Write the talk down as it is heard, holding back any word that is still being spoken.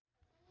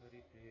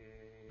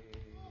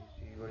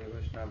Shri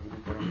Vaishnava Guru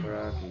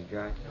Parampara ki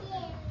jai,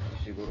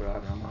 Shri Guru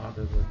Radha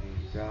Madhava ki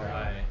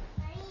jai,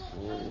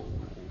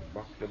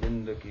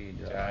 Bhaktavinda ki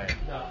jai,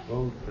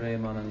 Gaur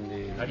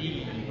Premanande.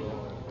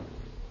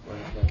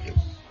 Buenas noches.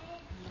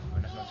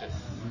 Buenas noches.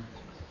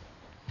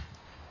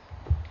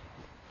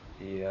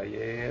 Y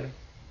ayer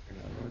en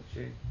la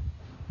noche,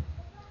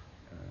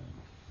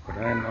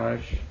 Bodhayana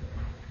Maharaja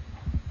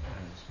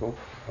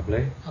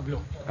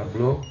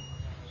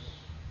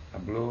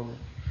habló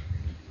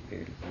de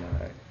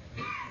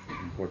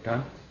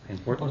la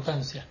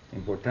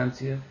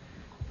importancia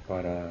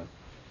para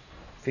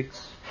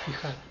fijar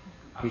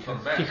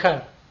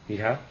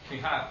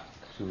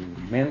su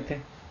mente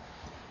en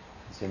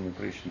Señor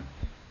Krishna.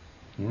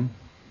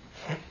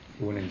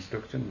 Una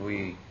instrucción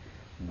muy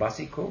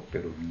básico,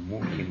 pero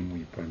muy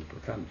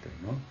importante,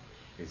 ¿no?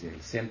 Es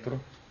el centro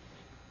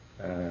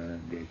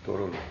de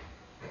todo el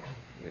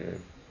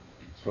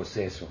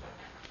proceso,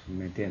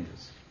 ¿me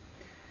entiendes?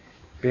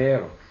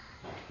 Pero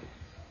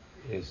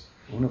es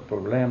un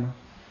problema,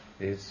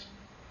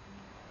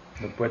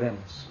 no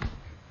podemos.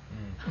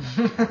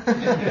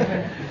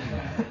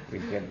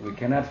 we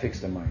cannot fix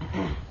the mind.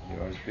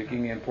 You are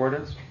speaking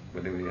importance,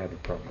 but we have a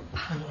problem.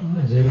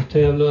 Ayer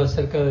usted habló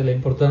acerca de la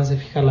importancia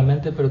de fijar la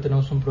mente, pero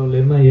tenemos un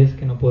problema y es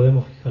que no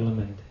podemos fijar la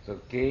mente.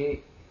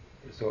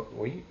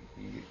 Hoy,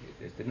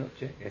 esta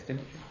noche,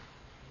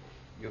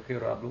 yo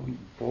quiero hablar un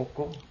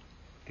poco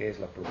qué es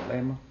el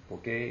problema,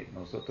 por qué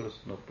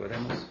nosotros no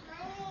podemos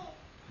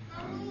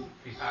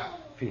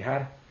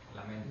fijar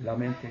la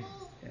mente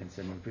en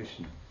Señor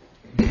Krishna.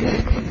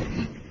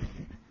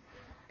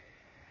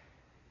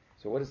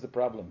 So what is the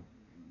problem?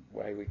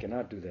 Why we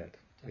cannot do that?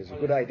 It's a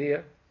good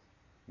idea.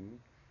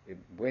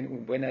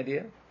 Buen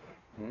idea.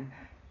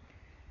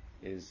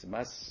 Es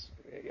más,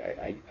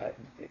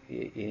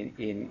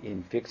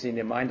 in fixing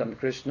the mind on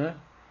Krishna,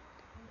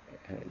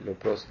 lo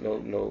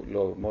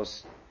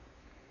más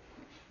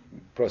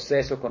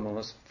proceso con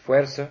más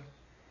fuerza,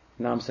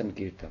 Nam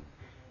Sankirtan.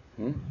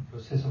 El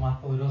proceso más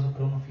poderoso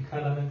para uno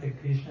fijar la mente en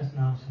Krishna es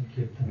Nam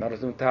Sankirtan.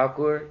 Narottam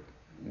Thakur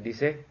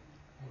dice,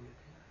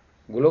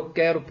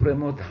 Golokar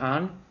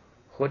Pramodhan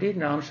Hori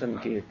Nam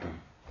Sankirtan.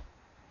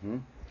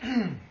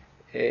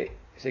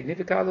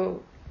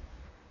 Significado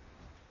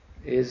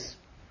es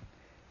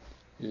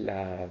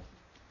la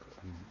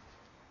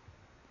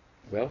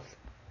wealth,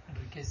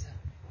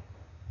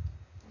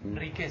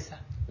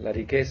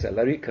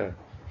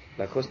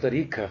 la Costa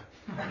Rica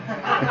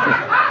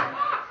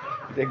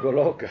de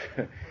Goloka.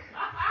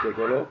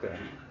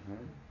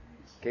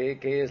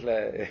 ¿Qué es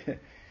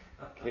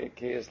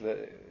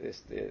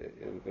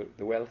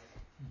the wealth?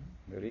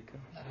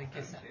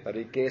 La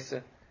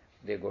riqueza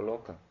de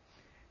Goloka.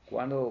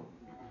 Cuando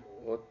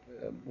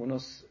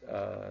unos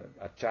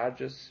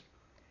acharyas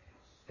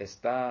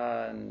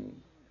están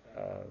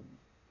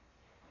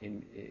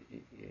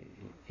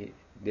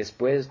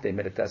después de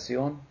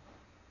meditación,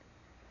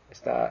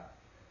 está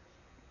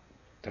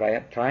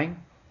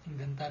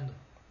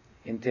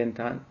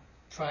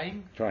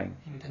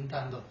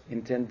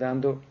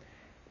intentando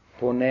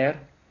poner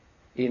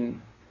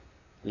en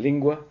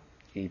lengua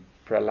y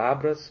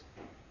palabras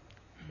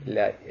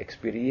la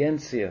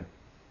experiencia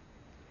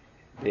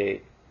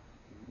de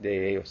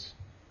ellos.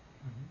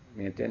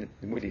 ¿Me entiendes?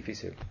 Es muy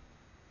difícil.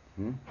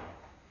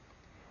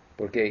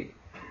 Porque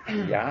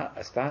ya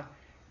está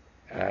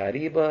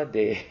arriba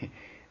de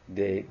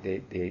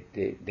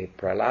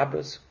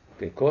palabras,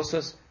 de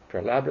cosas,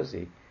 palabras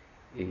y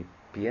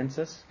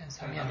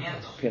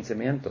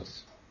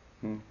pensamientos.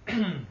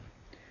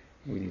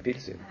 Muy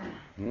difícil.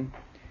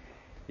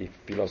 Y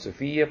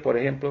filosofía, por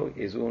ejemplo,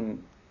 es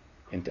un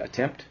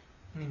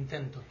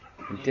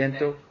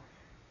intento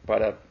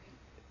para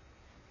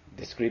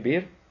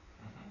describir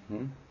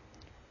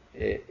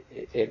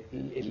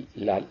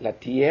la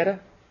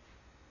tierra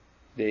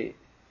de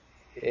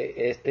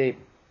este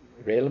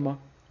realm,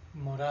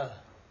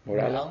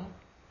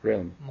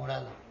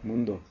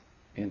 mundo,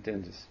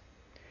 ¿entiendes?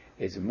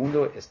 Ese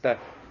mundo está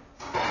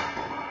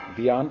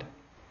beyond,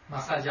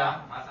 más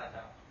allá,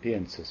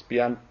 piensas,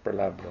 beyond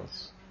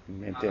palabras,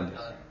 ¿me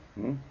entiendes?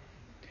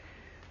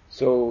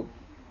 So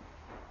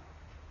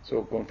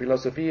con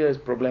filosofía es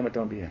problema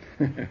también.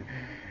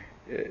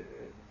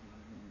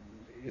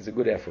 It's a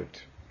good effort.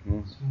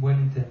 Es un buen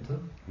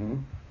intento.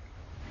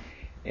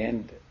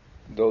 And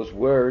those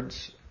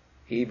words,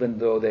 even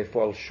though they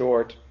fall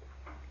short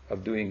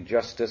of doing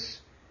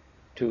justice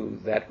to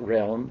that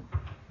realm,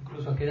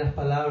 incluso aquellas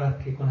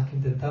palabras que con las que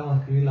intentamos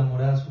describir la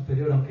morada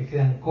superior, aunque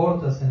quedan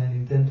cortas en el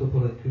intento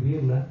por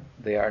describirla,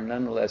 they are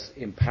nonetheless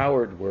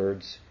empowered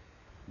words,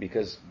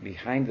 because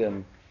behind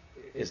them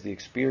is the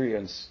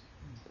experience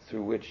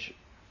through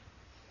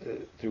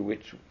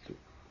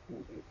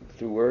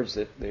words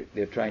that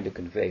they're trying to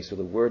convey. So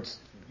the words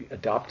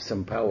adopt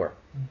some power.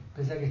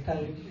 Pese a que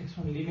es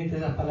un límite de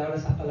esas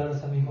palabras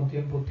al mismo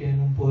tiempo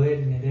tienen un poder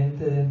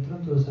inherente dentro,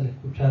 entonces al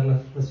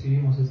escucharlas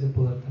recibimos ese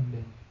poder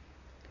también.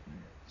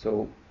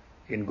 So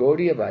in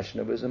Gaudiya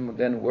Vaishnavism,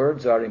 then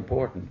words are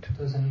important.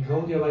 Entonces en el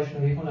Gaudiya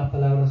Vaishnavismo las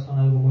palabras son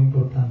algo muy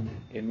importante.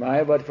 In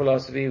Mayavad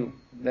philosophy,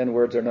 then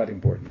words are not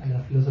important. En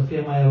la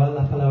filosofía medieval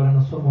las palabras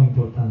no son muy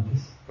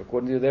importantes.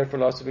 According to their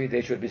philosophy,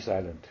 they should be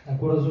silent. De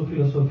acuerdo a su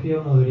filosofía,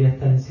 uno debería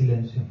estar en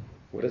silencio.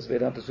 What does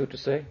Vedanta Sutra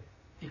say?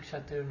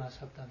 Ikshater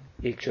Nashabdan.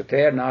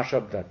 Ikshater na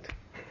shabdat.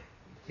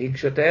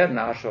 Ikshater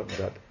na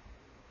shabdat.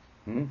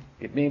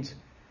 It means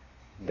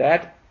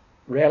that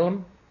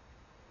realm,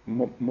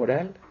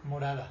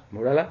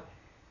 morala,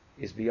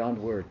 is beyond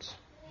words.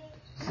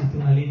 Existe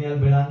una línea del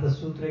Vedanta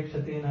Sutra,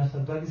 Ikshater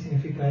Nashabdat, que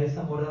significa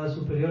esa morada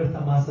superior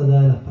está más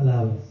allá de las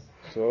palabras.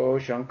 So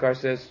Shankar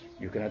says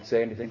you cannot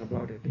say anything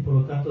about it. Y por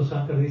lo tanto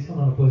Shankar dice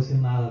uno no puede decir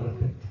nada al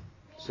respecto.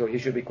 So he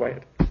should be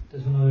quiet.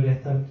 Entonces uno debería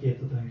estar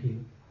quieto,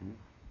 tranquilo.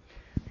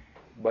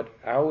 But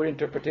our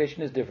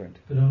interpretation is different.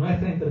 Pero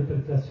nuestra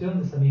interpretación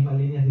de esa misma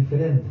línea es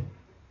diferente.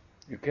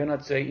 You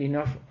cannot say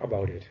enough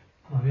about it.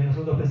 Más bien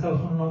nosotros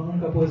pensamos uno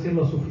nunca puede decir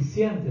lo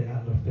suficiente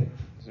al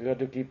respecto. So you have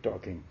to keep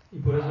talking. Y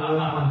por eso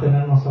debemos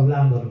mantenernos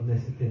hablando de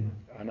ese tema.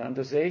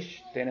 Ananda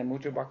Sesh tiene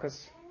muchas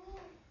vacas.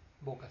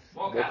 Bocas.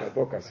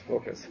 Bocas.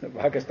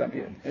 Vacas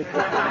también.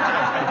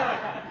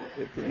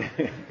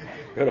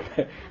 Pero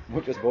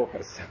muchas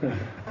bocas.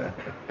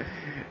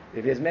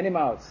 It has many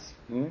mouths.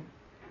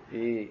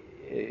 Y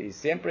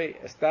siempre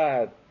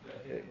está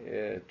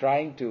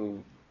trying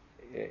to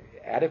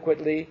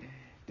adequately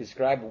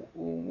describe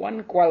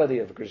one quality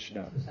of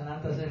Krishna.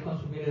 Sananta Sesh con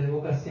sus miles de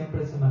bocas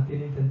siempre se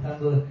mantiene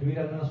intentando describir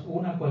al menos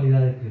una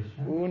cualidad de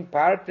Krishna. One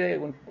part de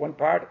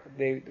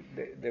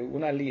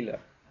una lila.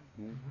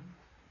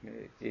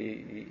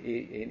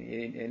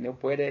 Y no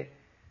puede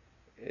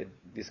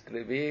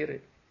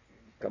describir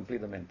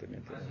completamente.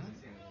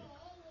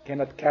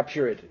 Cannot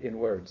capture it in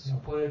words. No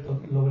puede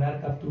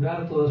lograr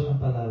capturar todo eso en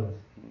palabras.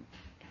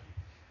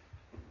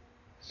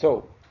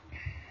 So,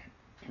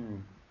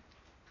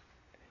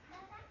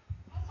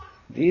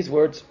 these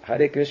words,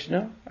 Hare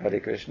Krishna,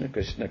 Krishna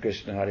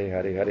Krishna, Hare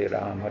Hare, Hare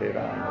Ram, Ram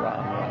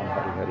Ram,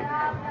 Hare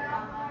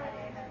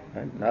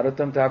Hare.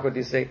 Narottam Thakur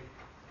dice,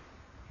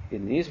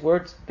 in these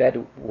words, that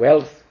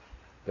wealth,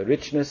 the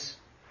richness,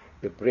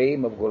 the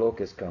prema of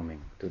Goloka is coming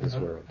to this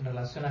world. En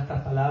relación a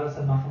estas palabras,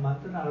 el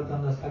Mahamantra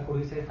Narottam Thakur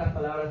dice que estas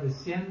palabras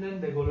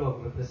descienden de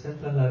Golok,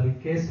 representan la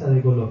riqueza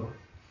de Golok.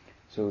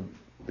 So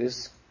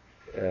this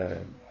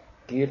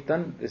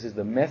kirtan, this is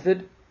the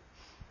method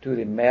to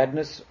the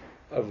madness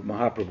of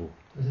Mahaprabhu.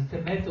 Entonces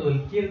este método,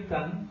 el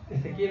kirtan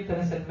es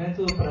el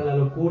método para la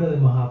locura de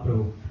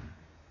Mahaprabhu.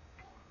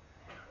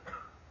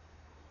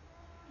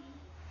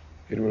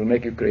 It will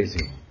make you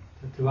crazy.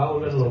 Te va a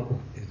volver loco.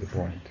 Is the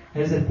point.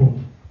 Ese es el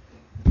punto.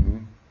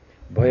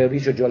 Bhaya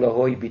Visha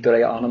Jalahoy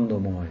Vitaraya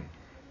Anandamoy.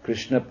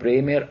 Krishna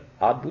Premer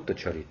Adbhuta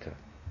Charita.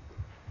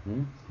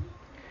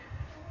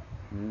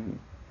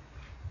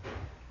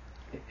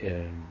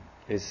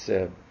 Es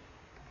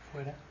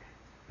Fuera.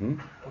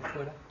 Por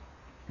fuera.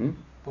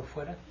 Por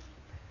fuera.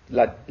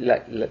 La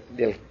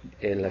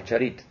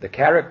charit, the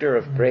character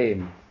of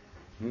Prem,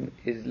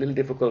 is a little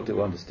difficult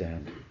to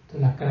understand.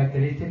 Las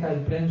características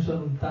del prem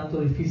son un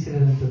tanto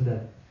difíciles de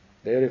entender.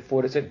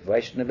 Therefore it said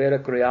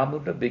Vaishnavera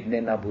Kriyamudra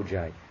Vignena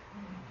Bhujai.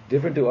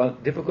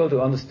 Difficult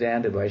to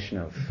understand a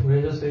Vaishnava. Por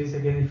ello se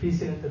dice que es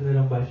difícil entender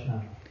a un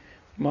Vaishnava.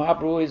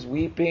 Mahaprabhu is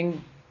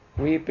weeping.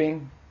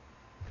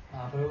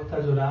 Mahaprabhu está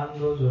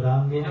llorando. Y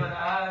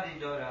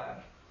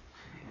llorar.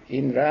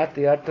 In Rath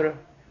Yatra,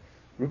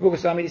 Rupa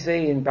Goswami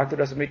dice en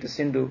Bhakti-rasamrita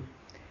Sindhu,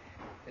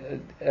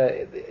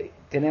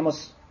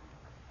 tenemos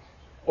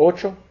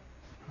 8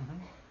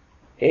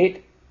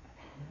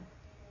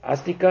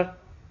 astika,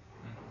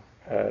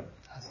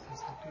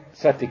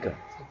 satvika,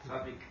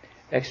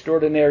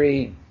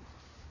 extraordinary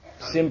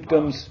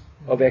symptoms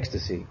of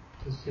ecstasy.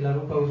 Entonces la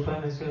Rupa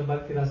Goswami menciona en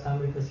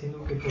Bhakti-rasamrita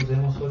Sindhu que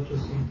poseemos 8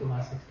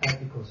 síntomas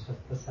extáticos,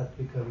 hasta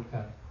satvika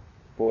vikara.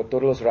 Por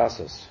todos los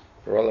rasas,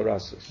 por all the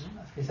rasas.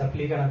 Que se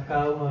aplican a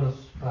cada uno de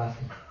los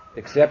rasas.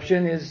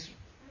 Exception is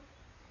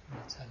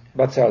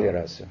Vatsalya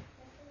rasa.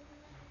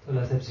 Entonces,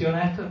 la excepción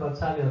a esto es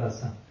Vatsalya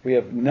rasa. We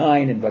have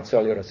 9 in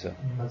Vatsalya rasa.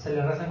 En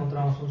Vatsalya rasa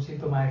encontramos un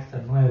síntoma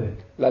extra, 9.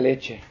 La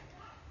leche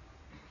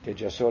de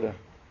Yasoda.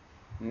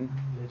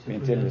 ¿Me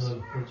entiendes?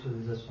 Leche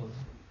de Yasoda.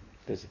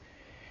 Entonces,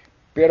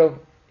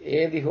 pero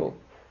él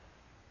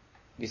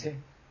dice,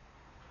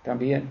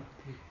 también,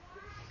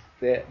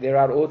 there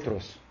are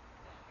otros,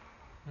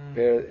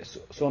 pero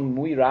son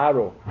muy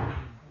raros.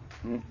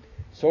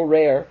 So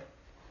rare,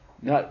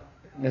 not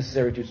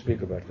necessary to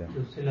speak about them.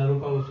 Entonces la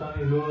Rupa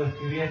Goswami luego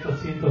describía estos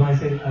síntomas.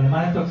 Dice,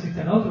 además de esto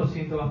existen otros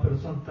síntomas, pero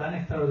son tan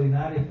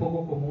extraordinarios,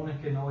 poco comunes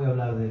que no voy a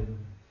hablar de ellos.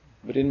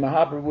 But in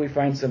Mahaprabhu we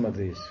find some of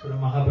these. Pero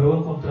en Mahaprabhu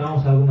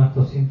encontramos algunos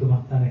de estos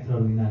síntomas tan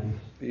extraordinarios.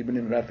 Even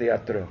in Rath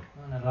Yatra.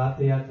 En el Rath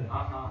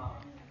Yatra.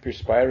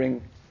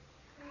 Perspiring,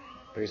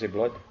 there is a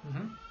blood.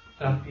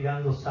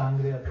 Transpirando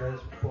sangre a través de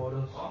sus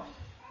poros.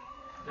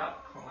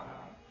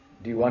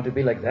 Do you want to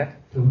be like that?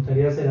 ¿Te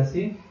gustaría ser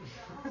así?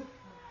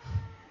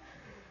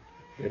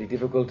 Very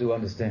difficult to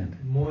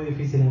understand. Muy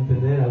difícil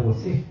entender algo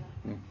así.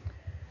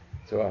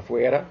 So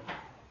afuera,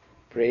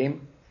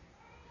 Prem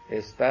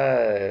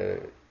está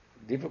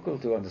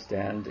difficult to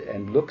understand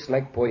and looks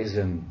like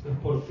poison.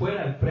 Por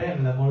fuera el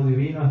prem, el amor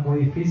divino, es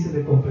muy difícil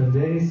de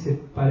comprender y se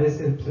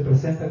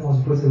presenta como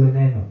si fuese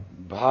veneno.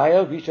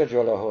 Bhaya visha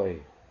jala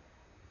hoy,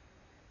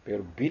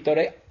 pero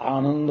vitare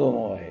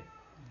anandamoy.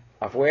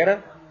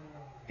 Afuera,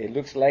 it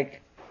looks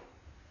like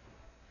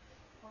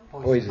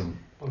poison.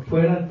 Por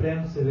fuera el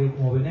prem se ve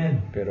como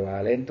veneno. Pero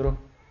adentro,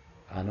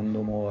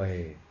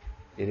 anandamoy.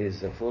 It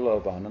is full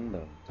of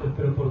ananda.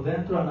 Pero por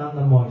dentro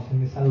anandamoy,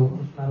 es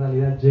una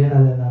realidad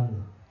llena de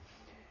ananda.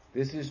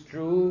 This is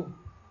true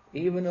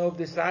even of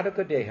the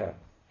sadhaka deha.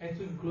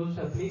 Esto incluso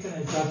se aplica en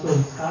el caso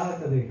del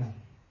sadhaka deha.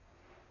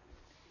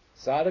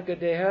 Sadhaka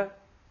deha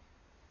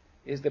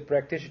is the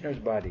practitioner's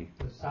body.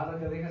 El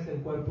sadhaka deha es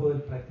el cuerpo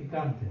del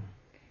practicante.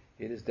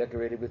 It is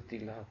decorated with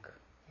tilak.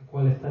 El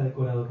cual está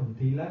decorado con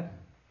tilak.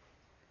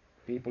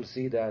 People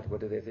see that,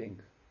 what do they think?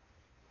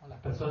 Las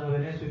personas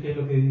ven eso y qué es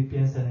lo que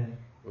piensan en él.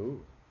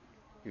 Oh,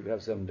 you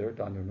have some dirt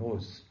on your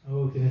nose.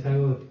 Oh, tienes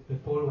algo de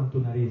polvo en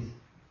tu nariz.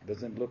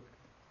 Doesn't look.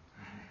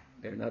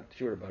 They're not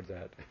sure about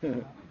that.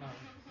 No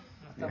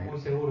están muy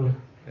seguros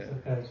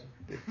acerca de eso.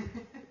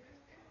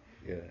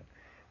 Yeah,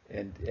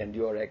 and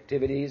your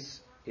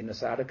activities in the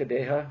sadhaka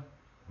deha.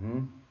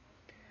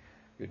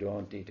 You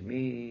don't eat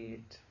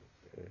meat,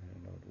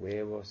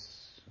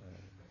 huevos.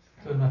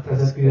 Entonces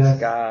nuestras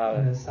actividades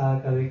en el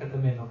sadhaka deha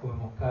también no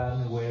comemos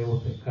carne,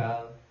 huevos,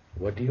 pescado.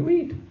 What do you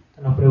eat?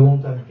 Nos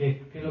preguntan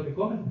 ¿qué es lo que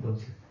comen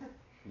entonces?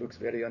 Looks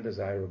very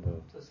undesirable.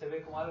 Entonces se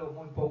ve como algo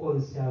muy poco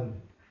deseable.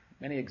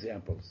 Many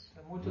examples.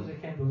 Hay muchos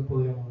ejemplos que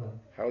podríamos dar.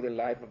 How the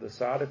life of the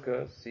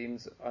sadhaka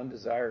seems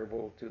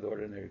undesirable to the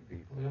ordinary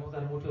people. Podríamos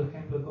dar muchos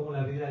ejemplos de cómo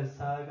la vida del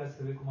sadhaka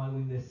se ve como algo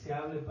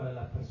indeseable para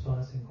las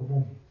personas en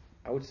común.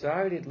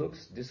 Outside it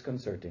looks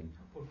disconcerting.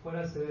 Por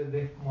fuera se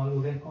ve como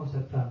algo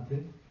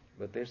desconcertante.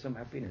 But there's some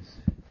happiness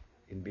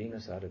in being a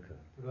sadhaka.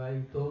 Pero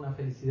hay toda una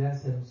felicidad en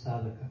ser un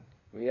sadhaka.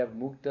 We have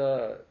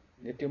mukta,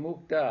 nitya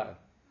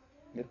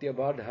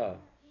badha,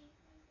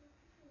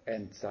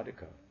 and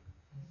sadhaka.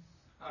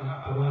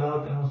 Por un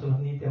lado tenemos a los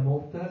nitya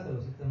muktas, a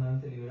los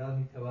eternamente liberados,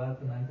 nitya badha,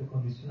 eternamente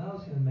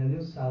condicionados, y en el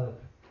medio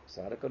sadhaka.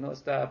 Sadhaka no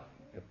está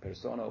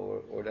persona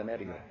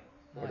ordinario.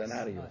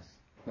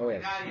 No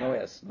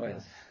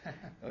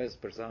es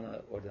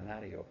persona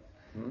ordinario.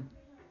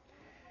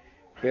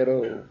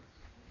 Pero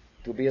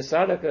to be a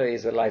sadhaka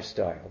is a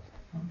lifestyle.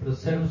 Pero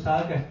ser un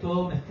sadhaka es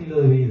todo un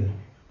estilo de vida.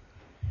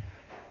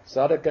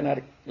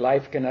 Sadhaka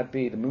life cannot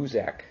be the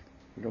muzak.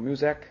 You know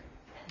muzak?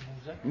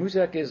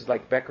 Muzak is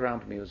like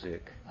background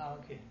music.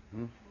 Okay.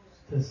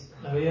 Entonces,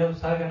 la vida de un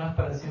sadhaka no es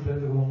para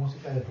simplemente como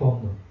música de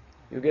fondo.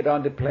 You get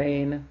on the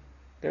plane,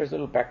 there's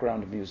little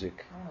background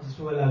music. Uno se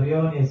sube al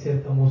avión y hay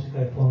cierta música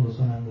de fondo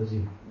sonando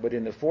allí. But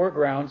in the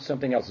foreground,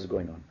 something else is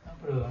going on.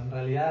 Pero en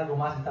realidad algo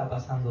más está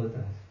pasando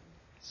detrás.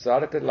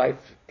 Sadhaka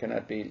life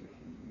cannot be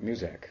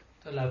music.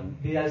 Entonces, la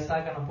vida del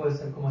sadhaka no puede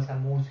ser como esa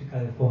música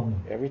de fondo.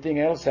 Everything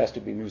else has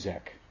to be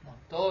music. No,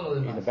 todo lo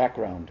demás. In the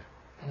background.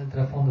 En el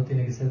trasfondo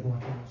tiene que ser como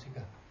esta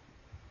música.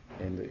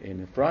 In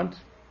the front,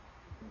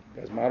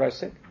 as Maharaj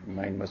said,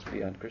 mind must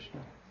be on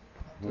Krishna.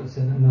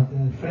 Entonces, en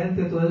el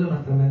frente de todo ello,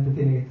 nuestra mente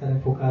tiene que estar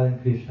enfocada en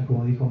Krishna,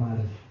 como dijo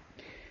Maharaj.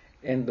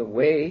 And the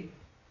way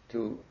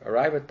to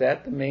arrive at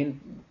that, the main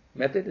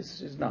method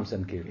is Nam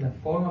Sankirtan. La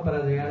forma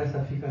para llegar a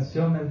esa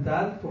fijación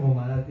mental, como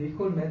Maharaj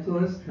dijo, el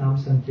método es Nam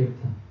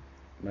Sankirtan.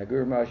 My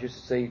Guru Maharaj used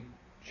to say,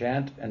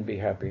 chant and be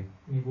happy.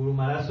 Mi Guru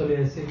Maharaj solía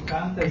decir,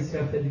 canta y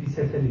sé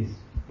feliz.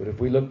 But if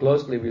we look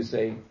closely, we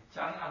say,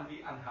 Chant and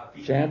be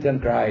unhappy. Chant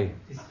and cry.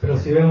 Pero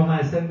si vemos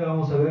más de cerca,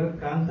 vamos a ver,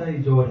 canta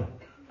y llora.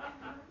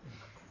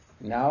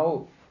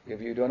 Now,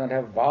 if you do not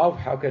have bhav,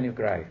 how can you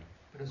cry?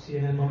 Pero si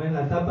en el momento,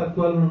 la etapa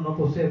actual, uno no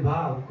posee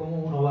bhav,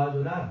 ¿cómo uno va a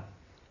llorar?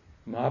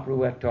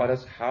 Mahaprabhu had taught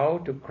us how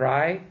to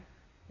cry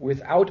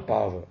without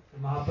bhava. El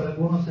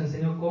Mahaprabhu nos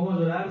enseñó cómo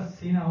llorar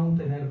sin aún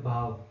tener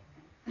bhav.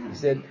 He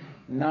said,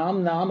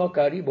 Nam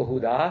namakari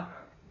bahuda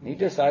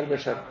nija sarva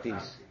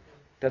shaktis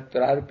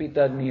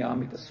tatrarpita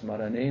niyamita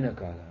smaranena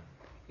kala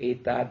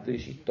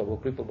etadrishi tava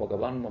kripa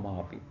bhagavan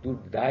mamapi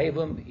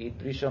durdaivam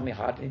idrisham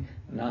ihati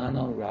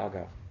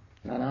nananuraga.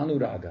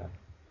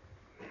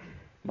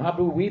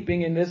 Mahaprabhu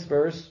weeping in this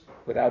verse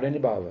without any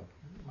bhava.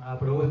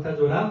 Mahaprabhu está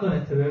llorando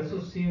en este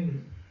verso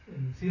sin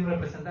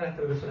representar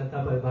este verso la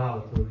etapa de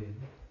bhava todavía.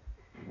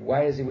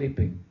 Why is he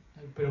weeping?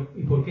 Pero,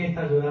 ¿y por qué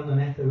está llorando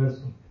en este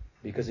verso?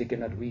 Because he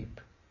cannot weep.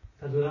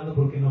 Está llorando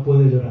porque no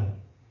puede llorar.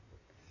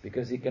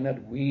 Because he cannot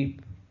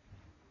weep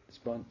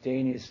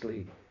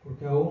spontaneously.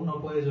 Porque aún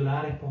no puede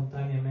llorar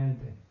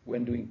espontáneamente.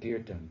 When doing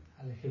kirtan.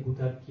 Al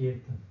ejecutar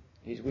kirtan.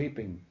 He's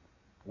weeping.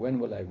 When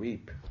will I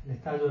weep? Le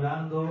está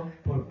llorando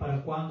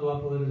para cuándo va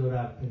a poder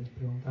llorar,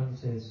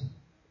 preguntándose eso.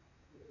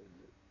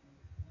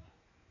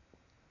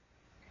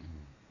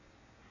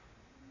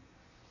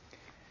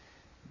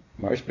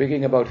 Maharaj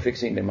speaking about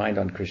fixing the mind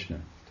on Krishna.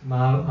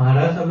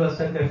 Maharaj habló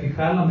acerca de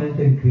fijar la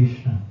mente en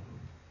Krishna.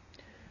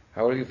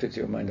 How will you fix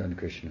your mind on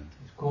Krishna?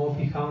 ¿Cómo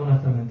fijamos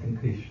nuestra mente en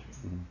Krishna?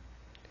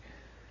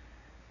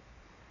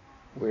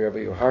 Wherever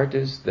your heart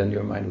is, then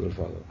your mind will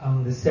follow. A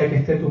donde sea que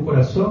esté tu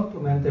corazón, tu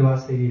mente va a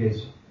seguir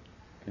eso.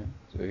 Yeah.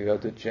 So you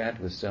have to chant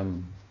with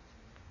some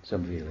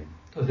feeling.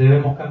 Entonces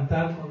debemos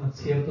cantar con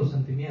cierto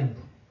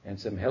sentimiento. And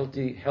some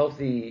healthy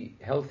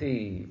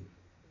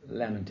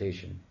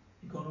lamentation.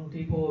 Y con un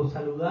tipo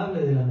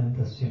saludable de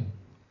lamentación.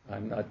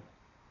 I'm not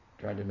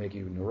trying to make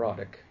you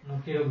neurotic.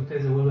 No quiero que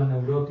ustedes se vuelvan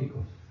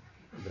neuróticos.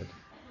 But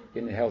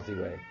in a healthy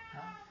way.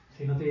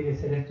 Sino tiene que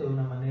ser esto de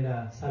una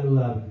manera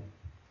saludable.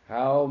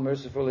 How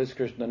merciful is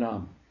Krishna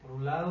Nam? Por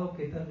un lado,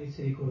 qué tan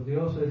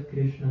misericordioso es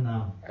Krishna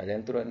Nam.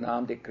 Adentro del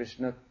Nam de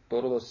Krishna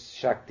todos los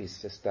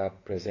Shaktis están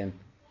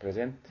presentes.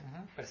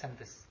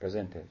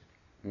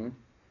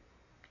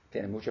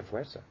 Tiene mucha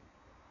fuerza.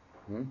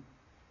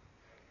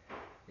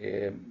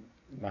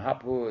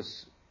 Mahaprabhu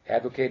is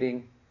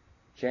advocating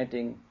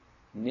chanting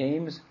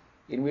names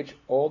in which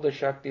all the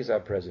Shaktis are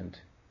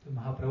present.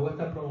 Mahaprabhu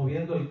está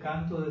promoviendo el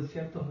canto de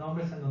ciertos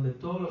nombres en donde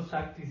todos los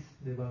Shaktis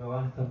de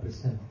Bhagavan están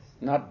presentes.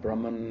 Not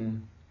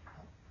Brahman.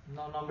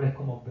 No nombres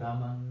como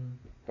Brahman.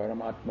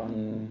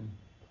 Paramatman.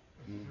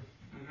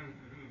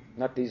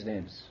 Not these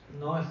names.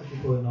 No ese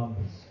tipo de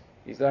nombres.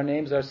 These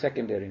names are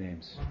secondary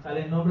names.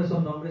 Tales nombres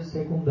son nombres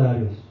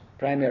secundarios.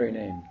 Primary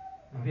name.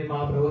 Más bien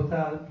Mahaprabhu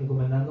está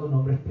recomendando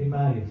nombres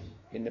primarios.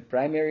 In the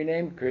primary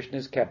name, Krishna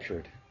is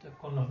captured. Entonces,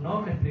 con los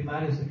nombres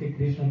primarios es que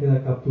Krishna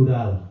queda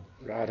capturado.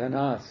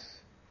 Radhanath.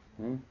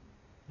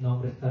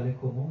 Nombres tales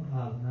como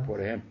Radhanath.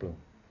 Por ejemplo.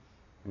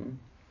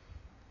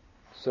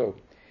 So,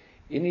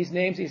 in these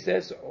names he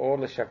says all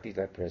the Shaktis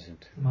are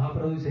present.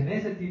 Mahaprabhu dice, en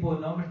ese tipo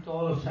de nombres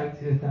todos los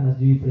Shaktis están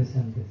allí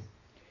presentes.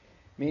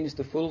 Means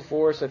the full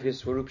force of his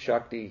Swarup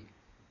Shakti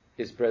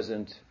is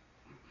present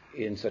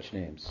in such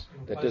names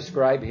that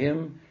describe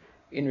him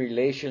in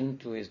relation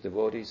to his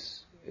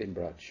devotees in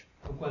Braj.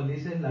 Lo cual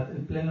dice, la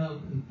plena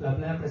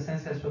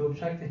presencia de Swarup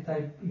Shakti está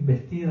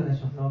investido en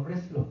esos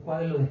nombres, los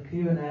cuales lo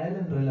describen a él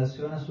en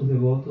relación a sus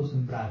devotos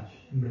en Braj,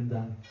 en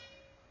Vrindavan.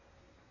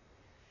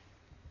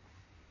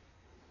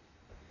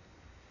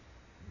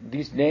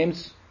 These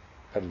names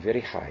are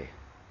very high.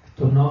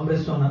 Estos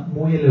nombres son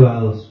muy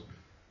elevados.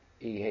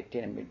 Y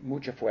tienen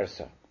mucha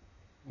fuerza,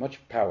 much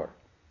power.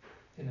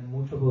 Tienen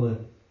mucho poder.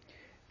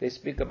 They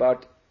speak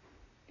about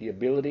the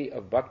ability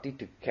of bhakti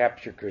to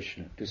capture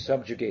Krishna, to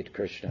subjugate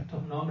Krishna.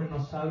 Estos nombres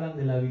nos hablan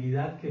de la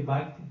habilidad que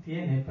Bhakti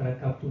tiene para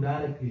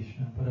capturar a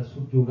Krishna, para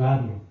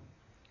subyugarlo.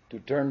 To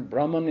turn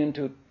Brahman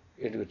into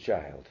a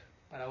child.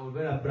 Para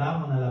volver a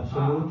Brahman al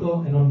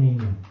absoluto en un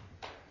niño.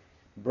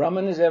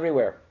 Brahman is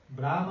everywhere.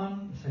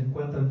 Brahman se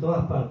encuentra en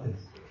todas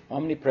partes.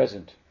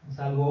 Omnipresent. Es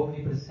algo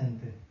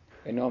omnipresente.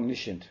 And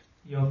omniscient.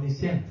 Y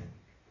omnisciente.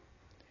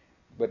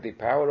 But the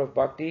power of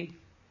bhakti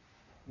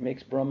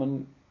makes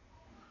Brahman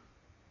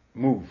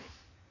move.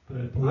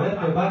 Pero el poder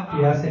de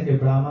Bhakti hace que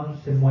Brahman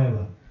se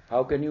mueva.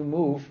 How can you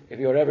move if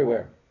you're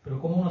everywhere? Pero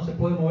 ¿cómo uno se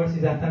puede mover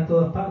si ya está en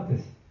todas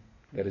partes?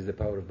 That is the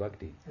power of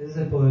bhakti. Ese es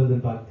el poder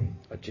del Bhakti.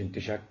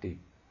 Achintya Shakti.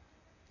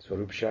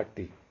 Swarup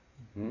Shakti.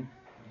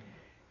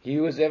 He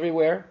who is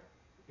everywhere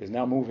is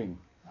now moving.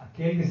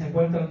 Aquel que se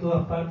encuentra en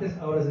todas partes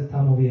ahora se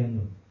está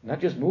moviendo.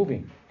 Not just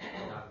moving,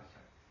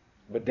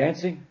 but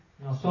dancing.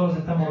 No solo se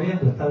está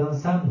moviendo, está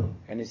danzando.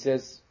 And he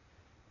says,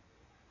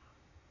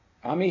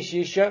 Ami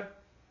Shisha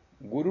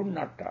Guru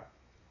Nata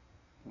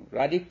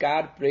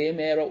Radhikar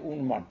Premera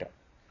Unmata.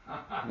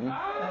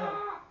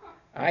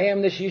 I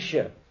am the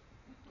Shisha.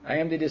 I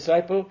am the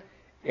disciple,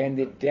 and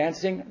the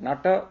dancing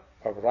Nata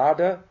of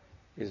Radha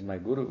is my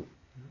Guru.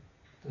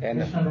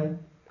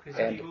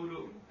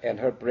 And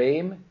her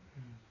prem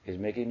is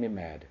making me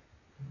mad.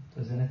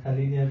 Entonces en esta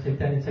línea del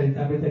Chaitanya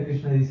Charitamrita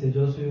Krishna dice,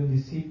 yo soy un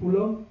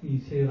discípulo y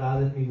Sri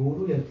Radha es mi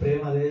guru y el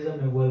prema de ella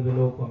me vuelve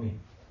loco a mí.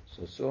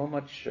 So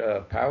much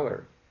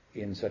power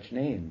in such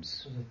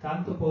names. Entonces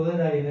tanto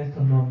poder hay en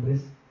estos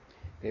nombres.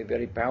 They're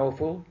very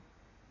powerful.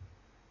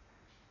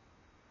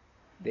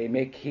 They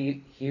make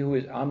he who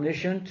is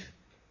omniscient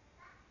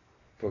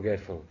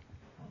forgetful.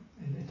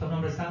 Estos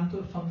nombres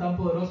santos son tan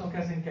poderosos que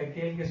hacen que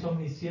aquel que es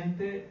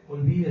omnisciente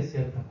olvide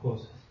ciertas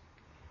cosas.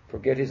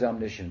 Forget his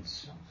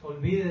omniscience. Se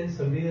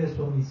olvide de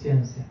su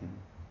omnisciencia.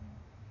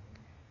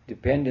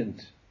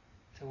 Dependent.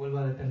 Se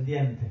vuelva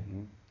dependiente.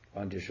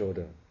 On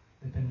Yashoda.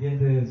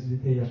 Dependiente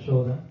de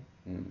Yashoda.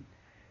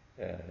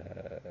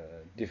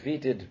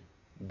 Defeated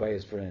by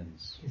his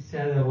friends. Que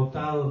sea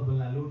derrotado en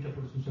la lucha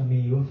por sus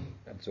amigos.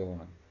 And so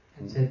on.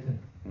 Etc.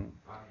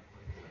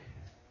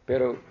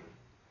 Pero,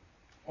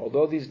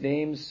 although these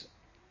names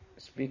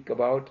speak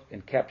about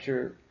and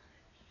capture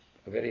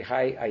a very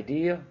high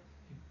idea,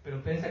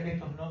 pero piensa que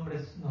estos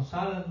nombres nos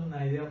hablan de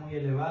una idea muy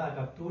elevada,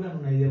 capturan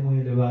una idea muy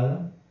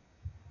elevada.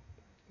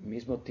 Al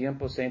mismo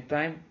tiempo, same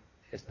time,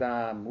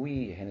 está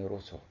muy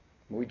generoso,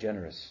 muy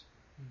generous.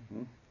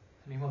 Al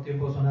mismo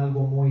tiempo son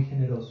algo muy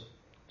generoso.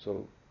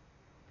 So,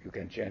 you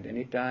can chant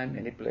anytime,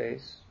 any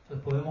place.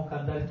 Entonces podemos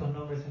cantar estos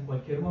nombres en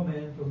cualquier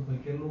momento, en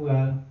cualquier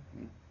lugar.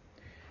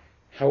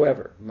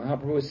 However,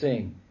 Mahaprabhu is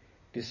saying,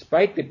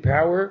 despite the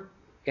power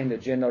and the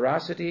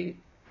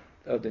generosity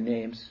of the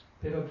names,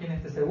 pero aquí en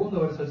este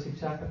segundo verso del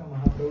Sikshastra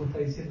Mahaprabhu está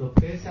diciendo,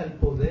 pese al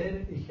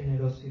poder y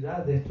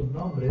generosidad de estos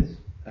nombres,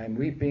 I'm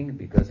weeping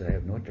because I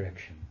have no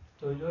attraction.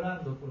 estoy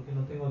llorando porque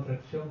no tengo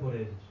atracción por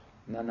ellos.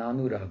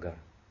 nananuraga.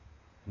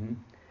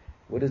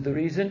 What is the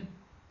reason?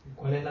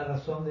 ¿Cuál es la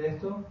razón de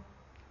esto?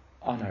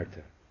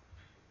 Anartha.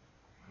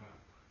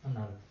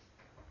 Anartha.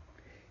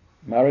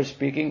 Maharaj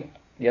speaking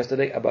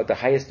yesterday about the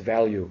highest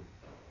value.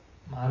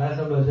 Maharaj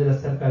habló ayer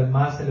acerca del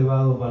más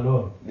elevado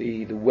valor.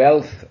 The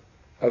wealth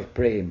of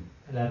prema.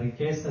 La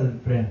riqueza del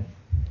prema.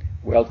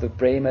 Wealth of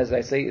prema, as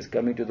I say, is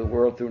coming to the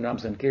world through Nam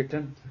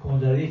Sankirtan. Como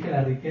ya dije,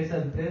 la riqueza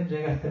del prema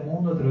llega a este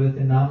mundo a través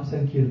de Nam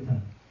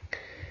Sankirtan.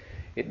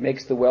 It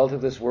makes the wealth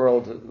of this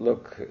world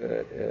look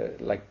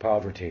like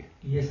poverty.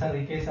 Y esa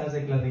riqueza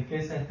hace que la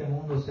riqueza de este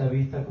mundo sea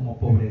vista como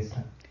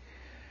pobreza.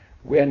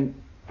 When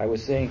I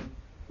was saying,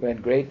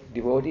 when great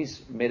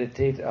devotees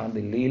meditate on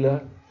the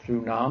lila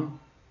through Nam,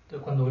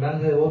 Entonces, cuando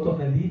grandes devotos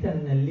meditan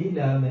en el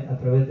lila a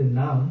través del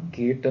Nam,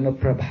 Kirtana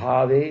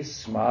Prabhave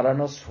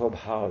Smarana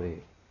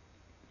Swabhave.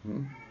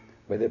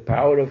 By the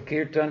power of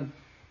Kirtan,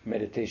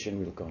 meditation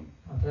will come.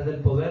 a través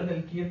del poder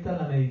del Kirtan,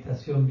 la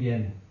meditación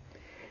viene.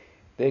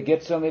 They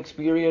get some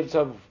experience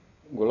of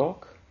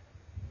Golok.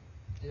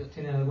 Ellos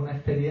tienen alguna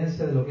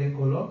experiencia de lo que es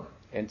Golok.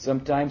 And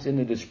sometimes in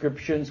the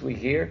descriptions we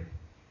hear,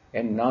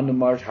 and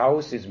Nandamar's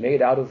house is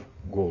made out of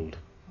gold.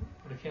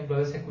 Por ejemplo, a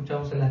veces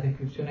escuchamos en las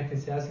descripciones que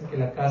se hacen que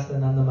la casa de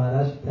Nanda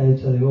Maharaj está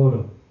hecha de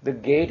oro. The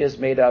gate is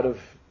made out of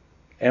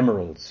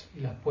emeralds.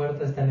 Y las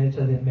puertas están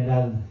hechas de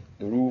esmeraldas.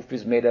 The roof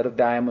is made out of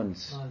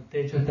diamonds. No, el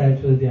techo está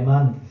hecho de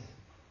diamantes.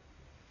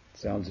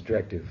 Sounds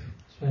attractive.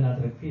 Suena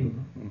atractivo,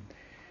 ¿no?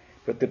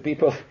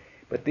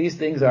 But these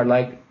things are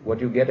like what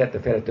you get at the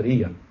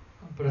ferreteria.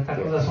 Pero estas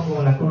cosas son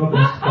como las que uno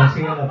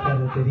consigue en la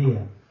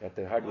ferretería. At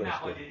the hardware Una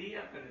store.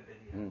 joyería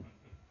ferretería.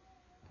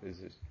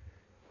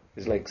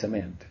 It's like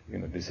cement. You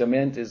know, the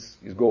cement is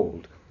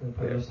gold. Pero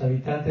para los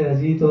habitantes de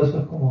allí todo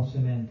eso es como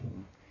cemento.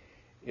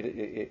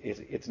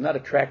 It's not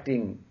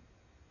attracting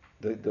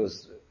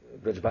those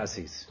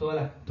Brajvasis.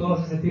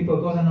 Todos ese tipo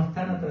de cosas no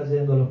están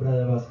atrayendo a los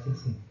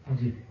Brajavasis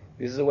allí.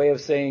 This is a way of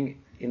saying,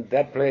 in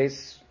that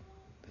place,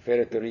 the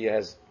ferreteria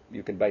has,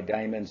 you can buy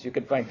diamonds. You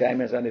can find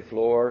diamonds on the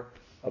floor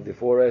of the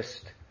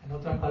forest. En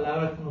otras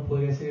palabras, uno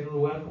podría decir en un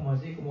lugar como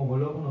allí, como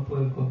Golok, uno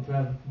puede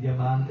encontrar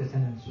diamantes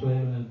en el suelo,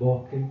 en el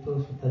bosque, y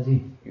todo eso está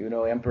allí. You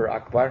know Emperor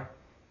Akbar?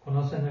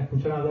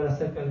 ¿Escucharon hablar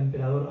acerca del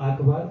emperador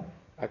Akbar?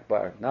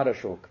 Akbar, not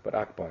Ashoka, but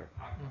Akbar.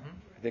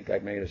 I think I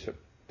may have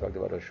talked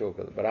about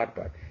Ashoka, but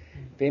Akbar.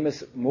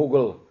 Famous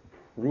Mughal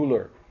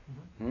ruler.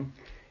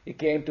 He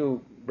came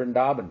to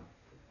Vrindavan.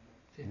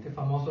 Este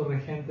famoso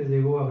regente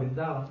llegó a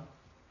Vrindavan.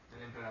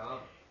 El emperador.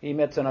 He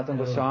met Sanatana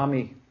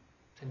Goswami,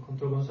 Se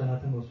encontró con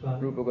Sanatana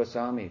Goswami. Rupa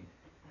Goswami,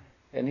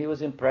 and he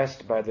was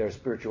impressed by their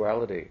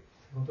spirituality.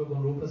 Se encontró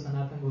con Rupa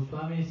Sanatana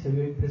Goswami y se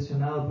vio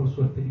impresionado por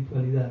su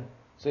espiritualidad.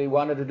 So he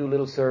wanted to do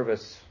little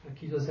service.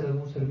 Quiso hacer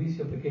algún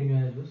servicio pequeño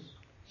a ellos.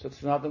 So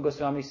Sanatana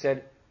Goswami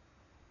said,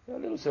 a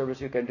little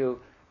service you can do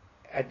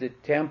at the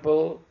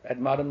temple at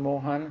Madan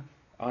Mohan,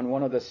 on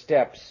one of the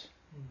steps,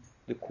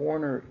 the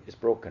corner is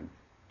broken.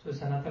 Entonces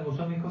Sanatana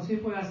Goswami dijo, sí,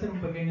 puede hacer un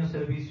pequeño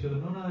servicio.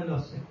 En uno de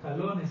los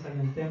escalones en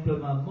el templo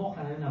de Madan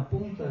Mohan hay una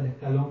punta del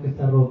escalón que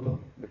está roto.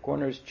 The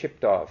corner is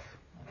chipped off.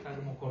 Está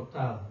como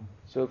cortado.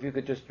 So if you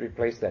could just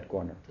replace that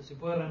corner. Entonces se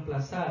puede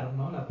reemplazar,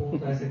 ¿no?, la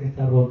punta esa que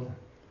está rota.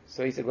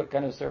 So he said, what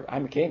kind of service?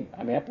 I'm a king,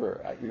 I'm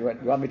emperor. You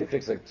want me to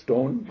fix a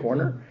stone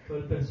corner?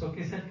 Entonces él pensó,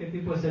 ¿qué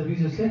tipo de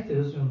servicio es este?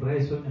 Yo soy un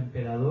rey, soy un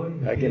emperador y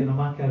me I pide can-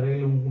 nomás que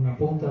arregle una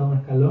punta de un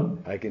escalón.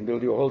 I can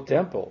build you a whole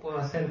temple. ¿Puedo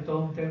hacer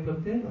todo un templo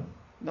entero?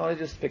 No, I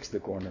just fix the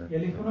corner. Y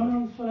él dijo,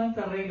 no, solamente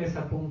arregle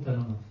esa punta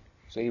nomás.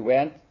 So he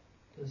went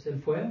Entonces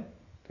él fue,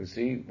 to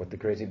see what the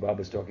crazy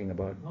Baba is talking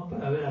about. ¿no?,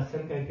 para ver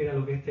acerca de qué era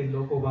lo que este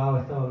loco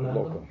Baba estaba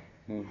hablando. Loco.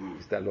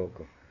 Está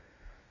loco.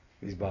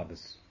 These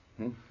Babas.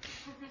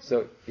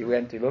 So he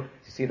went to look,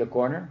 to see the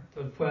corner,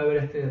 Entonces fue a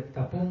ver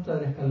esta punta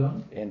del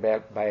escalón, and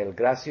by el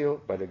gracio,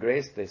 by the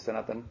grace, de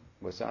Sanatana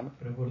Goswami,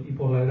 y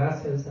por la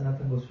gracia de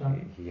Sanatana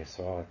Goswami, he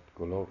saw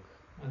Golok.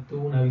 él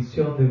tuvo una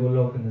visión de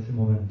Golok en ese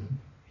momento.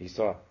 He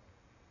saw,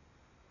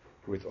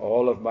 with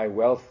all of my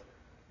wealth,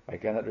 I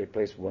cannot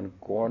replace one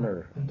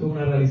corner. Él tuvo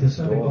una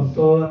realización de con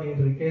toda mi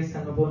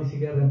riqueza no puedo ni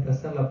siquiera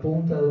reemplazar la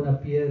punta de una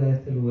piedra de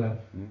este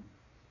lugar.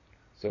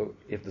 So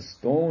if the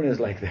stone is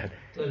like that,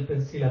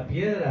 Entonces, si la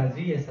piedra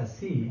allí es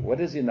así,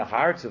 what is in the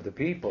hearts of the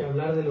hay people? que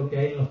hablar de lo que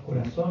hay en los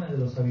corazones de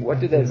los habitantes. What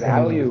do they de ese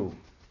lugar. value?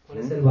 ¿Cuál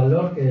es el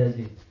valor que hay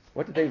allí?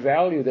 What do they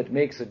value that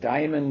makes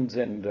diamonds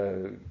and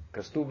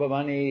kastuba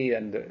money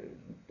and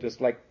just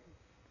like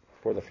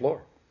for the floor?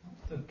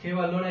 Entonces, ¿qué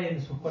valor hay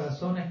en sus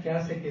corazones que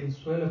hace que el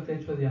suelo esté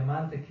hecho de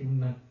diamantes, que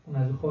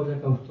una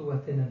joya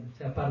caustuba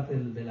sea parte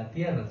de la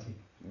tierra? ¿Sí?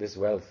 This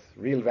wealth,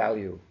 real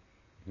value.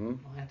 No,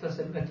 esto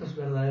es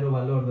verdadero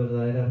valor,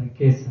 verdadera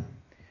riqueza.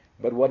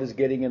 But what is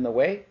getting in the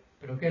way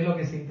Pero ¿qué es lo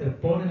que se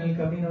interpone en el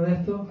camino de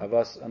esto? of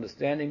us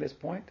understanding this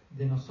point?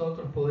 De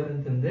nosotros poder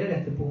entender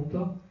este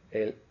punto.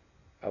 El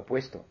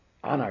opuesto,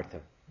 anartha.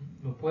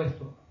 Lo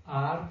opuesto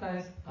a artha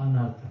es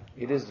anartha.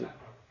 It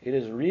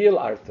is real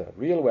artha,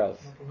 real wealth.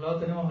 Por un lado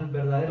tenemos el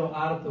verdadero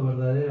artha,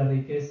 verdadera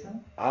riqueza.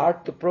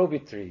 Artha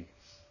probitri.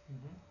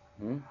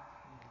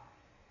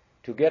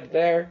 To get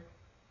there,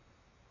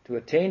 to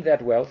attain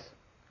that wealth,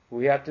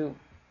 we have to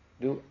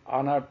do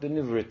anartha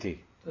nivritti.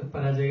 Entonces,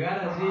 para llegar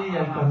allí y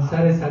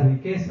alcanzar esa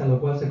riqueza,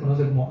 lo cual se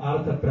conoce como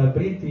Artha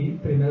Pravriti,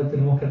 primero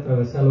tenemos que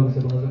atravesar lo que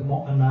se conoce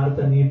como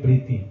Anartha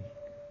Nivriti.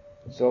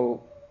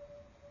 So,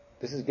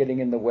 this is getting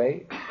in the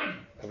way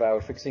of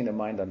our fixing the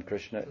mind on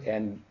Krishna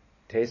and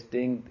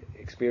tasting,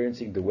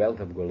 experiencing the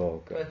wealth of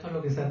Goloka. Todo esto es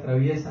lo que se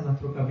atraviesa en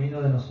nuestro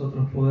camino de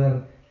nosotros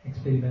poder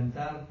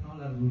experimentar, ¿no?,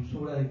 la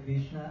dulzura de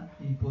Krishna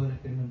y poder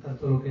experimentar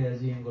todo lo que hay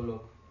allí en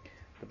Goloka.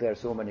 But there are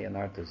so many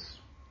anarthas.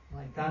 No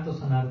hay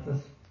tantos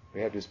anartas,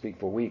 We have to speak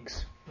for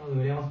weeks. no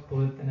deberíamos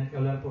poder tener que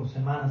hablar por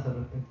semanas al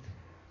respecto.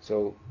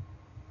 So,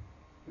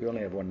 we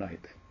only have one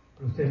night.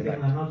 Pero ustedes tienen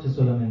una noche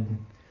solamente.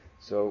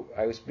 So,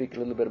 I will speak a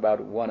little bit about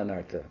one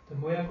anartha. Entonces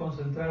voy a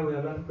concentrar, voy a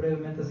hablar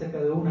brevemente acerca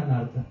de una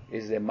anarta.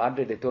 It's the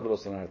madre de todos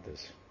los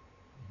anarthas.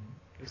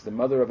 It's the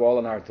mother of all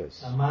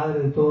anarthas. La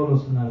madre de todos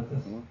los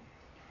anartas.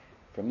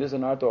 From this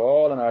anartha,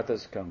 all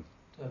anarthas come.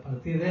 Entonces, a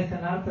partir de esta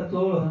anarta,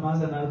 todos los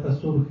demás anartas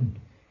surgen.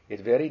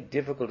 It's very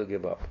difficult to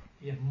give up.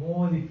 Y es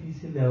muy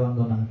difícil de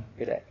abandonar,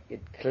 It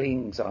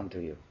clings onto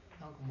you.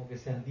 ¿no? Como que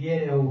se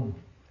adhiere a uno.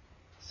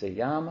 Se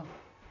llama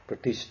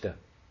pratishta.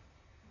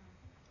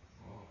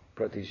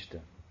 Pratishta.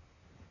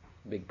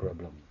 Big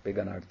problem. Big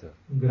anartha.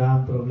 Un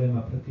gran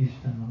problema,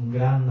 Pratishta, ¿no? Un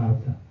gran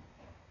anarta.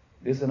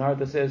 This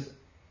anartha says,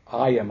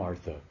 I am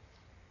Artha.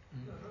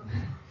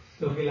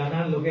 Lo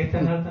que esta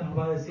anarta nos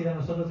va a decir a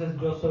nosotros es: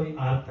 yo soy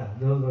Artha,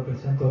 yo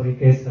represento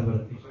riqueza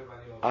para ti.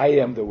 I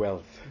am the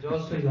wealth. Yo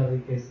soy la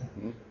riqueza.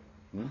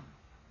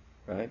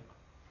 Right?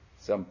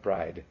 Some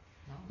pride.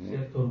 ¿No?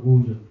 Cierto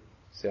orgullo,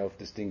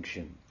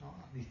 Self-distinction. ¿no?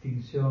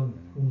 Distinción,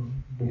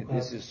 un buscar.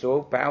 This is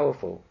so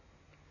powerful.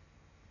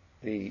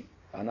 The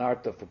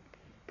anartha for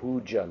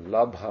puja,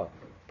 labha,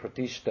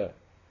 pratishta,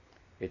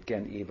 it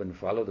can even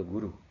follow the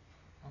guru.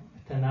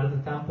 Este anarta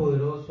es tan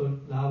poderoso,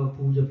 Lava,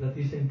 Puja,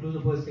 Pratisha,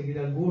 incluso puede seguir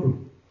al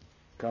guru.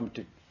 Come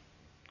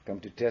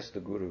to test the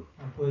guru.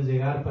 Puede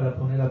llegar para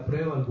poner a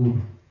prueba al guru.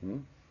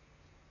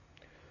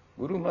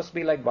 Guru must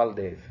be like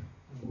Baladev.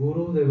 El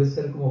guru debe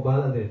ser como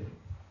Baladev.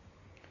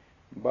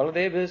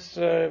 Baladev is,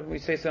 we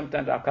say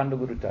sometimes, Akanda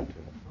Guru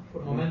Tattva.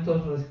 Por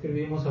momentos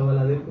escribimos a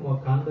Baladev como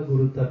Akanda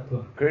Guru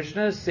Tattva.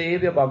 Krishna is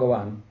Sevya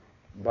Bhagavan.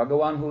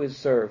 Bhagavan who is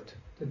served.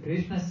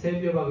 Krishna es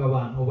Sevya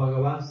Bhagavan, o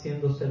Bhagavan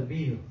siendo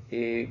servido.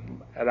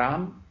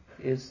 Ram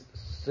is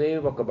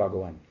Sevaka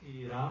Bhagavan.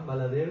 Y Ram,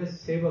 Baladev es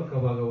Sevaka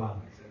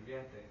Bhagavan.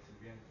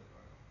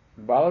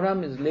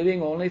 Balaram is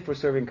living only for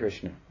serving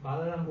Krishna.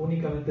 Balaram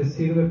únicamente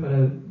sirve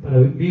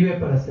vive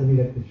para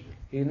servir a Krishna.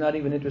 He's not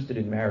even interested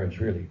in marriage,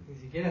 really. Ni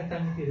siquiera está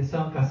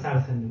interesado en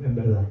casarse, en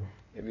verdad.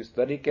 If you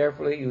study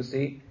carefully, you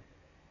see,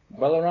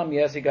 Balaram,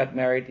 yes, he got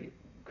married.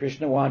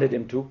 Krishna wanted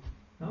him to.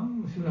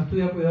 ¿No? Si uno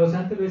estudia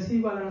cuidadosamente, ve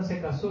sí, Balaram se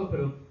casó,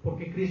 pero ¿por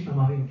qué Krishna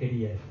más bien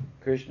quería eso?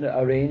 Krishna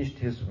arranged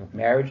his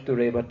marriage to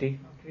Revati.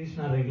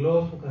 Krishna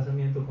arregló su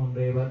casamiento con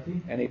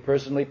Revati. And he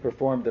personally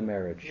performed the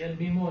marriage. Y él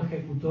mismo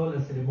ejecutó la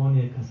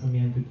ceremonia de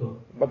casamiento y todo.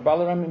 But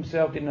Balaram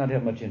himself did not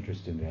have much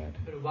interest in that.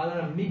 Pero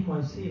Balaram mismo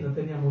en sí no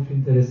tenía mucho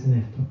interés en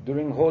esto.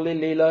 During Holy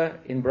Leela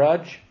in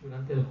Braj,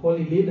 Durante el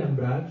Holy Leela en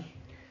Braj,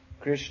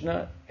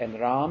 Krishna and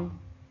Ram,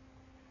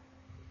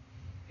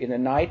 in the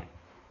night,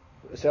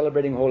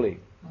 celebrating Holi.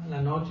 en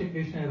la noche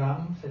Krishna y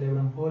Ram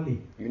celebran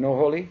Holi. You know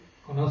Holi?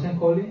 ¿Conocen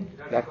Holi?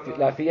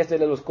 La fiesta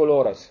de los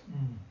colores.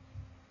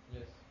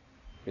 Yes.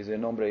 Es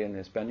el nombre en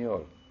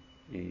español.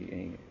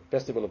 Y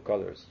Festival of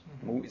Colors.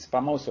 Es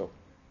famoso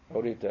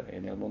ahorita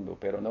en el mundo,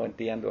 pero no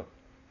entiendo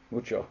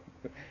mucho.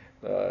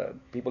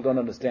 People don't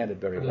understand it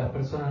very Pero las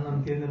well. personas no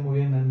entienden muy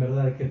bien en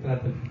verdad de qué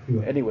trata el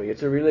festival. Anyway,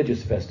 it's a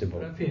religious Pero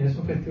festival. en fin, es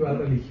un festival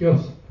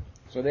religioso.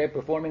 So they're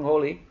performing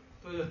Holi.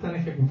 Entonces ellos están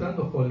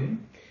ejecutando Holi.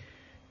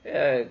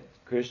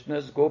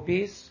 Krishna's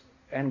gopis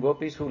and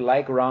gopis who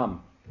like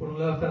Ram. Por un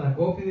lado están las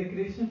gopis de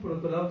Krishna, por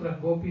otro lado otras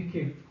gopis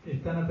que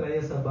están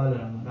atraídas a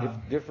Balaram.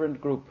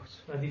 Different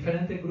groups. Hay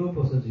diferentes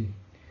grupos allí.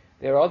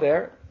 They're all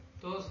there.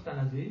 Todos están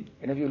allí.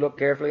 And if you look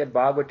carefully at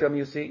Bhagavatam,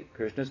 you see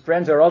Krishna's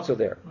friends are also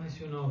there. ¿No? Y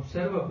si uno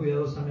observa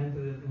cuidadosamente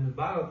en el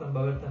Bhagavatam,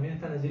 va a ver también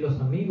están allí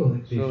los amigos de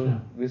So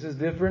Krishna. this is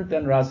different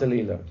than Rasa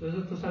Leela.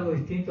 Entonces esto es algo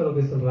distinto a lo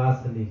que es el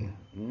Rasa Lila.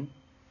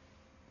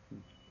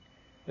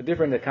 A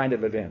different kind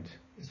of event.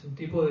 Es un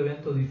tipo de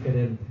evento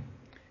diferente.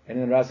 And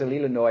in Rasa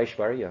Leela, no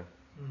Aishwarya.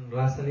 En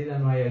Rasa Lila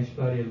no hay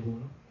Aishwarya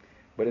alguno.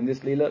 But in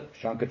this Leela,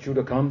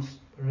 Shankachuda comes.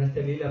 Pero en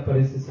este Lila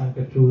aparece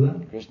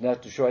Sankachuda. Krishna has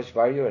to show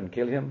Aishwarya and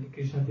kill him. Y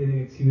Krishna tiene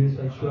que exhibir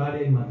su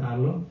Aishwarya y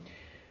matarlo.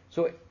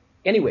 So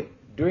anyway,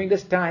 during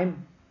this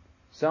time,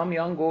 some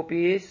young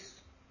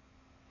gopis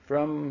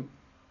from,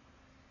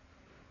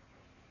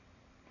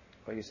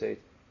 what do you say,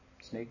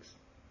 snakes?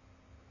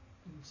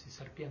 Sí,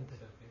 serpiente.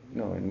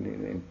 No,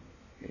 in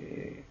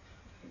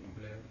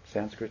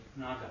Sanskrit.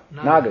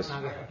 Naga.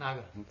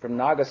 From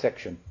Naga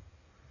section.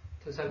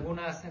 Entonces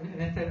algunas,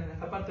 en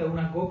esta parte,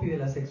 algunas gopis de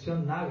la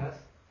sección Nagas,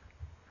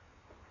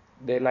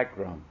 They like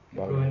Ram. que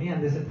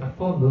provenían de ese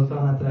trasfondo,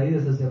 estaban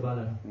atraídas hacia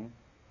Balaram.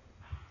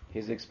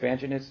 His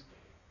expansion is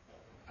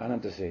Porque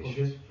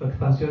Anantasesh, su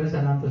expansión es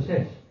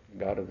Anantashesh,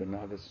 god of the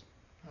Nagas.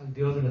 el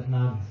dios de las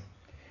naves.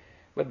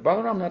 But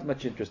Balaram not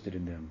much interested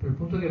in them. Pero el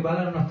punto es que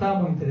Balaram no estaba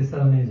muy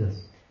interesado en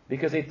ellas.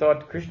 Because he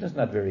thought Krishna's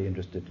not very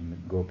interested in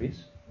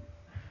gopis.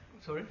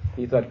 Sorry?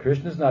 He thought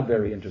Krishna's not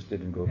very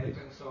interested in gopis.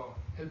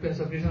 Él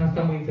pensó que Krishna no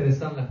está muy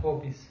interesado en las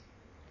gopis.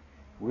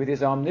 With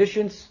his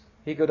omniscience,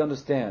 he could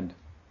understand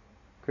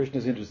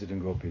Krishna's interested in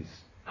gopis.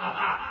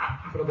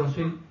 Pero con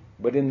su,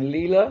 But in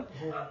Leela,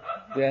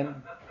 then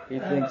he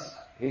thinks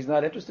he's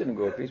not interested in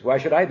gopis. Why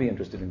should I be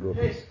interested in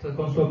gopis? entonces,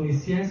 con su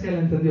omnisciencia él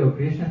entendió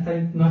que Krishna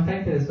no está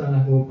interesado en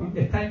las gopis,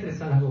 está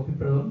interesado en las gopis,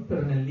 perdón,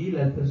 pero en el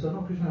lila él pensó,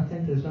 no, Krishna no está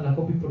interesado en las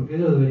gopis porque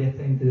yo debería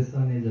estar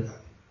interesado en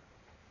ellas.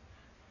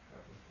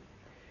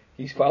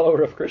 He's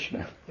follower of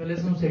Krishna. Él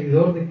es un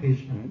seguidor de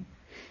Krishna.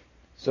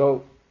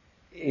 So,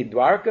 in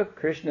Dwarka,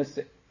 Krishna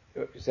said,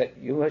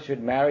 you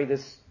should marry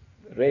this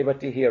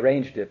Revati. He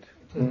arranged it.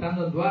 Entonces,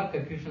 estando en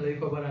Dwarka, Krishna le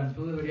dijo a Balaram,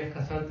 tú deberías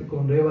casarte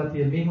con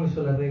Revati, él mismo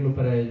hizo el arreglo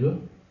para ello.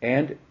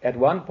 And at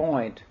one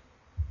point,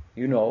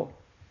 you know,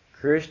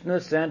 Krishna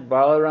sent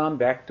Balaram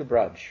back to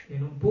Braj.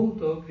 En un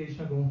punto,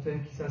 Krishna, como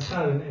ustedes quizás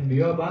saben,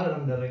 envió a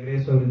Balaram de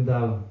regreso a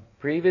Vrindavan.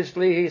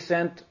 Previously, he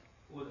sent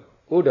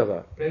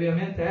Uddhava.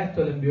 Previamente a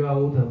esto, le envió a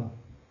Uddhava.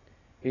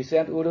 He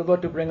sent Uddhava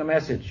to bring a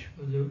message.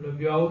 Lo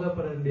envió a Uddhava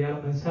para enviar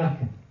un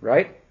mensaje.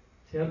 Right?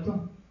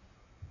 ¿Cierto?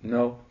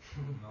 No.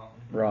 No.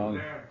 Wrong.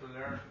 To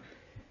learn.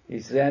 He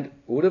sent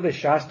Uddhava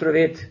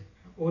Shastravit.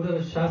 Uddhava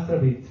es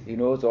Shastravit. He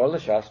knows all the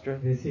Shastra.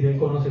 Es decir, él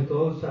conoce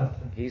todo el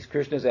Shastra. He's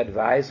Krishna's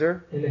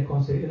advisor Él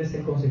es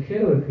el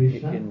consejero de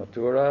Krishna. in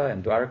Mathura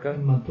and Dwarka.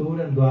 En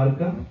Mathura, en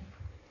Dwarka.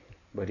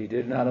 But he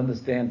did not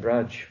understand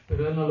Braj.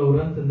 Pero él no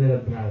logró entender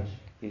el Braj.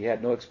 He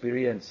had no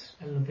experience.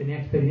 Él no tenía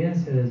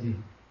experiencia de allí.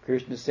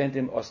 Krishna sent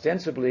him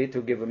ostensibly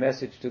to give a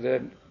message to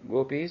the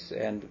gopis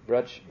and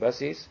Braj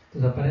Vasis.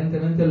 Entonces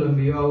aparentemente lo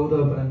envió a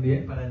Uddhava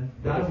para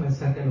dar un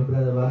mensaje a los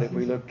But if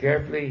we Brajavasis. look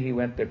carefully, he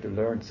went there to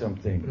learn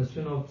something. Pero si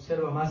uno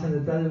observa más en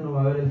detalle, uno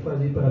va a ver él fue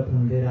allí para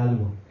aprender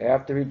algo.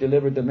 After he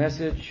delivered the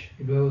message,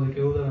 Y luego de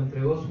que Uddhava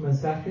entregó su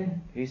mensaje,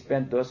 he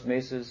spent 2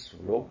 meses,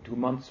 2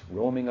 months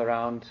roaming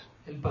around,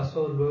 él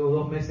pasó luego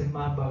 2 meses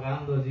más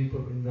vagando allí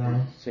por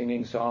Vrindavan,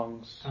 singing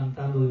songs.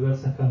 cantando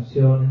diversas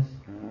canciones.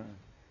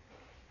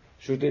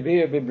 Shruti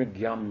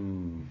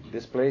Vibhrigyam.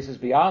 This place is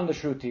beyond the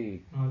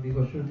Shruti. No,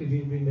 dijo Shruti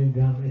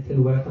Vibhrigyam, este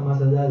lugar está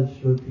más allá del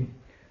Shruti.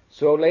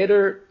 So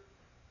later,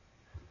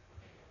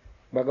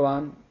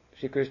 Bhagavan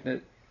Shri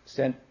Krishna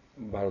sent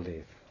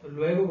Baldev.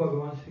 Luego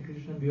Bhagavan Shri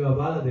Krishna envió a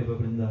Baladeva a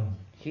Vrindavan.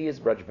 He is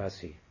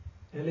Brajvasi.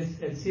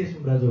 Él sí es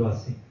un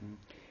Brajavasi.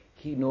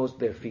 He knows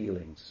their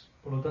feelings.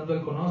 Por lo tanto,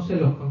 él conoce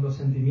los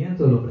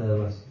sentimientos de los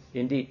Brajavasis.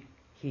 Indeed,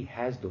 he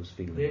has those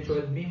De feelings. hecho,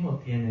 él mismo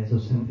tiene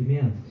esos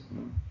sentimientos.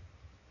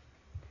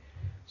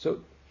 So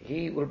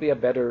he will be a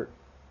better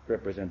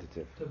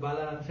representative. Entonces,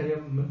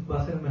 Balaram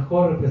va a ser el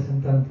mejor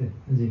representante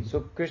allí.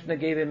 So Krishna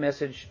gave a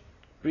message.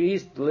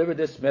 Please deliver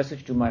this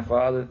message to my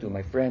father, to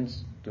my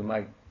friends,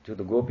 to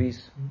the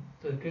gopis.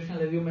 Entonces Krishna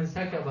le dio un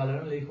mensaje a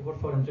Balaram, le dijo, por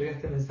favor, entrega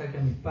este mensaje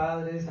a mis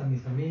padres, a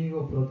mis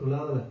amigos, por otro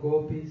lado a las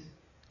gopis,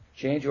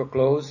 Change your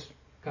clothes.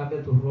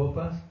 cambia tus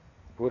ropas,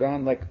 Put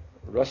on like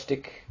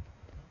rustic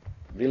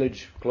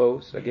village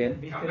clothes again.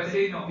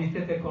 Campesino.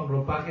 vístete con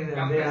ropajes de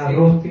aldea Campesino.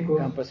 rústicos.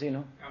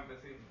 Campesino.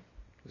 Campesino.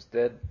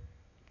 Usted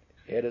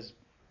eres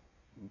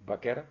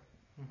vaquera.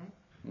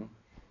 Ujú.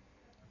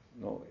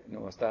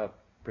 No está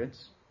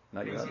prince.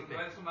 Not you're, Príncipe.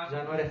 No es un macho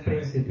Ya no eres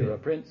príncipe. you're a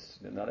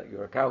príncipe. prince.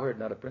 You're a cowherd,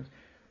 not a prince.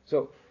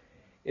 So,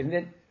 and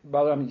then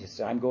Balaram says,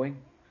 I'm going.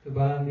 Entonces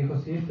Balaram dijo,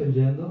 sí, estoy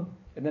yendo.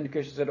 And then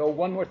Krishna said, oh,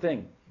 one more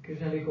thing.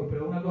 Krishna le dijo,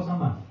 pero una cosa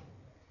más.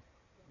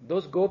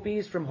 Those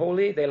gopis from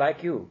Holi, they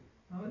like you.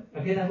 ¿No?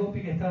 Aquellas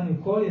gopis que están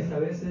en Holi, a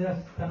veces ellas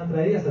están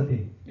atraídas a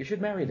ti. You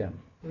should marry them.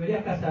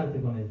 Deberías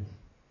casarte con ellas.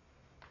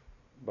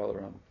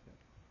 Balaram.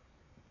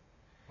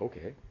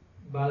 Okay,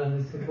 Balaram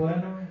dice,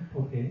 bueno,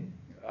 ok.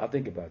 I'll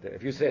think about that.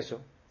 If you say so.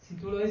 Si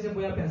tú lo dices,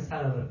 voy a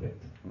pensar al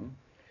respecto.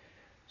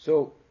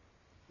 So,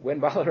 when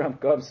Balaram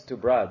comes to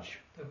Braj,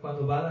 Entonces,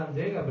 cuando Balaram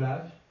llega a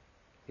Braj,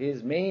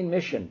 his main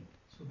mission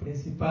su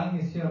principal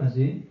misión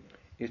allí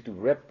is to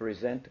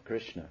represent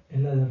Krishna. es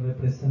la de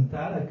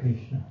representar a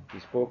Krishna. He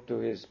spoke to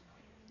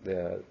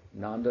the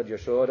Nanda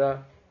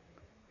Yashoda,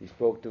 he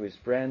spoke to his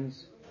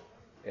friends,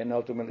 and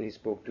ultimately he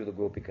spoke to the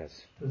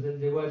Gopikas. Entonces él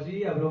llegó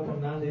allí, habló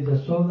con Nanda y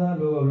Yashoda,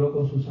 luego habló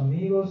con sus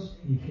amigos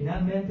y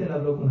finalmente él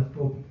habló con las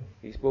gópicas.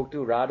 He spoke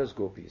to Radha's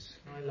Gopis,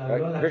 Él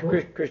habló a las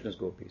Krishna's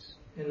Gopis.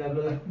 él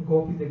habló a las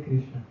gopis de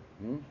Krishna.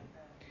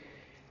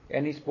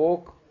 And he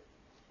spoke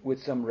with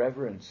some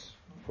reverence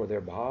for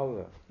their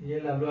bhava. Y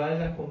él habló a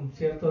ellas con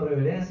cierta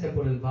reverencia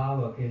por el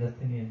bhava que ellas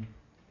tenían.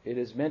 It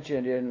is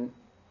mentioned in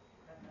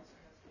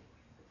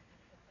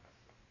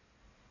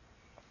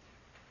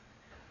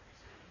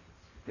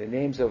the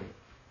names of,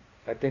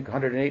 I think,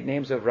 108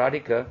 names of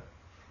Radhika,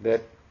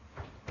 that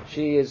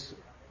she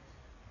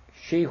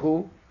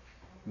who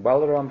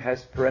Balaram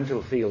has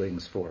parental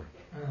feelings for.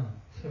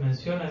 Se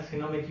menciona, si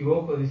no me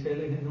equivoco, dice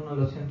él en uno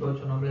de los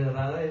 108 nombres de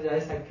Radha, ella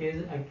es a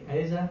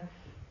ella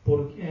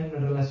en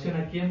relación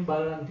a quien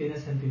Balaram tiene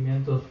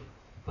sentimientos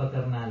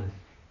paternales.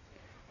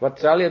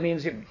 Vatsalya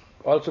means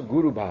also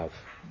Guru Bhav.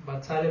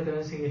 Vatsalya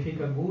también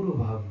significa Guru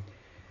Bhav.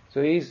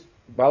 So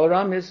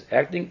Balaram is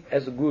acting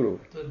as a guru,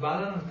 Entonces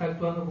Balaram está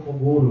actuando como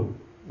Guru,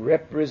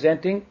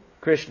 representing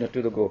Krishna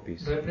to the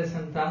gopis.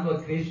 representando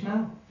a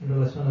Krishna en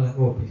relación a las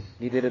gopis.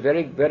 He did a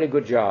very, very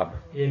good job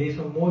Y él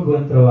hizo un muy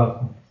buen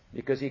trabajo,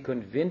 because he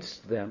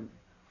convinced them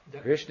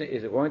Krishna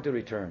is going to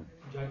return.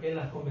 ya que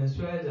las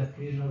convenció a ellas,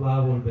 Krishna va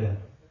a volver.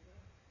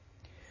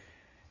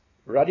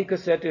 Radhika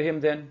said to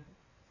him then,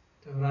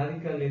 Entonces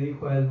Radhika le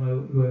dijo a él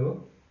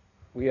luego,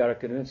 we are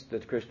convinced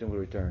that Krishna will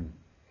return.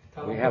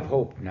 We estamos, have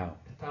hope now.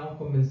 estamos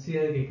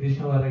convencidas de que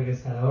Krishna va a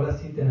regresar. Ahora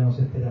sí tenemos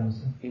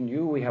esperanza. In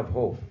you we have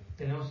hope.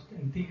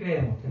 En ti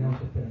creemos,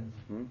 tenemos esperanza.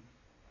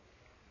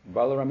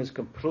 Balaram is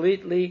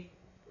completely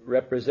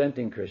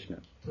representing Krishna.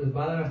 Entonces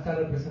Balaram está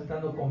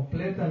representando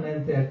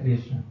completamente a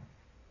Krishna.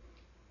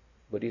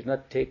 But he's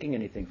not taking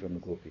anything from the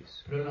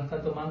gopis. Pero él no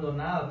está tomando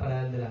nada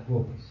para él de las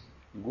gopis.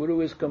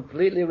 Guru is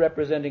completely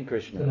representing De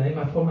Krishna. la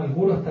misma forma, el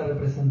Guru está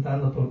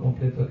representando por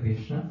completo a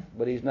Krishna.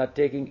 But he's not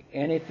taking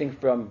anything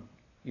from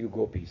you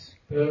gopis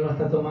Pero él no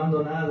está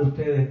tomando nada de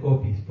ustedes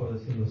gopis, por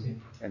decirlo así.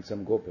 and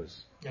some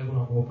gopas, Y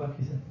algunos gopas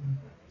quizás.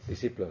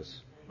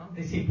 disciples. ¿No?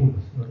 Discípulos.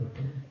 ¿No?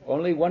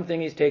 Only one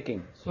thing he's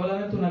taking,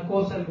 Solamente una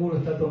cosa el Guru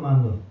está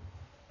tomando.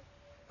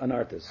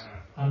 anarthas.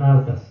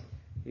 Anartas.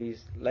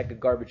 He's like a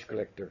garbage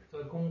collector.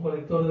 Entonces, como un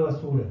colector de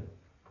basura.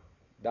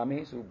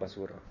 Dame su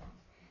basura.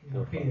 Y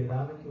nos pide,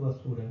 dame tu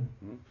basura.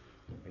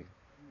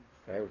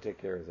 I will take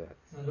care of that.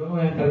 No, yo me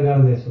voy a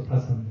encargar de eso,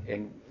 pasan.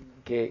 And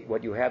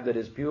what you have that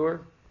is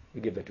pure,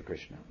 you give it to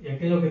Krishna. Y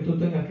aquello que tú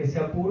tengas que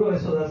sea puro,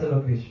 eso dáselo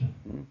a Krishna.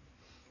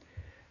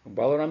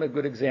 Balaram is a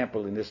good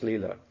example in this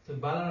lila. Entonces,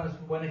 Balaram es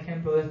un buen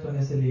ejemplo de esto en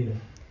ese lila.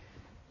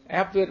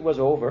 After it was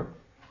over,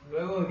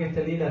 Luego de que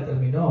este lila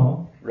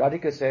terminó,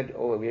 Radhika said,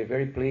 "Oh, we are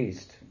very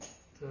pleased.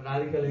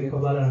 Radhika le dijo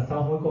a Balaram,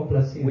 estamos muy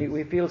complacidos.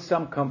 We feel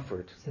some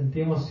comfort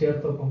Sentimos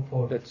cierto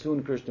confort, that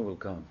soon Krishna will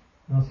come.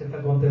 ¿no?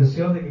 Cierta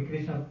contención de que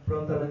Krishna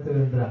prontamente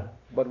vendrá.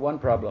 But one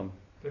problem.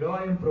 Pero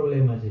hay un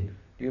problema allí.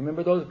 Do you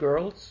remember those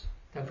girls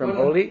 ¿Te from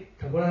acuerdas, Holi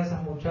 ¿Te acuerdas de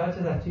esas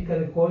muchachas, las chicas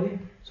de Coli,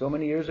 so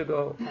many years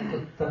ago?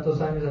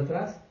 tantos años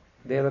atrás?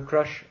 They have a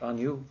crush on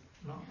you,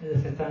 ¿No?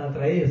 Ellas están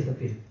atraídas a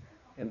ti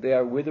and they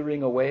are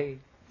withering away.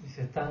 y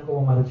se están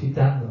como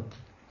marchitando.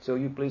 So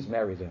you please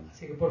marry them."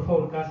 Así que por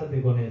favor,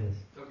 cásate con ellas.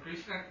 So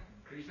Krishna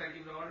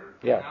gave the order.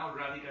 Yeah. Now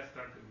Radhika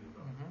started to give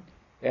the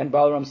order. And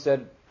Balaram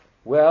said,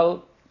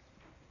 "Well,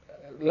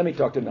 let me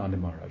talk to Nanda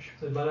Maharaj."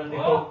 Entonces Balaram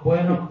dijo,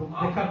 bueno,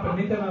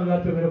 permítame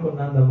hablar primero con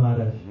Nanda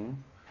Maharaj.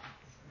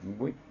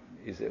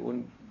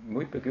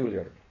 Muy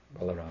peculiar,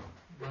 Balaram.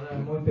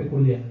 Balaram muy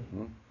peculiar.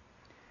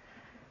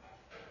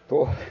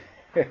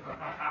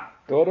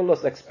 Todas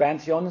las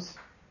expansiones,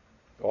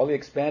 all the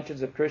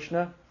expansions of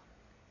Krishna,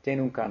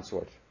 tienen un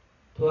consort.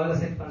 Todas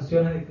las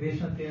expansiones de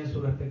Krishna tienen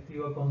su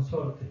respectiva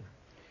consorte.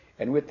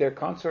 And with their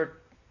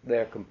consort, they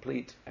are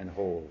complete and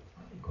whole.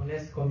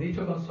 Y con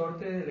dicho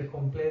consorte él es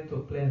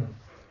completo, pleno.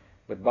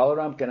 But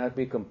Balaram cannot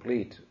be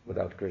complete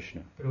without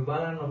Krishna. Pero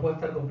Balaram no puede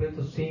estar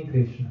completo sin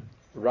Krishna.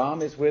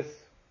 Ram is with,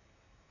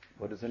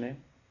 what is her name?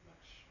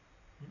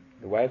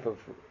 The wife of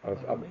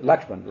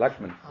Lakshman.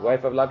 Lakshman. The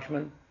wife of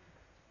Lakshman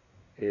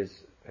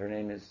her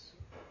name is,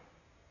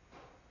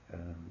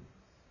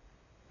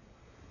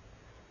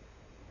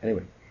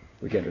 anyway,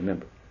 we can't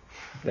remember.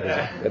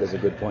 That is a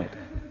good point.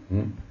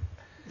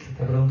 Se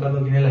está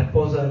preguntando quién es la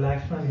esposa de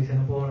Lakshman y dice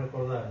no puedo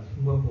recordar. Es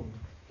un buen punto.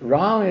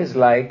 Ram is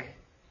like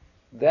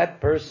that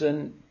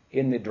person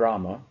in the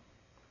drama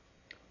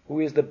who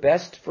is the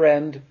best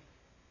friend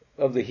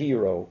of the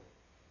hero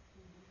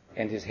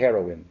and his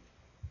heroine.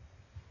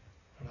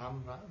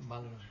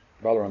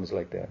 Balaram is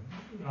like that.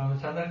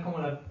 Ramachandra es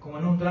como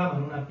en un drama,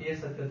 en una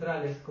pieza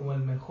teatral, es como el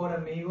mejor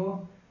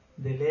amigo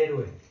del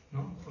héroe,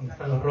 ¿no? Donde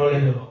están los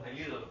roles. El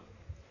ídolo.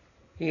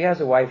 He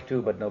has a wife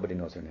too, but nobody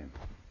knows her name.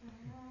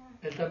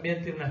 Él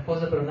también tiene una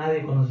esposa, pero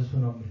nadie conoce su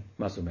nombre.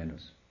 Más o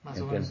menos.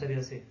 Más o menos sería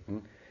así.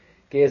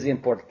 Que es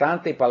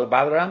importante para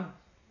Balaram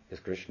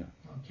es Krishna.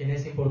 Quien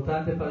es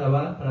importante para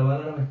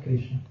Balaram es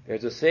Krishna.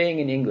 There's a saying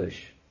in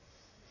English,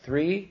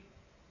 3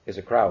 is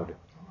a crowd.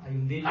 Hay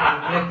un dicho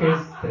en inglés que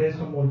es 3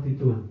 son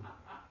multitud.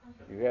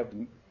 You have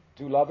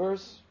 2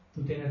 lovers,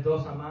 Tú tienes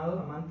 2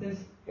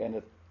 amantes, and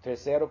a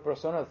tercera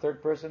persona, a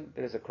third person,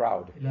 there is a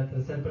crowd. y la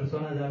tercera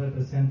persona ya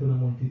representa una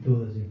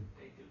multitud allí.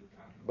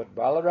 But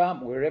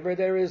Balaram, wherever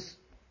there is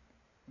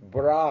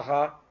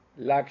Varaha,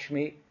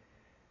 Lakshmi,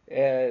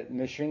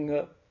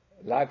 Nrsimha,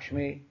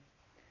 Lakshmi,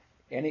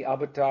 any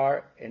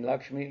avatar in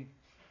Lakshmi,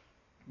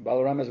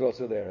 Balaram is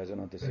also there as an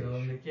Pero antecedent.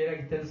 donde quiera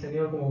que esté el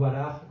Señor como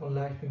Varaha con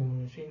Lakshmi, como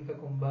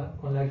Nrsimha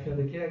con Lakshmi,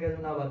 donde quiera que haya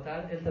un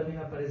avatar, él también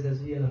aparece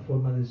allí en la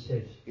forma del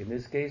Shesh. In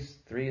this case,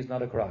 3 is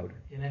not a crowd.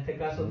 Y en este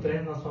caso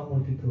 3 no son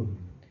multitud.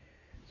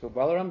 So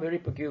Balaram very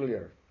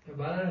peculiar.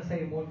 Balaram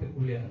es muy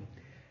peculiar.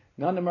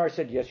 Nanda Maharaj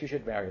said, yes, you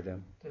should marry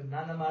them. Entonces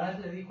Nanda Maharaj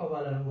le dijo a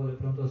Balaram, de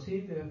pronto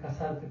sí, debes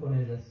casarte con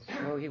ellas.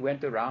 So he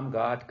went to Ram,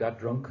 got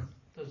drunk.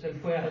 Entonces él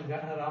fue al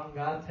Ram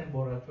Ghat, se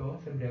emborrachó,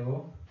 se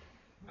embriagó.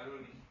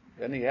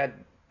 Then he had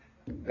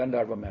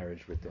Gandharva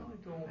marriage with them. Y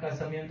tuvo un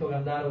casamiento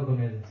gandharva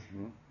con ellas.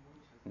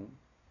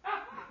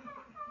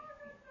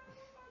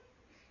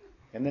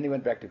 And then he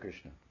went back to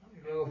Krishna.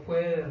 Y luego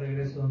fue de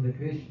regreso donde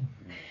Krishna.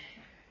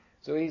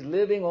 So he's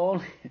living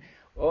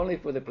only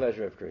for the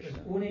pleasure of Pues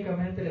Krishna.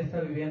 únicamente le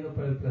está viviendo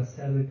para el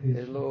placer de Es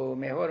Krishna. lo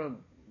mejor,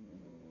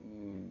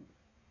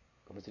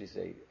 ¿cómo se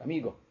dice?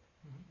 Amigo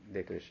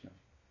de Krishna.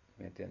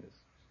 ¿Me entiendes?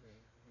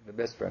 The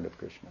best friend of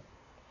Krishna.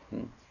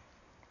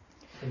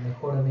 El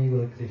mejor amigo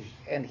de Krishna.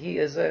 And he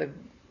is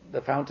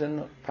the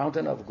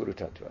fountain of Guru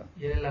Tattva.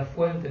 Y él es la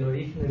fuente, el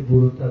origen del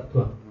Guru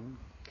Tattva.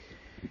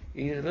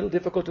 He is a little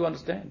difficult to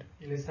understand.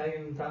 Y les hay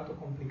un tanto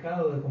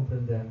complicado de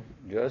comprender.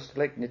 Just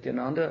like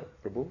Nityananda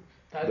Prabhu.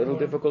 A Tal little como-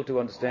 difficult to Tal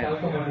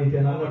understand. como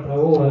Nityananda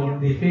Prabhu, alguien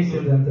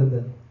difícil de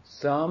entender.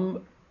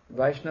 Some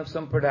Vaishnava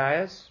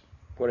Sampradayas,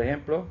 por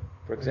example,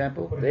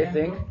 Por they ejemplo,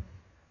 think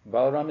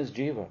Balaram is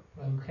Jiva.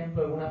 Por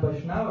ejemplo, algunas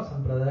Vaishnavas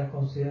Sampradayas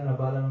consideran a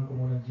Balaram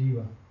como una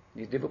jiva.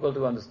 It's difficult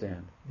to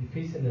understand.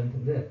 Difícil de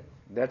entender.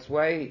 That's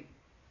why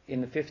in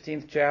the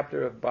 15th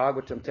chapter of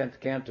Bhagavatam, 10th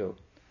canto,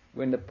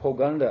 when the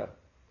Poganda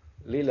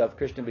Leela of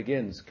Krishna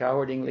begins,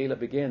 cowherding Leela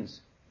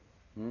begins,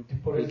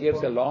 he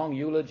gives a long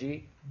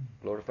eulogy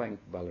glorifying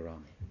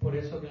Balaram. Por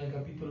eso que en el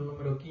capítulo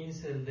número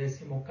 15 del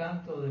 10º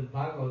canto del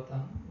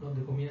Bhagavatam,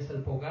 donde comienza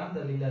el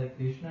Poganda Lila de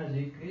Krishna,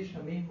 allí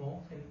Krishna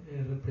mismo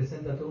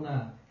representa toda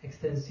una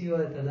extensiva,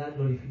 detallada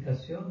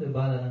glorificación de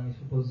Balaram y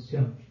su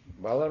posición.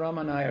 Balaram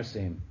and I are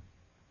same.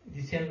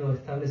 Diciendo,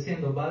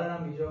 estableciendo,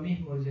 Balaram y yo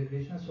mismo, dice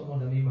Krishna,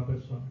 somos la misma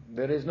persona.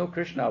 There is no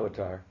Krishna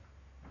avatar.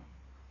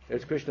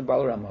 There's Krishna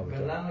Balaram En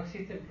verdad avatar. no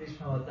existe el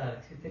Krishna avatar,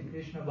 existe el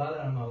Krishna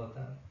Balaram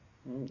avatar.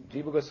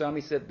 Jiva Goswami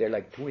said they're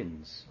like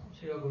twins.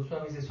 Srila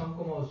Goswami dice, son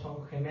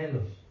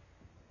gemelos.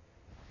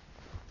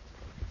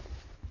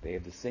 They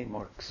have the same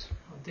marks.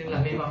 Tienen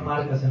las mismas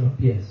marcas en los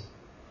pies.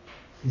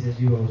 Dice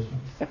Jiva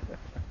Goswami.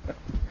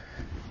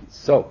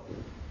 So,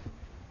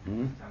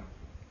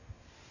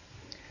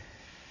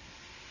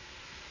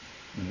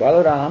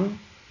 Balaram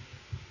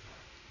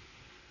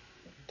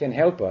can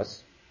help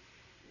us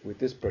with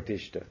this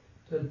pratishta.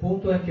 El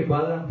punto es que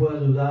Balaram puede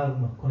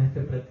ayudarnos con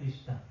este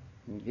pratishta.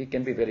 He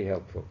can be very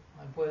helpful.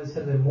 Él puede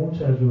ser de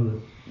mucha ayuda.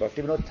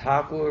 Bhaktivinoda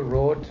Thakur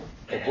wrote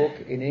a book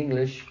in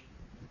English.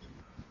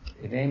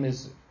 The name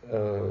is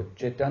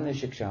Chaitanya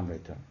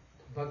Shikshamrita.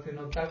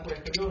 Bhaktivinoda Thakur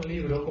escribió un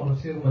libro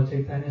conocido como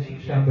Chaitanya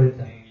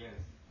Shikshamrita.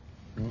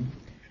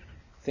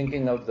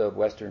 Thinking of the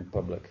Western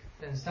public.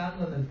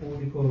 Pensando en el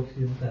público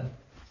occidental.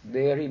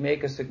 There he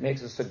makes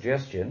a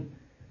suggestion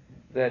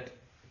that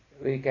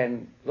we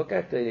can look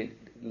at the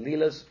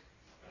Leelas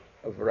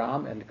of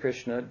Ram and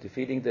Krishna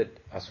defeating the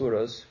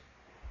Asuras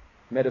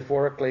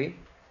metaphorically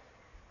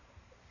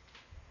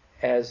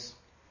as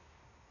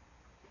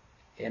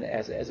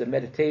a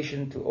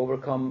meditation to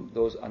overcome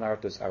those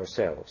anarthas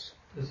ourselves.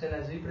 Entonces él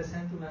allí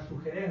presenta una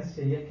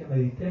sugerencia y es que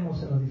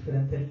meditemos en los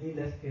diferentes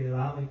lilas que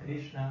Ram y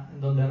Krishna,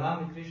 en donde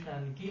Ram y Krishna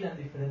aniquilan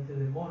diferentes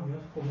demonios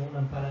como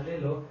un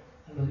paralelo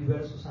a los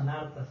diversos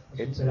anartas a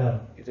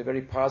superar. It's a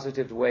very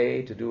positive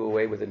way to do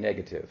away with the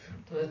negative.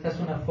 Entonces esta es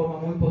una forma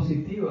muy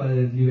positiva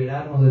de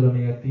liberarnos de lo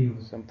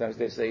negativo. Sometimes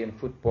they say in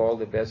football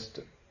the best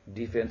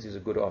defense is a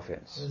good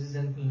offense. Entonces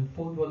en el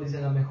fútbol dice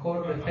la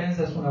mejor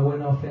defensa es una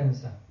buena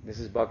ofensa. This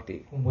is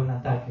bhakti. Un buen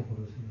ataque,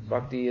 por decirlo así.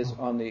 Bhakti is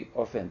on the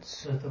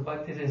offense. Entonces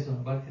bhakti es eso,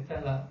 bhakti está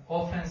en la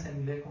ofensa en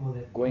nivel como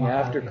de Going como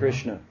after ataque,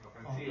 Krishna.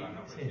 Ofensiva,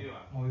 no Sí,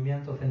 ofensiva.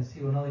 movimiento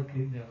ofensivo, no de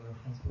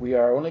ofensivo. We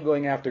are only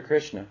going after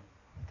Krishna.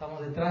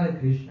 Estamos detrás de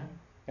Krishna.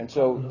 And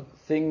so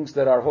things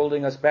that are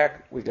holding us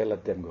back, we can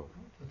let them go.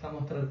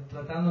 Estamos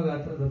tratando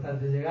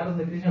de llegar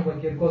donde Krishna,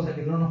 cualquier cosa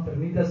que no nos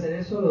permita hacer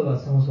eso, lo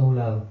hacemos a un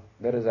lado.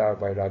 That is our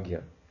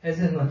vairagya.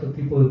 Ese es nuestro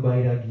tipo de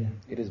vairagya.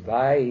 It is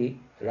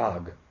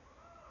vairag.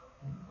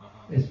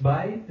 Es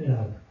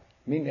vairag.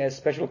 I mean a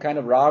special kind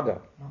of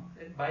raga. ¿No?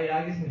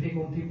 Vairagya significa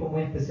un tipo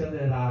muy especial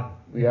de rag.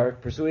 We are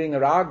pursuing a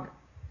rag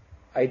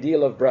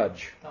ideal of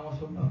Braj. Estamos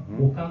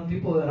buscando un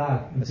tipo de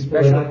rag, un A tipo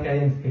de special- rag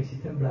que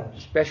existe en Braj.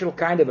 Special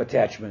kind of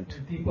attachment.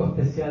 Un tipo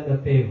especial de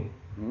apego.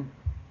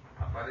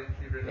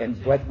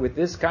 And but with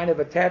this kind of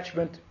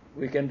attachment,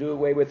 we can do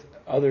away with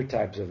other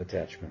types of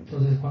attachment.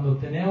 Entonces, cuando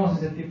tenemos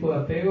ese tipo de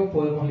apego,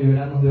 podemos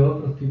liberarnos de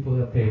otros tipos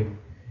de apego.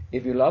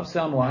 If you love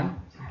someone,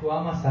 Si tú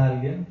amas a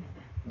alguien,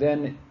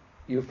 then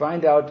you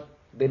find out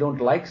they don't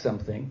like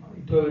something, ¿no?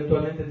 Y tú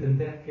eventualmente te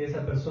enteras que a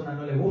esa persona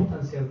no le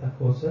gustan ciertas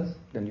cosas,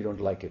 then you don't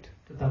like it.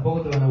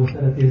 tampoco te van a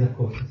gustar a ti esas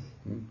cosas.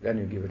 Then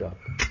you give it up.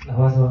 Las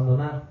vas a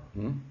abandonar.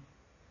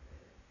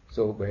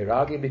 So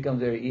vairagya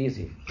becomes very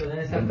easy. Entonces, en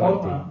esa in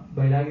forma,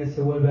 Vairagya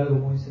se vuelve algo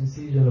muy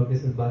sencillo en lo que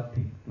es el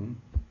Bhakti.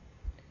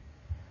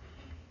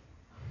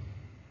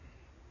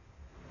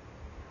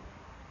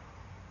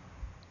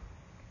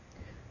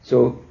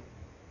 So,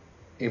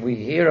 if we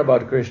hear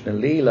about Krishna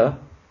Leela,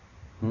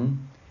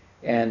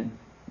 and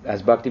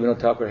as Bhaktivinoda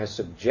Thakur has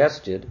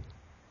suggested,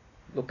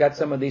 look at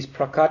some of these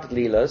Prakat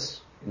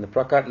Leelas, in the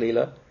Prakat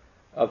Leela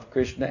of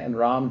Krishna and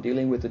Ram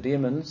dealing with the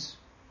demons.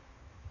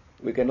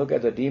 We can look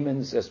at the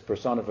demons as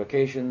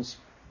personifications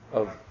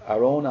of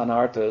our own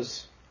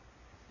anarthas,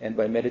 and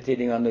by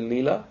meditating on the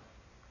Leela,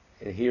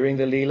 hearing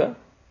the Leela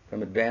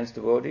from advanced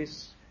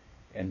devotees,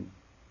 and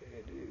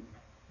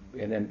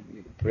and then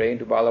praying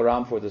to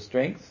Balaram for the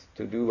strength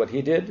to do what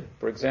he did,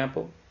 for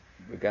example,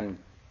 we can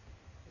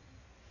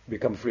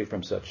become free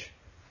from such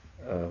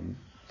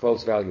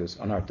false values,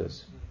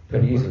 anarthas,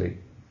 very easily.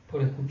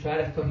 Por escuchar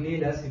estos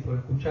lilas y por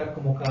escuchar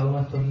como cada uno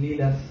de estos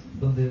lilas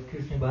donde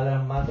Krishna y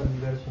Balaram matan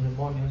diversos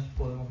demonios,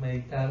 podemos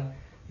meditar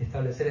y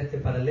establecer este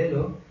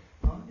paralelo,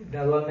 ¿no? Y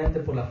gradualmente,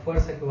 por la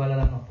fuerza que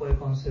Balaram nos puede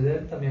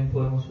conceder, también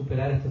podemos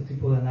superar estos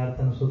tipos de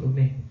anarta nosotros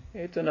mismos.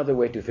 It's another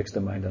way to fix the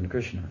mind on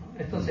Krishna. ¿No?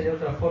 Esto sería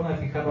otra forma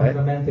de fijar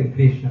nuestra mente en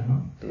Krishna,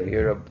 ¿no?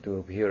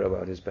 To hear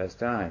about his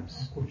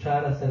pastimes.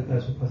 Escuchar acerca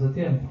de sus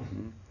pasatiempos.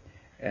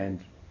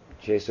 And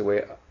chase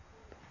away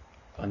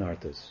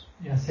anarthas.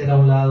 Y hacer a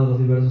un lado los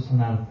diversos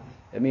anartas.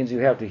 It means you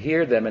have to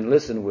hear them and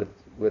listen with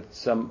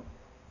some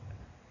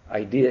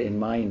idea in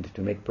mind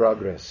to make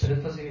progress. Pero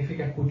esto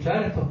significa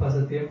escuchar estos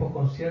pasatiempos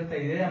con cierta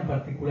idea en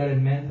particular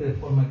en mente, de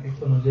forma que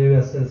esto nos lleve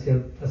a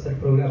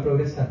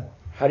progresar.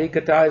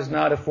 Harikatha is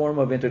not a form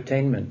of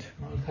entertainment.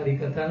 ¿No? El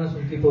Harikatha no es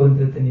un tipo de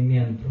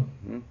entretenimiento.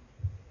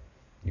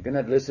 You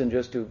cannot listen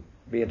just to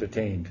be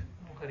entertained.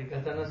 El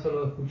Harikatha no es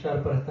solo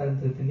escuchar para estar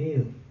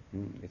entretenido.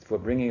 It's for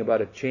bringing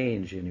about a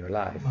change in your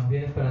life. Más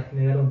bien es para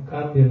generar un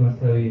cambio en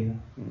nuestra vida.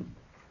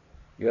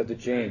 You have to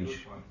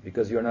change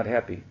because you're not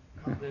happy.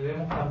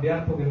 Debemos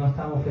cambiar porque no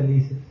estamos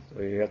felices.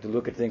 So you have to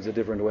look at things a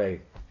different way.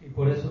 Y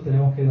por eso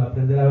tenemos que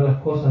aprender a ver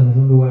las cosas desde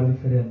un lugar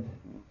diferente.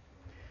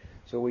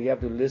 So we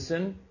have to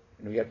listen,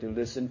 and we have to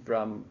listen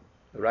from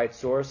the right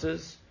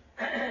sources,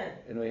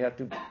 and we have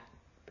to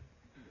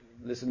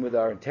listen with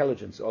our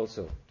intelligence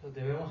also.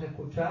 Entonces debemos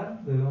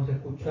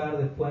escuchar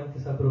de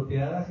fuentes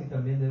apropiadas y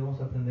también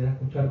debemos aprender a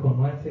escuchar con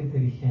nuestra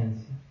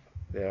inteligencia.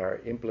 There are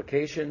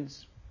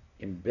implications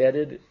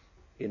embedded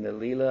in the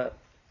lila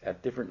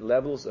at different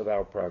levels of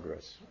our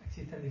progress.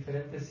 Existen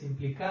diferentes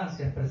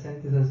implicancias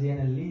presentes allí en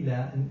el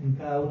lila, en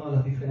cada una de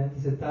las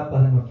diferentes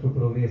etapas de nuestro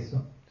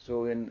progreso.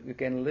 So you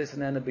can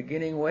listen in a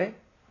beginning way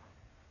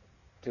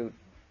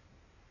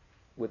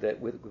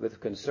with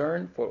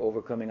concern for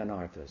overcoming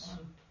anarthas.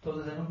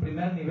 Entonces, en un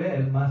primer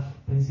nivel más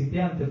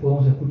principiante,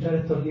 podemos escuchar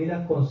estos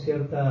lilas con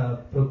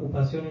cierta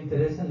preocupación e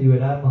interés en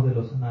liberarnos de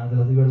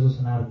los diversos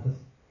anarthas.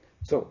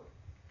 So,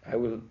 I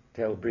will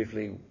tell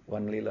briefly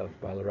one lila of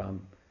Balaram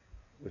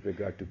with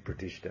regard to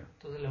Pratishta.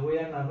 Entonces, les voy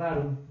a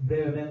narrar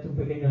brevemente un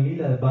pequeño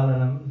lila de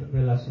Balaram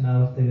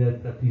relacionado a esta idea de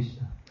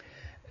Pratishta.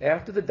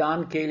 After the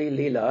Dan Keli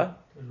lila,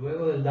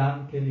 Luego del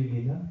Dan Keli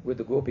lila, with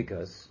the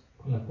Gopikas,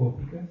 con las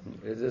gópicas,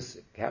 this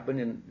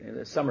happened in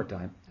the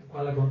summertime. el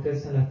cual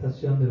acontece en la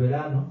estación de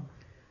verano.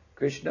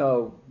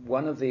 Krishna,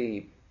 one of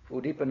the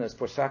udipanas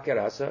for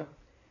Sakyarasa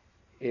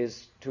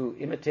is to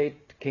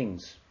imitate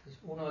kings.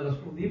 Uno de los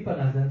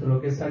udípanas dentro de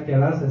lo que es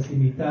Sakyarasa es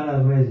imitar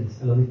a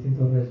reyes, a los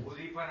distintos reyes.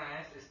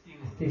 Udipana es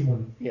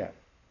Estímulo. Yeah.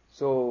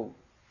 So,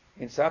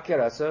 in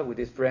Sakyarasa, with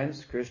his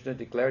friends, Krishna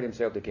declared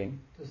himself the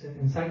king. Entonces,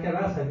 en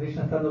Sakyarasa,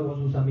 Krishna, estando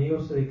con sus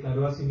amigos, se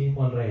declaró a sí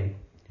mismo el rey.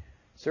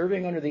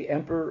 Serving under the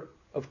emperor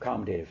of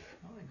Kamdev.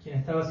 Quien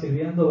estaba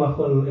sirviendo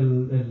bajo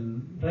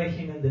el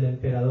régimen del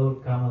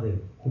emperador Kamadev,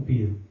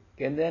 Cupido.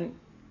 And then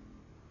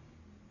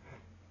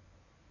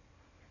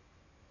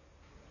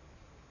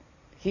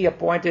he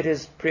appointed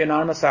his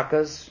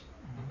Priyanarmasakas,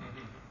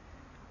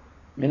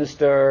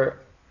 minister,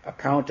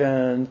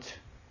 accountant,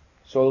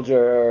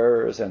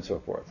 soldiers, and so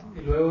forth.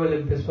 Y luego él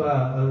empezó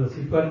a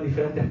situar en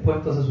diferentes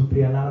puestos a sus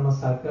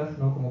Priyanarmasakas,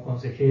 ¿no? Como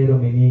consejero,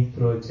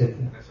 ministro, etc.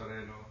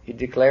 He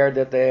declared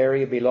that the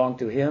area belonged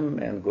to him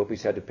and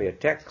gopis had to pay a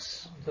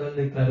tax. Entonces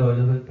él declaró,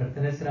 ellos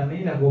pertenecen a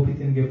mí, las gopis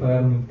tienen que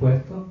pagar un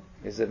impuesto.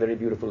 It's a very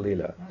beautiful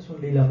lila. Es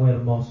un lila muy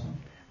hermoso.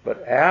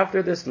 But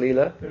after this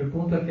lila, Pero el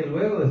punto es que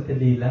luego de este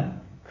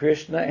lila,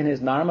 Krishna and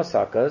his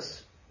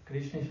Narmasakas,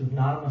 Krishna y sus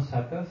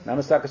Narmasakas,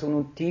 Narmasakas son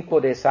un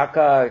tipo de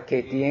saka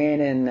que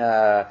tienen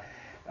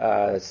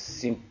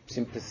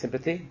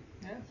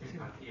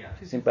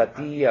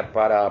simpatía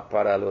para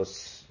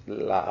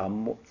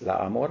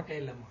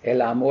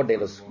el amor de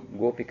los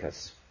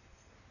gopikas.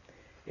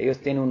 Ellos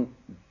tienen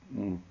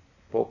un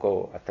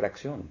poco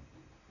atracción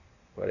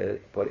por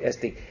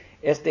este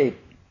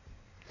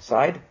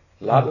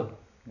lado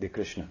de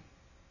Krishna.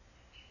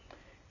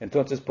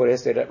 Entonces, por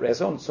esta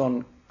razón,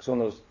 son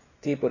los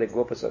tipos de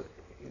gopas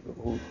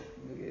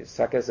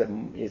sakas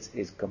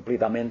es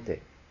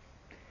completamente.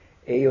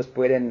 Ellos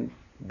pueden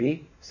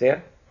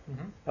ser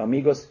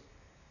amigos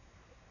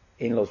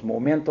en los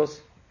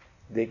momentos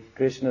de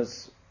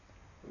Krishna's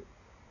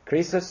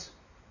crisis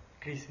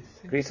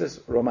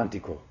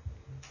romántico.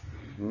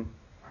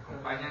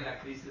 Acompañan la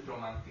crisis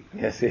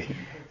romántica. Sí,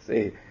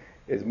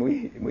 es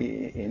muy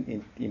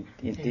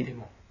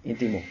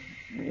íntimo.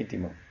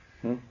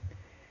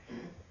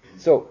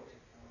 So,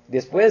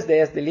 después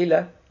de este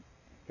lila,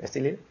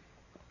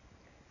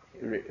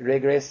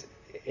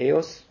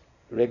 ellos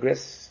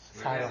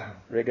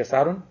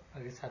regresaron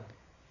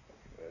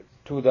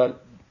to the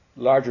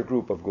larger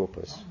group of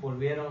gopas.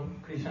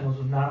 Volvieron, Krishna con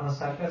sus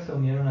Narmasakas se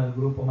unieron al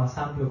grupo más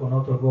amplio con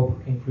otros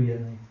gopas que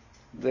incluían ahí.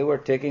 They were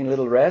taking a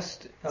little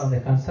rest Estaban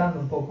descansando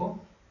un poco,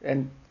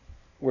 and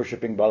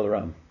worshipping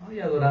Balaram. ¿no? Y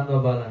adorando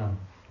a Balaram.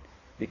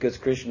 Because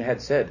Krishna had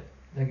said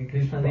Ya que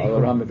Krishna dijo,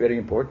 Balaram is very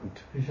important.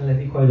 Krishna les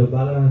dijo a ellos,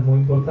 Balaram es muy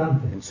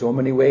importante. In so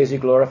many ways he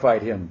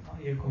glorified him.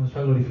 Y él comenzó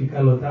a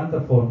glorificarlo de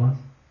tantas formas.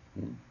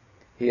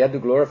 He had to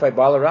glorify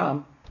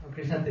Balaram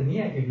Krishna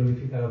tenía que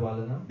glorificar a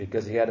Balaram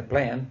because he had a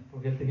plan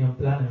porque él tenía un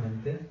plan en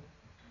mente.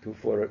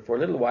 for a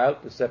little while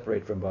to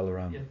separate from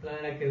Balaram Y el plan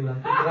era que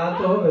durante un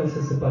rato él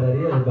se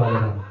separaría de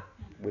Balaram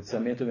with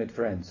some intimate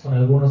friends. con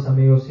algunos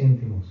amigos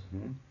íntimos.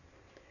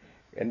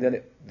 And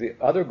then the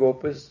other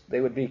Gopas,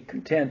 they would be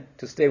content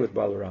to stay with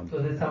Balaram.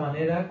 Entonces de esta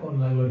manera, con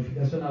la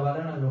glorificación a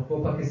Balaram, los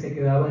Gopas que se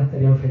quedaban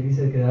estarían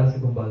felices de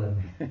quedarse con Balaram.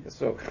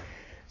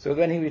 So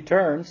when he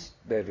returns,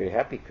 they're very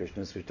happy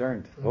Krishna's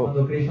returned.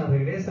 Cuando Krishna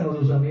regresa con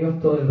sus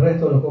amigos, todo el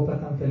resto de los Gopas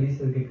están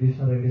felices de que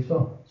Krishna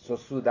regresó. So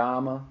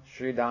Sudama,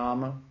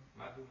 Sridama,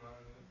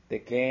 they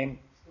came,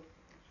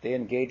 they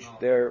engaged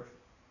their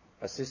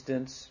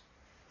assistants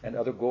and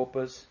other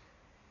Gopas,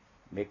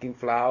 making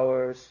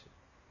flowers,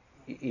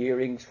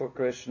 earrings for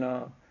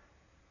Krishna,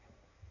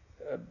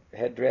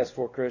 headdress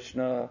for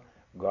Krishna,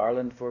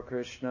 garland for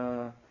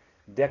Krishna,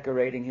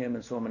 decorating him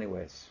in so many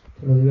ways.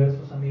 Los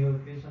diversos amigos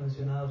de Krishna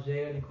mencionados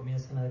llegan y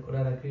comienzan a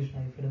decorar a Krishna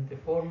de diferentes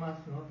formas,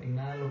 ¿no?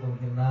 Peinarlo con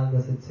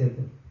guirnaldas, etc.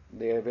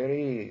 They are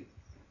very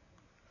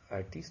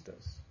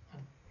artistas.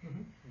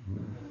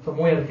 Son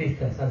muy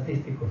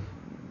artísticos.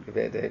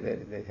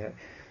 They have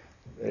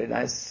very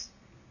nice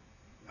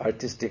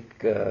artistic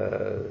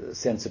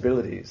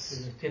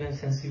sensibilities. Ellos tienen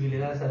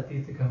sensibilidades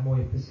artísticas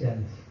muy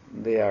especiales.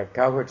 They are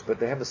cowherds, but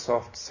they have a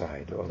soft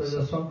side Entonces also.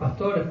 ellos son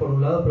pastores por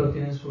un lado, pero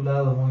tienen su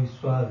lado muy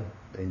suave.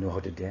 They know how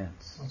to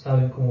dance No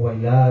saben cómo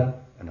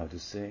bailar and how to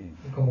sing.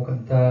 y cómo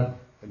cantar.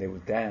 And they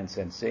will dance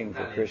and sing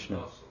for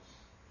Krishna.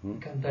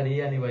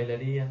 Cantarían y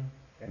bailarían.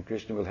 And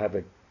Krishna will have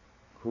a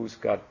Who's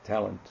Got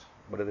Talent.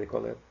 What do they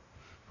call it?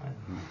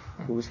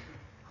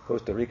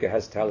 Costa Rica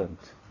has talent.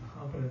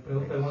 No, pero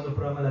pregunta en otros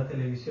programas de la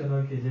televisión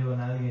hoy que llevan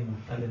a alguien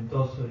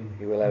talentoso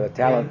y He will have a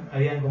talent.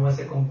 habían como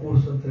ese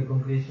concurso entre con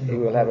Krishna y He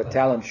los will have a Gopas,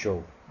 talent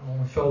show.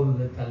 un show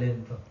de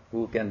talento.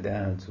 Who can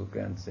dance? Who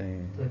can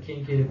sing?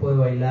 Entonces, ¿quién puede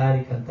bailar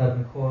y cantar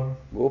mejor?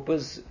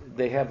 Gopas,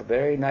 they have a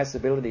very nice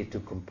ability to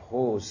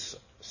compose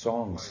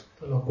songs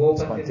Entonces, los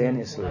Gopas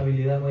tienen spontaneously. una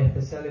habilidad muy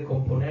especial de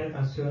componer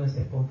canciones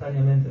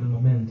espontáneamente en el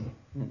momento.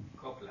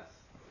 Coplas.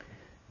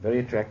 Very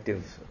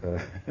attractive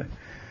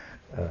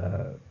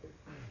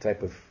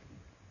type of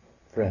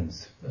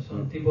friends. Entonces,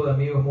 son un tipo de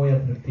amigos muy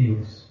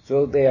atractivos.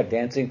 So they are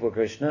dancing for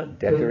Krishna,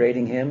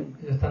 decorating him,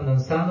 Ellos están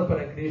danzando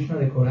para Krishna,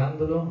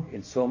 decorándolo,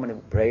 in so many,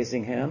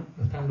 praising him.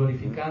 lo están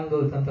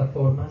glorificando de tantas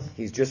formas.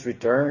 He's just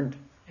returned,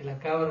 Él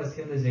acaba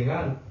recién de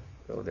llegar,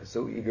 so they're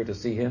so eager to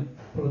see him.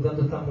 por lo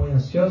tanto están muy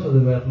ansiosos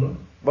de verlo.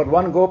 But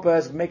one Gopa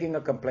is making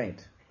a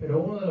complaint.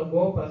 Pero uno de los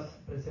Gopas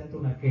presenta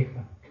una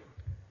queja.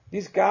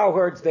 These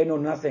cowherds, they know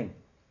nothing.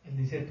 Él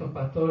dice, estos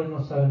pastores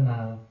no saben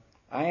nada.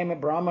 I am a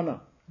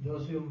Brahmana, Yo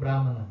soy un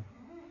brahmana.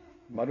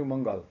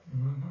 Madhumangal.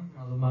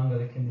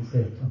 Madhumanga es quien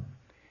dice esto.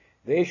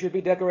 They should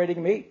be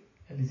decorating me.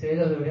 Él dice,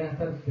 ellos deberían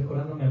estar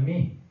decorándome a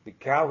mí. The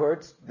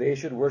cowherds, they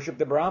should worship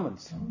the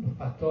Brahmins. ¿No? Los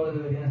pastores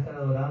deberían estar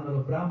adorando a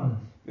los brahmanas.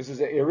 This is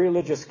a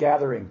irreligious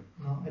gathering.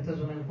 ¿No? Este es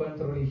un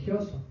encuentro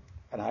religioso.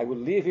 And I will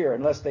leave here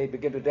unless they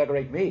begin to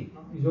decorate me.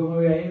 ¿No? Y yo me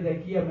voy a ir de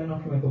aquí a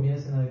menos que me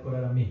comiencen a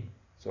decorar a mí.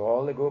 So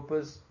all the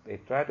Gopas, they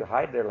try to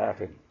hide their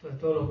laughing. Entonces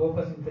todos los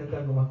Gopas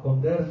intentan como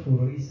esconder su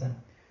risa.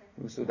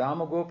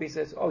 Sudama Gopi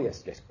says, oh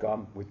yes, just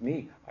come with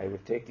me. I will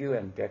take you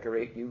and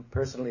decorate you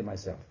personally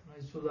myself. ¿No?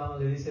 Y Sudama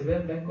le dice,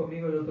 ven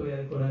conmigo, yo te voy a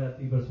decorar a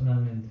ti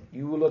personalmente.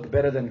 You will look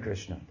better than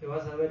Krishna. Te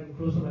vas a ver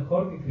incluso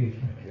mejor que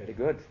Krishna. Very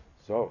good.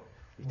 So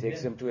he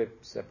takes him to a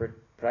separate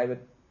private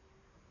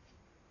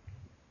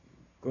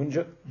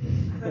kunja.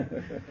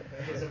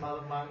 Entonces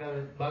Madhumanga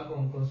va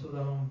con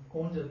Sudama a un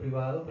kunja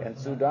privado. And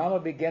personal.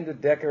 Sudama began to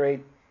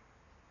decorate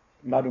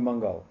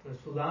Madhumangal.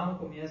 Entonces Sudama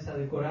comienza a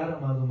decorar a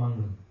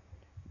Madhumanga.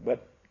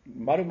 But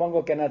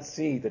Madhumangal cannot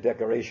see the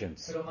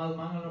decorations. Pero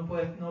Madhumanga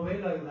no ve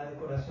la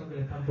decoración que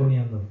le están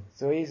poniendo.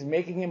 So he's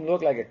making him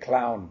look like a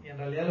clown. Y en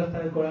realidad lo está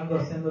decorando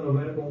haciéndolo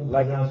ver como un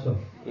Like- payaso.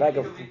 Like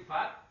a, Little bit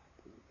fat.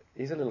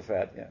 he's a little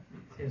fat, yeah.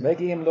 Sí, eso.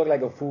 Making him look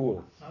like a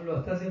fool. No, lo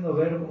está haciendo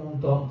ver como un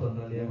tonto en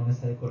realidad con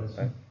esa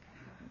decoración.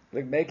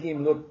 Like making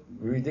him look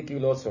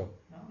ridiculoso.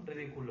 ¿No?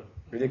 Ridículo.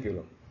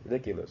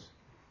 Ridiculous.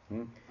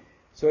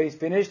 So he's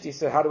finished. He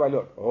said, how do I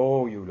look?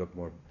 Oh, you look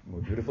more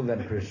beautiful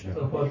than Krishna.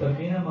 Entonces cuando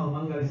termina,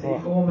 Madhumanga dice,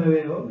 ¿y cómo me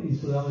veo? Y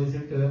Sudama dice,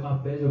 te ves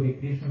más bello que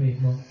Krishna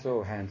mismo.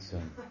 So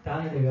handsome.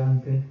 Tan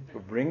elegante. So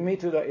bring me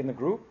in the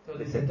group.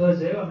 Entonces dice, entonces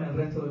llévame al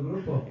resto del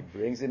grupo. He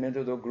brings him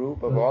into the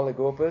group of all the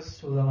Gopas.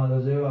 Sudama lo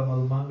lleva a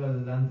Madhumanga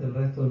delante del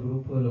resto del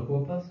grupo de los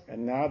Gopas.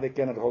 And now they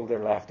cannot hold their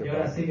laughter Y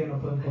ahora back. sí que no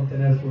pueden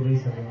contener su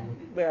risa.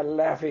 They are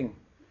laughing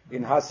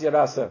in Hasya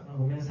Rasa.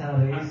 Comienzan a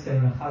reírse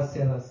en la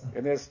Hasya Rasa.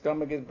 And their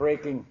stomach is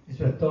breaking. Y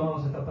su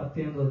estómago se está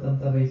partiendo de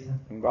tanta risa.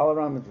 And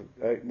Balaram,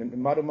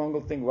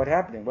 Madhumangal think, what's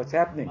happening?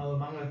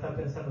 Madhumanga está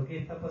pensando, ¿qué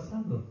está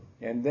pasando?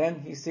 And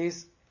then he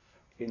sees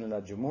in la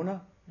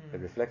Jamuna, the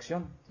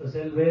reflection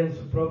Entonces él ve en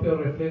su propio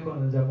reflejo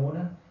en el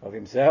Yamuna, of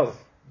himself.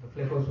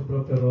 reflejo de su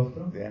propio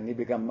rostro. Then he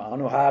becomes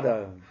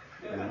Anuhada,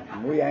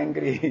 muy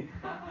angry,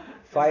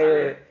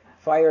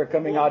 fire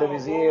coming out of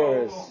his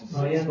ears,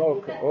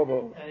 smoke,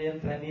 obo.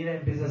 Entra en ira y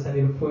empieza a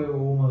salir fuego,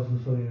 humo de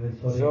sus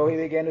orejas. So he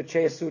began to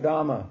chase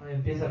Sudama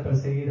Empieza a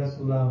perseguir a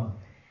Sudama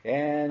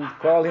and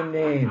call him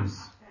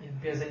names y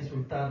empieza a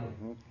insultarlo.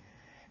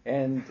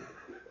 And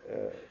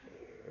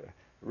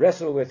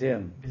wrestle with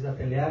him. Empieza a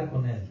pelear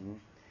con él.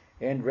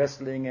 And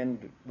wrestling,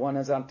 and one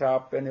is on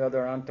top and the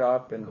other on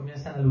top. And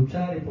comienzan a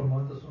luchar y por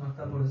momentos uno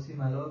está por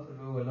encima del otro,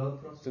 luego el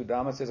otro.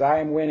 Sudama says, I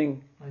am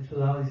winning. Y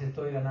Sudama dice,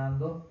 estoy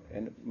ganando.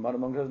 And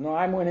Madhumanga says, no,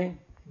 I'm winning.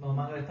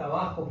 Madhumanga está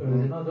abajo, pero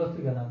dice, no, yo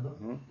estoy ganando.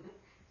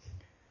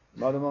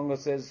 Madhumanga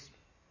says,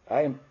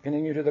 I am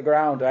pinning you to the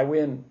ground, I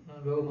win.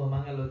 Luego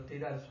Madhumanga lo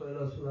tira al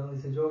suelo, Sudama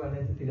dice, yo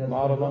gané, te tiré al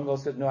suelo. Madhumanga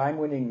says, no, I'm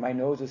winning, my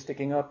nose is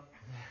sticking up.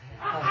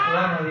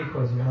 Sudama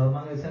dijo eso,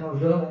 Madhumanga dice, no,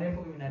 yo gané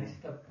porque mi nariz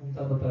está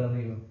apuntando para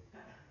arriba.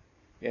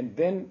 And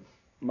then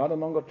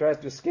Madhumanga tries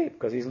to escape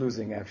because he's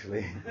losing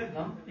actually.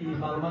 ¿No? Y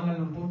Madhumanga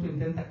en un punto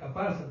intenta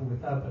escaparse porque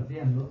estaba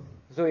perdiendo.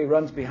 So he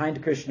runs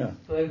behind Krishna.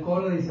 Entonces él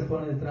corre y se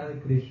pone detrás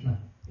de Krishna.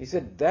 He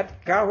said,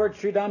 that cowherd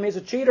Sridham is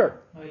a cheater.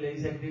 ¿No? Y le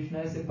dice a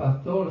Krishna, ese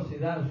pastor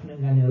Sridham es un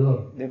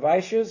engañador. The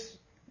Vaishyas,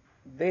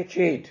 they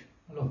cheat.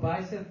 Los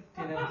Vaishyas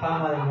tienen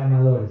fama de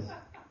engañadores.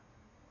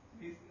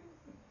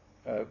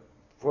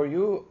 For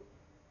you,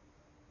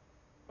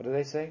 what do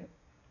they say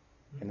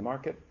in the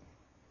market?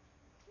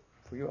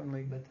 For you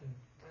only.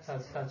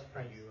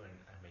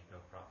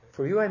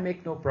 For you I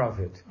make no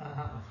profit.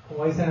 Ajá.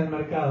 Como dicen en el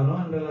mercado,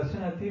 ¿no? En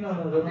relación a ti no,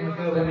 yo no me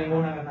quedo con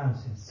ninguna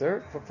ganancia.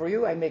 Sir, for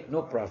you I make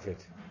no profit.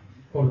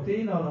 Por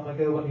ti no me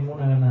quedo con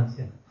ninguna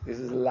ganancia. This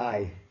is a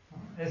lie.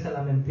 Esa es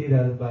la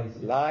mentira del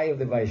Vaishya. Lie of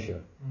the Vaishya.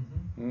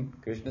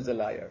 Krishna is a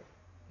liar.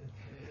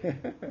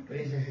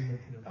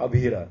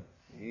 Abhira.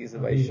 He is a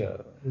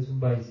Vaishya. Es un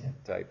Vaishya.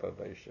 Type of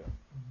Vaishya.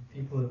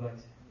 Tipo de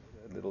Vaishya.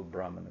 A little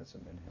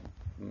Brahmanism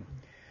in him.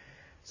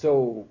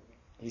 So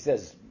he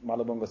says,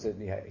 Madhumanga says,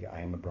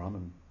 I am a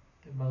Brahman.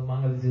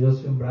 Madhumanga dice, yo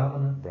soy un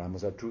Brahmana.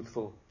 Brahmanas are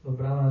truthful. Los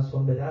Brahmanas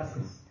son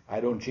veraces. I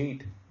don't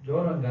cheat.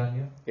 Yo no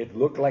engaño. It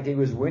looked like he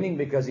was winning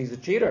because he's a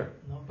cheater.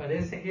 No,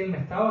 parece que él me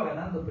estaba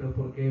ganando, pero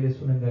porque él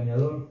es un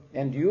engañador.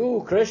 And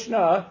you,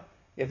 Krishna,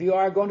 if you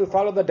are going to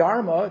follow the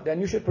Dharma, then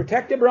you should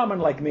protect a Brahman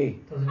like me.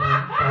 Entonces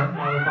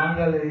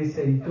Madhumanga le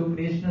dice, y tú,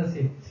 Krishna,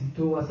 si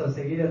tú vas a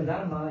seguir el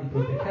Dharma y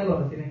protegerlo,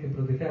 me tienes que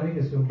proteger a mí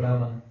que soy un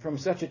Brahmana. From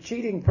such a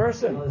cheating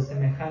person. No, de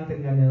semejante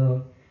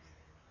engañador.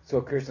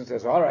 So Krishna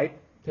says, all right.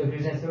 Entonces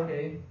Krishna dice,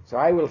 okay. So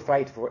I will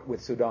fight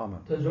with Sudama.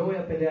 Entonces yo voy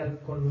a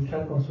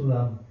luchar con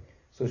Sudama.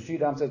 So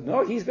Sridham says,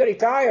 no, he's very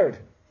tired.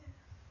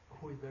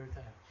 Who is very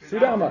tired?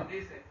 Sudama.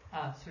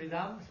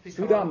 Sridham?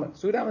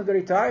 Sudama is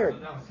very tired.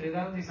 No,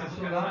 Sridham dice,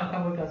 Sudama está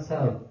muy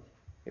cansado.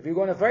 If you're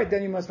going to fight,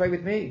 then you must fight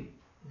with me.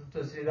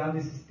 Entonces Sridham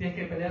dice, si tienes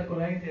que pelear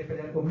con alguien, tienes que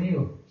pelear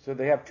conmigo. So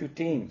they have two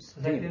teams.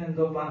 O sea, tienen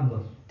dos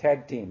bandos.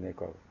 Tag team, they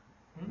call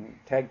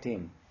it. Tag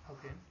team.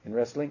 Okay. In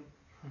wrestling?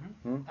 I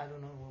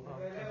don't know how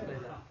to play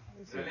that.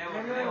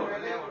 Relevo.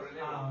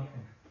 Okay.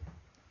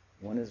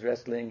 One is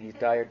wrestling, he's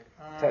tired.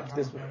 Touch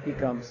this one, he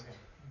comes.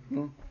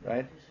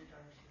 Right?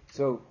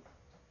 So,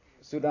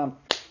 Sudam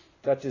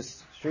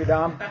touches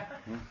Sridham.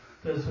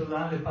 Entonces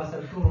Sudam le pasa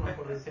el turno,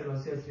 por decirlo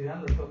así, a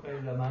Sridham, le toca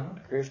la mano.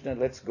 Krishna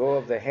lets go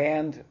of the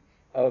hand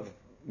of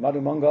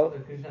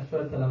Madhumangal. Krishna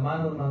suelta la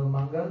mano de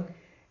Madhumangal.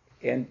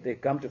 And they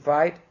come to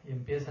fight. Y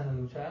empiezan a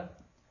luchar.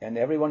 And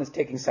everyone is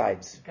taking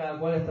sides. Cada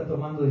cual está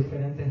tomando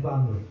diferentes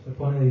bandos, se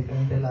pone de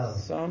diferentes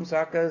lados. Some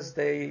sakas,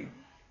 they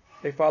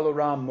follow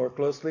Ram more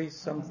closely,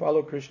 some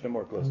follow Krishna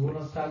more closely.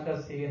 Algunos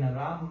sakas siguen a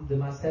Ram de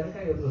más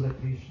cerca y otros a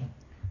Krishna.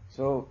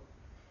 So,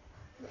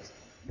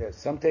 there's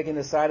some taking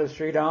the side of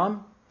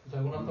Sridham. Entonces,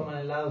 algunos toman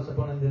el lado, se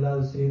ponen del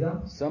lado de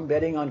Sridham. Some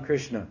betting on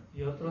Krishna.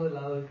 Y otros del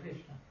lado de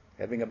Krishna.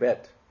 Having a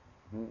bet.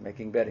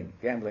 Making betting,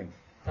 gambling.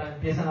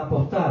 Empiezan a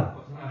apostar.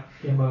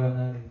 ¿Quién va a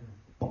ganar?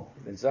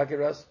 In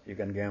Sakiras, you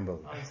can gamble.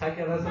 En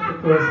Sakiras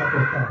tú puedes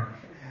apostar.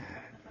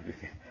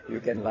 You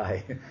can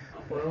lie.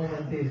 Podemos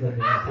mentir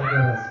también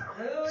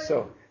en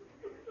Sakiras.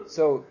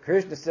 So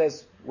Krishna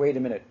says, wait a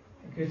minute.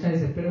 Krishna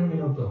dice, espera un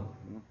minuto.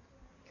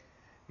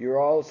 You're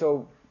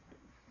also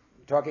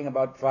talking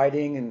about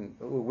fighting and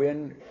who will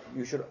win.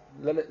 You should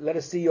let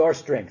us see your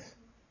strength.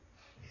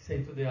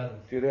 Say to the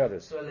others. To the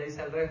others. Entonces le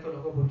dice al resto,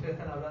 los como ustedes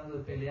están hablando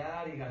de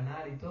pelear y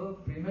ganar y todo,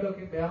 primero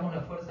que veamos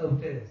la fuerza de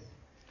ustedes.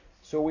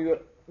 So we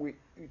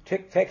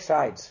take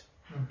sides.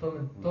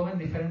 Tomen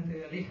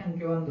diferentes, elijan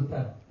qué bando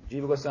estar.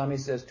 Jiva Goswami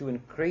says to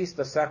increase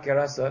the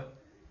Sakyarasa,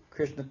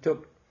 Krishna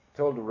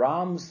told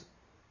Ram's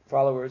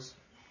followers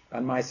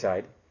on my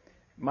side,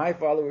 my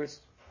followers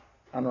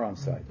on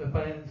Ram's side.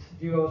 Entonces,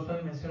 Jiva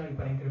Goswami menciona que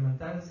para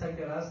incrementar el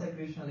Sakyarasa,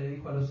 Krishna le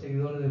dijo a los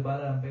seguidores de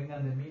Balaram,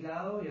 vengan de mi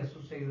lado, y a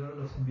sus seguidores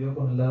los envió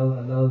al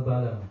lado de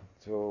Balaram.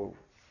 So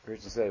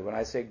Krishna said, when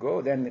I say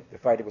go, then the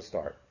fight will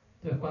start.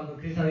 Entonces cuando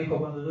Krishna dijo,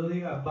 cuando yo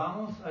diga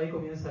vamos, ahí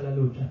comienza la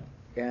lucha.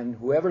 And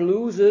whoever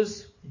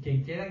loses, y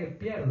quien quiera que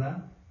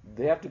pierda,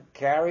 they have to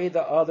carry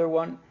the other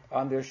one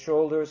on their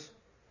shoulders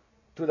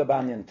to the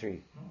banyan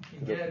tree.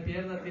 Quien quiera que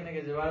pierda tiene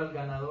que llevar al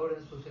ganador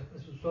en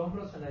sus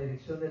hombros en la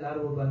dirección del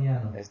árbol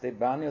baniano. Este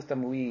banyan está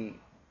muy...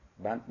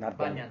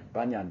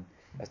 Banyan.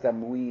 está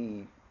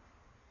muy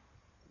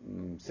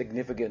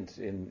significant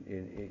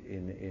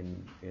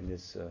in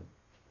this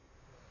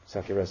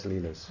Sakya-rasa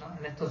Leelas.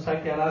 En estos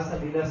Sakya-rasa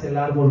Leelas el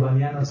árbol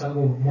banyan es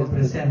algo muy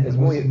presente, Es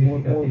muy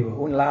significativo.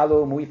 un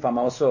lado muy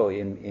famoso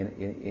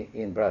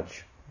in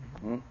Braj.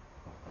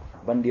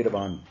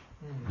 Bandiravan.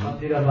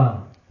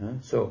 Bandiravan.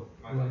 So,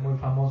 muy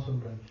famoso en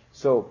Braj.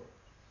 So,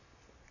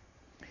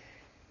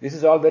 this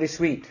is all very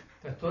sweet.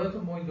 Todo esto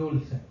es muy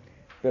dulce.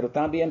 Pero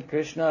también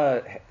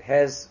Krishna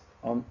has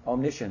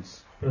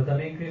omniscience. Pero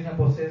también Krishna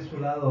posee su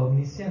lado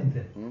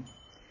omnisciente.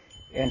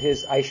 And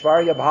his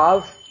Aishvarya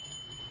Bhav.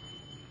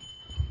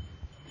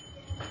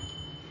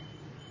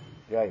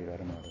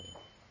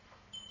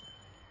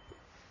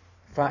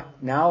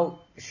 Now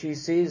she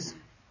sees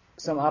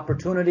some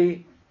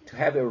opportunity to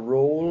have a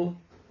role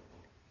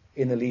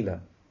in the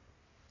Leela.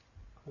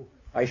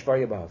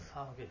 Aishvarya Bhav.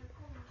 Okay.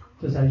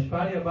 Entonces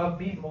Aishvarya Bhav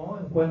mismo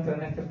encuentra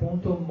en este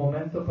punto un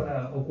momento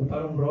para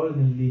ocupar un rol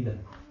en el Leela.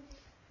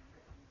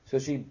 So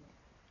she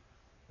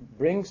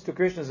brings to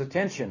Krishna's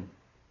attention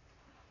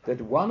that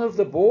one of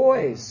the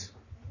boys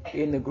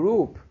in the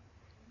group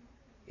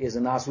is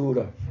an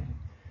asura.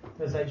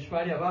 Entonces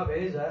Aishvarya Bhav,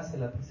 ella se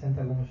la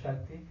presenta como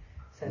Shakti,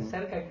 se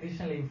acerca a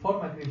Krishna y le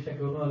informa a Krishna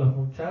que uno de los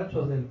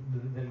muchachos del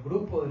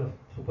grupo de los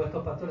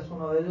supuestos pastores,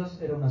 uno de ellos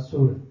era un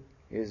asura.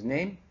 His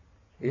name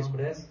is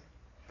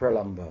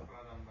Pralamba.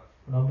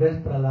 Su nombre es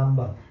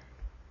Pralamba.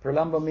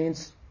 Pralamba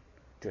means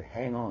to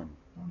hang on.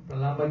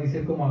 Pralamba quiere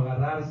decir como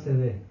agarrarse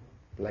de.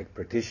 Like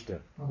Pratishta.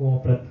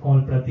 Como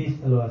el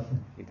Pratista lo hace.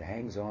 It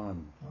hangs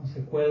on.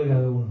 Se cuelga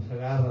de uno, se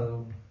agarra de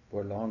uno.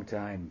 For a long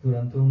time.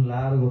 Durante un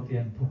largo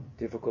tiempo.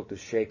 Difficult to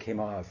shake him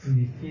off.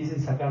 Y difícil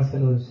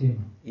sacárselo de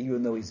encima.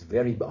 Even though he's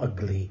very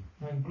ugly.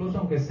 Incluso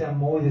aunque sea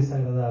muy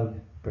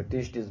desagradable.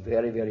 Pratishta is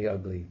very, very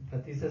ugly.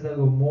 Pratista es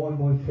algo muy,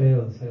 muy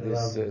feo,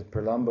 desagradable. This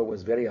Pralamba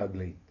was very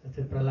ugly.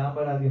 Este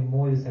Pralamba era alguien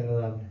muy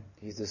desagradable.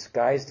 He's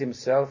disguised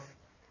himself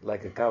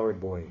like a coward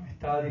boy.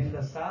 Estaba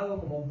disfrazado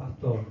como un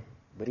pastor.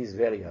 But he's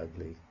very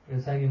ugly. Pero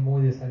es alguien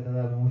muy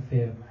desagradable, muy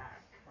feo.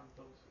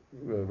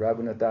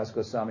 Raghunath Das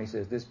Goswami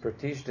says this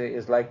Pratishta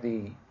is like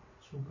the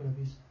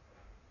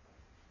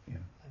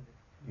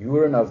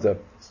urine of the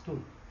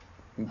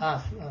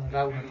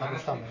Raghunath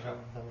Goswami.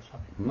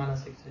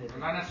 Manasik.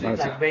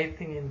 Like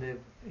bathing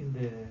in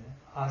the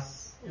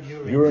ass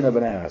urine of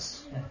an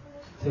ass.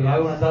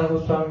 Raghunath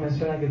Goswami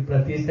menciona que el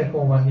Pratishta es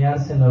como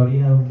bañarse en la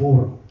orina de un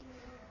burro.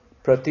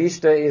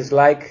 Pratishta is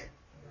like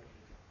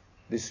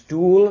the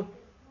stool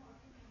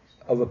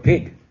of a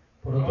pig.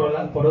 Por otro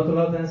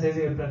lado también se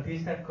dice que el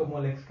Pratishta es como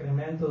el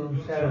excremento de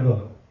un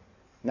cerdo.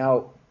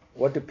 Now,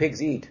 what do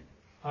pigs eat?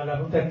 La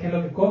pregunta es, ¿qué es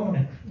lo que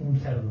come un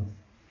cerdo?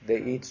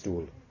 They eat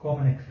stool.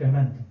 Comen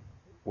excremento.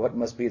 What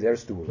must be their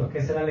stool?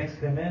 ¿Qué será el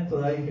excremento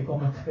de alguien que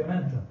come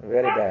excremento?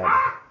 Very bad.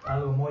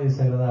 Algo muy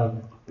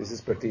desagradable. This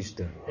is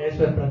Pratishta.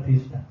 Eso es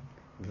Pratishta.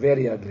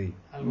 Very ugly.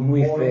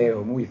 Muy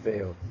feo, muy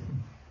feo.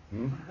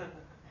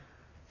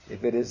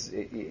 If it is,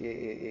 it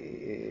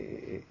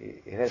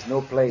has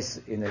no place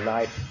in the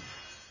life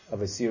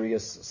of a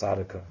serious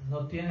sadhaka.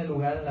 No tiene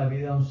lugar en la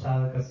vida de un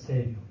sadhaka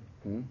serio.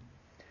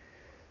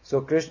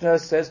 So Krishna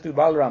says to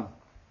Balaram,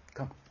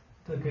 come.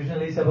 Entonces Krishna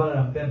le dice a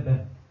Balaram,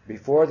 ven.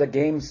 Before the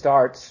game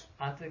starts,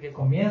 antes de que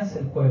comience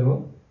el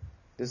juego,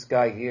 this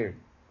guy here,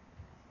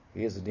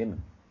 he is a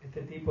demon.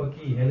 Este tipo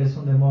aquí, él es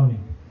un demonio.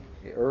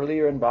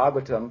 Earlier in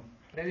Bhagavatam,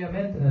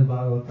 previamente en el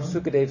Bhagavatam,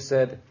 Sukadev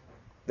said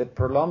that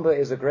Pralamba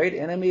is a great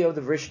enemy of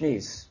the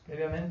Vrishnis.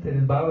 Previamente en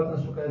el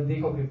Bhagavatam Sukadev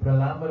dijo que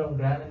Pralamba era un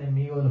gran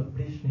enemigo de los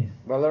Vrishnis.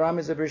 Balaram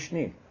is a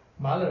Vrishni.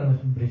 Balaram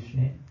es un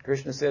Vrishni.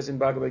 Krishna says in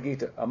Bhagavad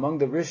Gita, among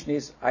the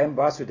Vrishnis, I am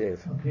Vasudev.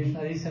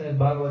 Krishna dice en el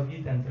Bhagavad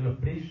Gita, entre los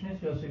Vrishnis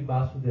yo soy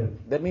Vasudev.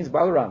 That means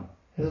Balaram.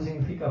 Eso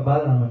significa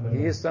Balaram en verdad.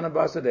 He is son of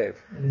Vasudev.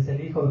 Él es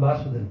el hijo de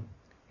Vasudev.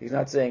 He's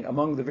not saying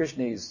among the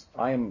Vrishnis,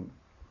 I am.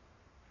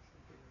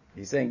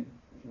 He's saying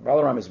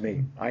Balaram is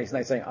me. He's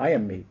not saying I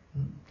am me.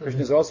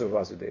 Krishna is also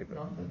Vasudev.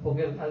 No,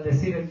 porque al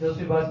decir yo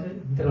soy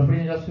entre los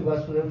Vrishnis yo soy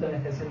Vasudev también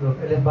está diciendo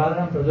él es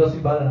Balaram, pero yo soy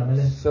Balaram.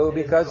 So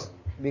because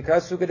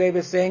Sukadeva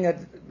is saying that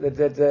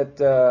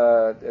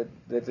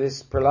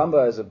this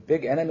Pralamba is a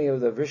big enemy of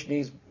the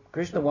Vrishnis,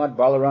 Krishna wants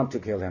Balaram to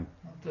kill him.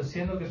 Entonces,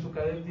 siendo que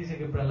Sukadev dice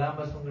que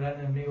Pralamba es un gran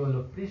enemigo de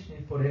los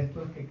Vrishnis, por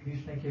esto es que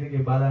Krishna quiere que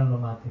Balaram lo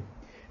mate.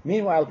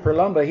 Meanwhile,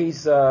 Pralamba,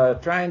 he's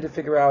trying to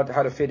figure out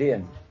how to fit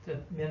in.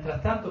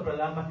 Mientras tanto,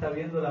 Pralamba está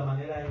viendo la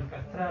manera de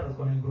encastrar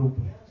con el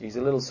grupo. He's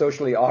a little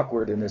socially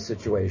awkward in this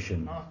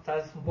situation. No,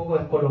 está un poco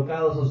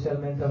descolocado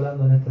socialmente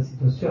hablando en esta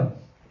situación.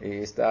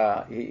 He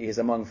is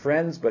among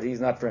friends, but he's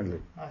not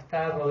friendly.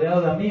 Está rodeado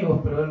de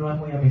amigos, pero él no es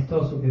muy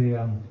amistoso, que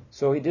digamos.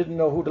 So he didn't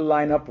know who to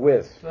line up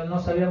with. Él no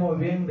sabía muy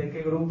bien en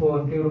qué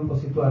grupo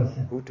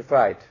situarse. Who to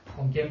fight.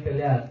 Con quién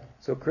pelear.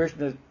 So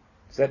Krishna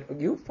said,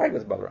 you fight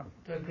with Balaram.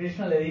 Entonces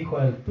Krishna le dijo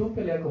a él, tú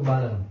pelea con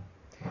Balaram.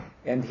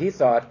 And he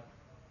thought,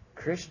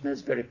 Krishna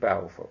is very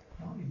powerful.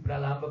 ¿No? Y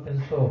Pralamba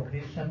pensó,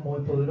 Krishna es muy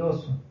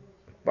poderoso.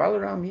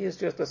 Balaram, he is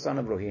just a son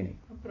of Rohini.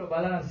 Pero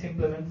Balaram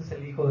simplemente es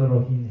el hijo de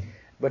Rohini.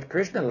 But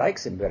Krishna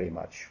likes him very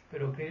much.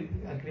 Pero a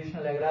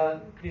Krishna le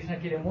agrada, Krishna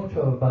quiere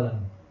mucho a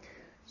Balaram.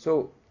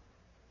 So,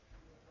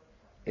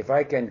 if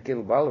I can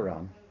kill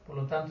Balaram, Por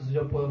lo tanto, si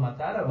yo puedo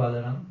matar a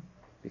Balaram,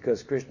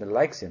 because Krishna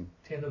likes him,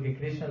 siendo que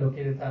Krishna lo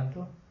quiere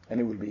tanto,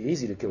 and it will be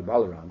easy to kill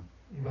Balaram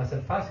y va a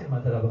ser fácil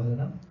matar a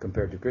Balaram,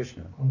 compared to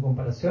Krishna, con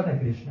comparación a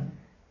Krishna,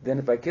 then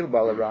if I kill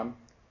Balaram,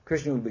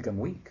 Krishna will become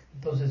weak,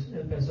 entonces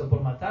él pensó,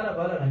 por matar a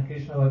Balaram,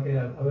 Krishna va a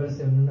quedar a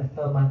verse en un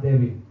estado más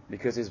débil,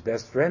 because his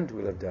best friend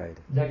will have died.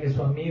 ya que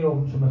su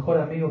amigo, su mejor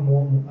amigo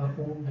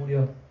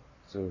murió.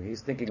 So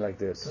he's thinking like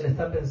this, Él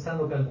está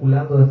pensando,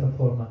 calculando de esta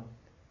forma,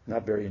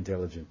 not very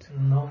intelligent.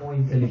 no muy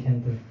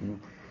inteligente.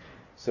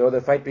 So the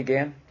fight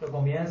began, Pero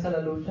comienza la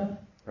lucha,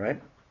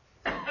 right?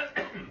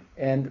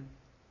 And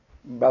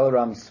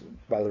Balaram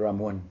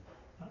won.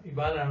 y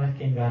Balaram es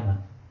quien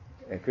gana.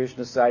 And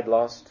Krishna's side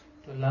lost.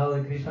 El lado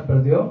de Krishna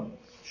perdió,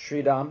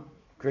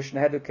 Krishna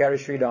had to carry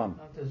Sridham.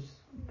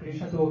 entonces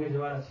Krishna tuvo que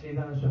llevar a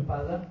Sridham en su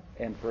espalda,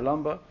 And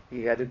Pralamba,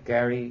 he had to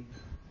carry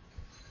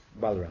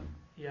Balaram.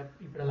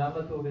 y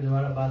Pralamba tuvo que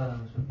llevar a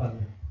Balaram en su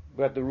espalda.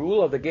 But the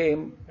rule of the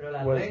game Pero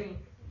la was regla,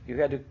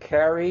 you had to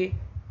carry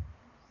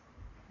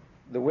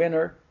the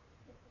winner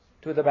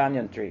to the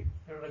banyan tree.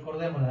 pero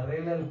recordemos, la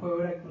regla del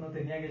juego era que uno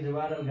tenía que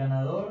llevar al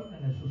ganador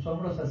en sus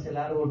hombros hacia el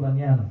árbol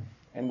bañano,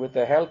 And with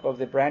the help of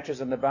the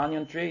branches in the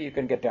banyan tree, you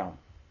can get down.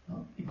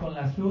 ¿no? Y con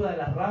la ayuda de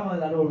las ramas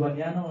del árbol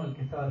bañano, el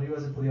que estaba arriba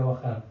se podía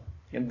bajar.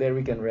 And there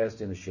we can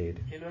rest in the shade.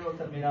 Y luego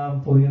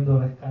terminaban pudiendo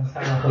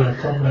descansar bajo la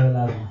sombra del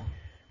árbol.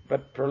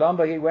 But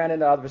Pralamba, he went in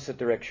the opposite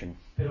direction.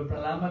 Pero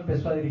Pralamba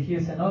empezó a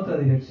dirigirse en otra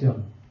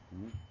dirección.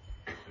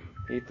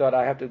 He thought,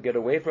 I have to get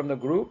away from the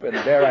group, and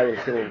there I will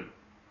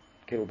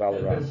kill Él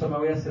Balaram. pensó, me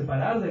voy a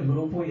separar del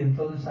grupo y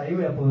entonces ahí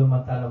voy a poder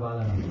matar a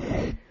Balaram.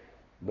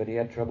 But he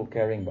had trouble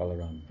carrying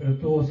Balaram. Pero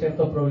tuvo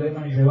ciertos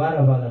problemas en llevar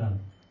a Balaram.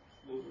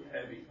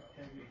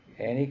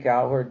 Any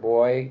cowherd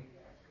boy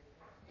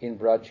in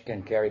Braj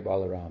can carry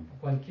Balaram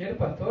Cualquier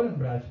pastor en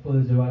Braj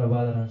puede llevar a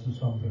Balaram en sus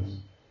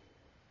hombros.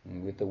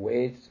 with the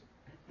weight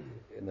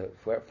and the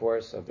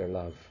force of their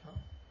love.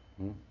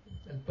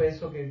 El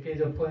peso que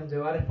ellos pueden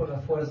llevar es por la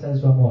fuerza de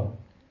su amor.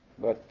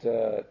 But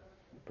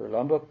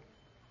Pralamba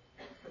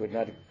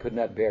could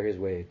not bear his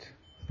weight.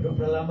 Pero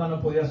Pralamba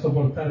no podía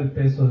soportar el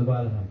peso de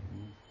Balaram,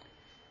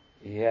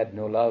 He had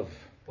no love.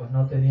 pues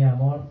no tenía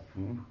amor.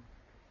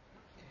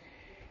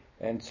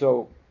 And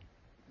so,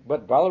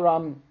 but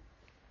Balaram,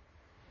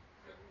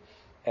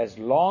 as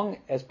long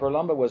as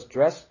Pralamba was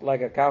dressed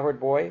like a cowherd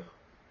boy,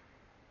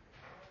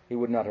 he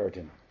would not hurt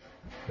him.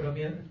 Pero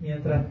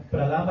mientras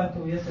Pralamba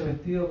estuviese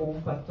vestido como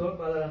un pastor,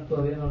 Balaram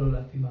todavía no lo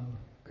lastimaba.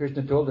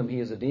 Krishna told him he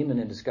is a demon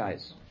in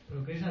disguise.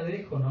 Pero Krishna le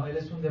dijo, no, él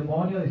es un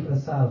demonio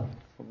disfrazado.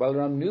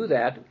 Balaram knew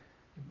that,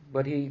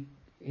 but he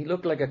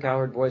looked like a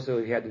cowherd boy,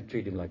 so he had to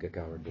treat him like a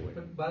cowherd boy.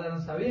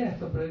 Balaram sabía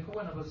esto, pero dijo,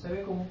 bueno, pues se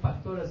ve como un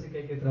pastor, así que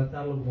hay que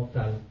tratarlo como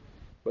tal.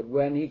 But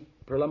when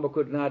Pralamba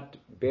could not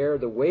bear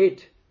the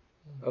weight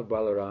of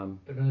Balaram,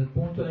 Pero en el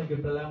punto en el que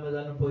Pralamba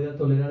ya no podía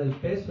tolerar el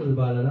peso de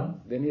Balaram,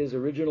 then his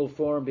original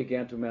form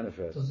began to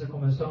manifest, entonces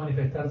comenzó a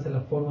manifestarse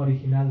la forma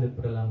original de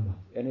Pralamba.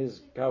 and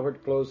his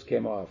cowherd clothes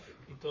came off.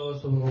 Y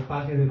todos sus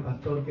ropajes de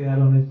pastor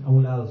quedaron a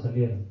un lado,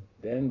 salieron.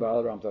 Then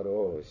Balaram thought,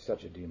 oh, it's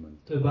such a demon.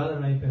 Entonces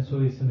Balaram ahí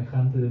pensó, y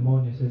semejante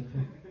demonio es este.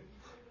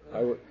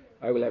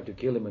 I will have to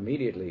kill him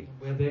immediately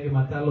Voy a tener que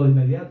matarlo de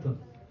inmediato,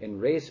 and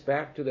race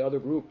back to the other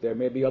group. There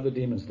may be other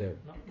demons there.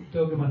 ¿no?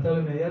 Tengo que matarlo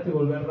de inmediato y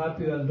volver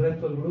rápido al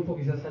resto del grupo,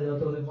 quizás haya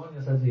otros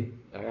demonios allí.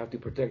 I have to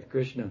protect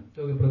Krishna,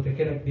 Tengo que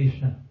proteger a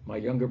Krishna, my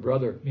younger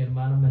brother. mi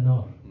hermano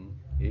menor.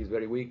 He's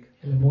very weak.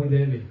 Él es muy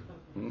débil.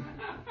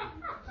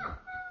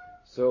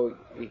 So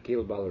he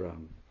killed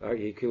Balaram.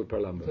 He killed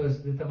Pralamba.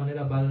 Entonces, de esta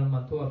manera, Balaram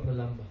mató a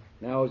Pralamba.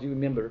 Now, as you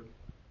remember,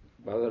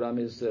 Balaram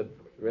is the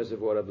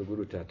reservoir of the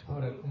Guru Tattva.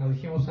 Ahora, como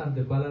dijimos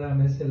antes,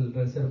 Balaram es el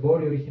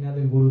reservorio original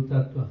del Guru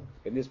Tattva.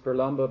 And this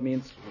Pralamba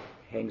means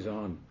hangs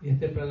on. Y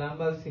este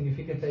Pralamba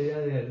significa esta idea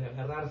de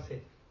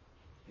agarrarse.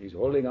 He's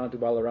holding on to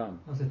Balaram,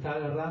 No se está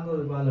agarrando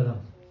de Balaram,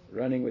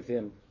 running with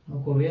him,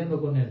 no corriendo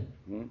con él,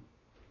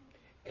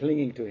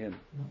 clinging to him.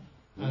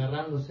 ¿no?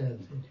 Agarrándose a él.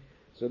 ¿Sí?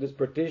 So this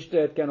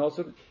Pratishta can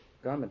also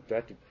come and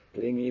try to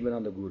cling even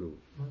on the Guru.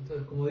 ¿No?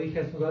 Entonces, como dije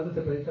hace un rato,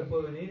 este periodista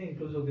puede venir e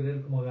incluso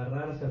querer como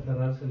agarrarse,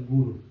 aferrarse al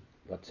Guru.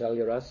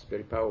 Vatsalya Ras,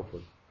 very powerful.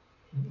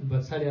 El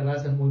Vatsalya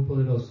Rasa es muy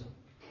poderoso.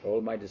 All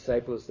my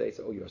disciples, they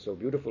say, oh, you're so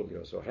beautiful,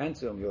 you're so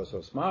handsome, you're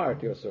so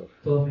smart, you're so...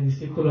 Todos mis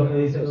discípulos me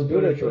dicen, tú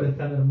eres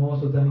tan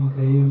hermoso, tan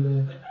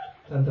increíble,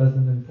 tan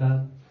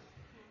trascendental.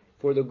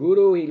 For the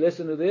Guru, he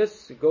listens to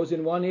this, it goes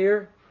in one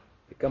ear,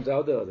 it comes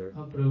out the other.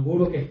 No, pero el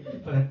Guru que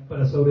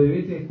para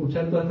sobrevivir tiene que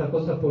escuchar todas estas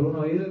cosas por un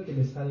oído y que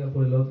le salga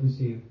por el otro y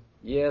sigue.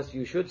 Yes,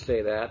 you should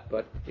say that,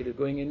 but it is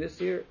going in this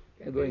ear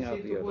and going out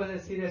Sí, the tú other. puedes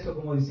decir eso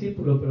como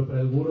discípulo, pero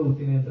para el Guru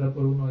tiene que entrar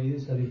por un oído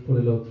y salir por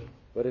el otro.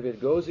 But if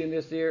it goes in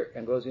this ear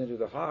and goes into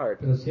the heart,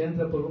 Pero si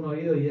entra por un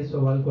oído y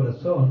eso va al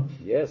corazón,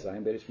 yes,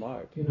 I'm very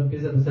smart. y uno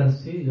empieza a pensar,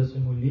 sí, yo soy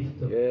muy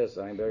listo, Yes,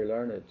 I'm very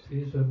learned.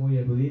 sí, soy muy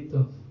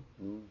erudito,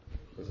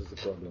 This is the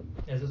problem.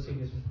 eso sí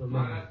que es un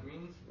problema. Maharaj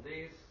means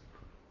this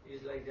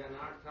is like the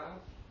anartha,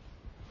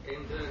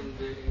 enter in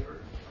the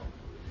ear of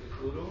the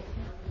guru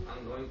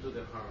and going to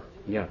the heart.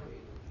 Yeah.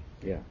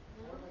 Yeah.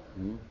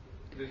 Mm-hmm.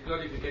 This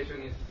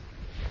glorification is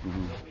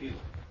key.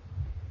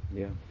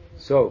 Yeah.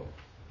 So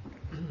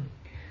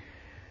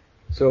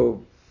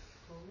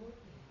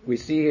we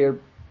see here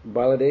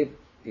Baladev,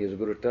 he is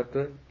Guru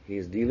Tattva, he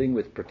is dealing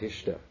with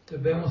Pratishta.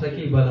 Entonces vemos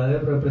aquí,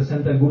 Baladev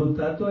representa el Guru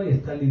Tattva y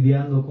está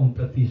lidiando con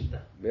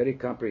Pratishta. Very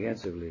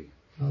comprehensively.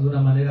 ¿No? De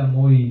una manera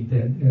muy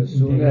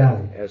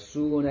integral. As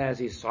soon as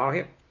he saw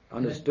him,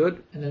 understood,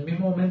 En el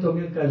mismo momento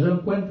que él cayó en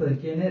cuenta de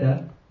quién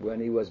era, when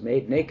he was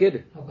made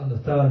naked, ¿no? Cuando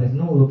estaba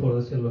desnudo, por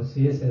decirlo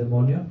así, ese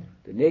demonio,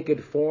 the naked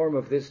form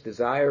of this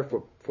desire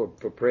for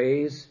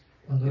praise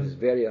cuando is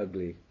very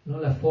ugly. ¿no?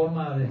 La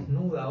forma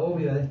desnuda,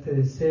 obvia de este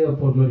deseo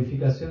por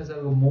glorificación es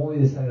algo muy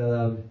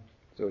desagradable.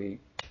 So he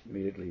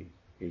immediately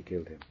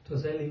killed him.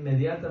 Entonces él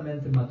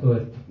inmediatamente mató a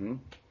él.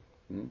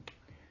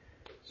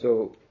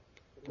 So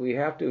we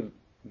have to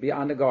be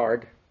on the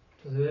guard.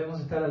 Entonces debemos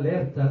estar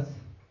alertas,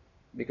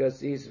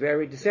 because he's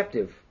very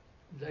deceptive.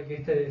 Ya que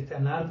este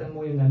anarta es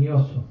muy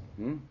engañoso.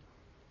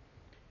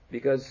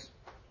 Because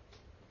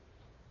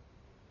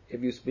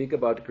if you speak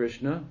about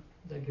Krishna,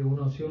 Ya que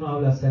si uno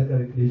habla acerca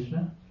de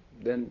Krishna,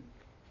 then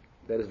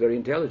that is very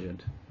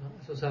intelligent. ¿no?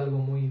 Eso es algo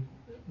uno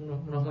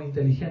es muy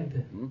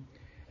inteligente.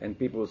 And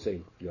people will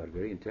say, you are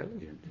very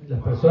intelligent.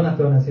 Las personas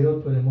te van a decir,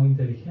 oh, tú eres muy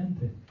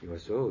inteligente. You are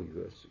so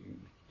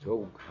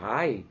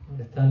high.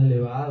 Eres tan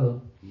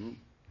elevado.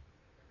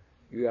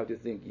 You have to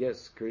think,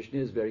 yes, Krishna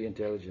is very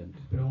intelligent.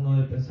 Pero uno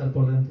debe pensar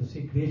por dentro,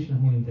 sí, Krishna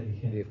es muy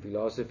inteligente. The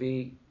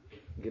philosophy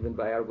given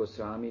by our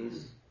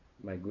Goswamis,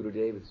 my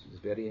Gurudev, is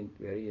very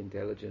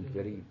intelligent,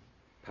 very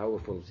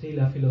powerful. Sí,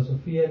 la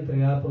filosofía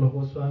entregada por los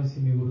Goswamis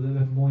y mi Gurudev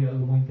es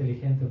algo muy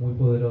inteligente, muy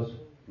poderoso.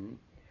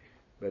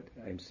 But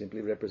I'm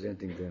simply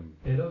representing them.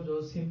 Pero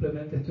yo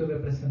simplemente estoy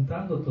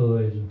representando todo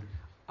ello.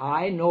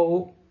 I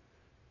know,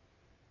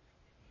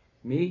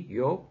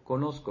 yo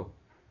conozco.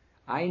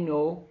 I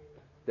know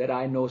that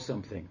I know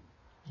something.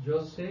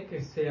 Yo sé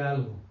que sé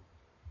algo.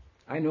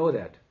 I know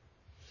that.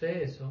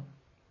 Sé eso.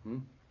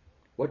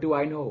 What do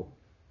I know?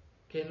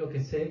 ¿Qué es lo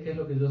que sé? ¿Qué es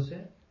lo que yo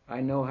sé?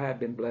 I know I have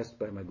been blessed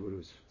by my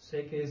gurus.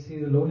 Sé que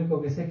lo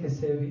único que sé es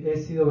que he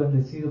sido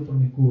bendecido por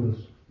mis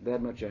gurus. That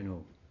much I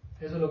know.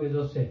 Eso es lo que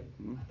yo sé.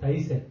 Hasta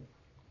ahí sé.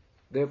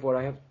 Therefore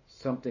I have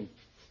something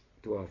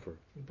to offer.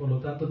 Y por lo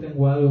tanto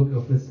tengo algo que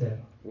ofrecer.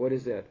 What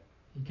is that?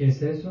 ¿Y qué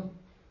es eso?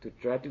 To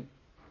try to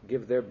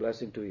give their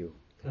blessing to you.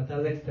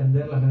 Tratar de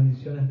extender las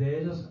bendiciones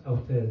de ellos a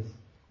ustedes.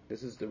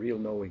 This is the real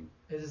knowing.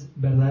 Es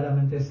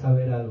verdaderamente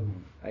saber algo.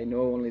 I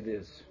know only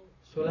this.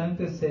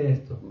 Solamente sé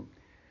esto.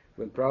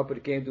 When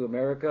Prabhupada came to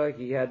America,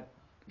 he had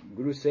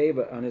Guru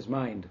Seva on his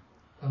mind.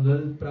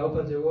 Cuando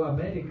Prabhupada llegó a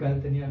América,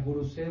 él tenía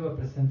Guru Seva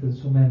presente en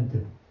su mente.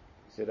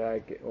 He said, I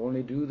can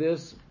only do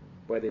this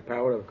by the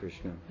power of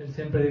Krishna. Él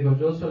siempre dijo,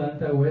 yo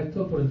solamente hago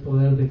esto por el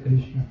poder de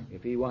Krishna.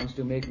 If he wants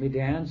to make me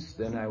dance,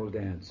 then I will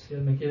dance. Si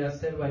él me quiere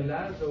hacer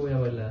bailar, yo voy a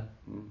bailar.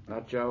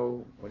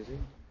 Nachao, what is it?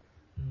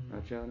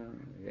 Nachao, no.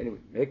 Anyway,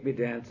 make me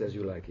dance as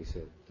you like, he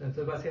said.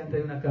 Entonces básicamente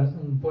hay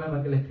un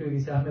poema que le escribe y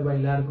dice, hazme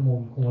bailar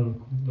como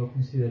lo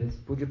consideres.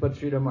 Pujyapat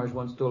Srila Maharaj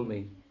once told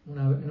me,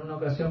 En una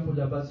ocasión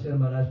Pujyapat Srila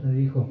Maharaj me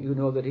dijo, you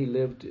know that he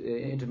lived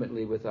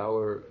intimately with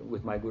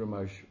my Guru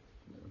Maharaj,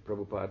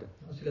 Prabhupada.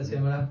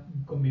 Srila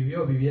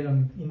Maharaj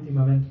vivieron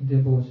íntimamente un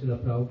tiempo con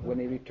Srila Prabhupada. When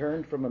he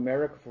returned from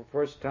America for the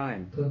first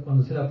time, Entonces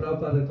cuando Srila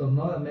Prabhupada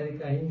retornó de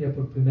América a India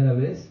por primera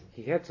vez,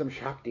 he had some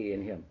Shakti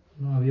in him,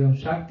 no había un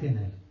Shakti en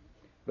él.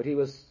 but he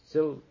was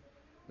still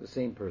the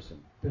same person.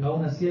 Pero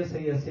aún así él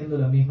seguía siendo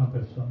la misma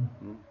persona.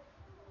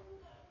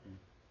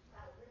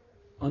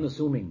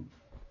 Unassuming.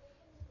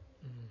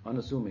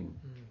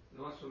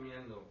 No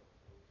asumiendo.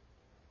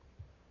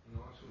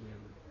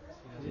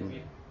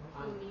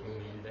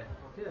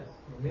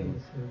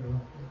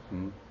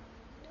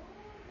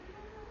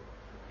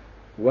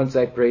 Once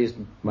I praised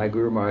my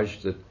Guru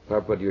Maharaj that,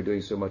 Prabhupada, you're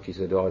doing so much. He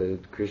said, oh,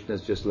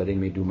 Krishna's just letting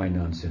me do my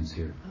nonsense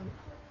here.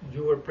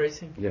 You were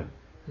praising? Yeah.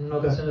 En una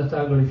ocasión yo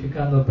estaba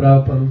glorificando a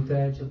Prabhupada, usted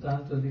ha hecho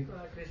tanto, y dijo,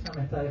 Krishna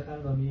me está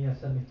dejando a mí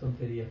hacer mis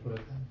tonterías por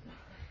acá.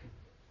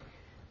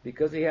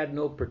 Because he had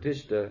no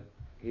pratishta,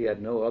 he had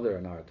no other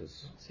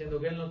anarthas. Siendo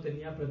que él no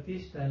tenía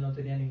pratishta, él no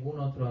tenía ningún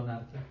otro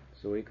anartha.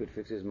 So he could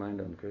fix his mind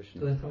on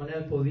Krishna. Entonces de esta manera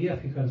él podía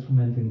fijar su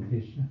mente en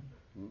Krishna.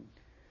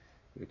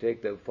 You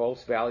take the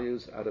false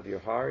values out of your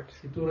heart,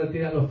 Si tú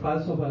retiras los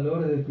falsos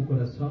valores de tu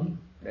corazón,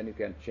 then you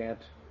can chant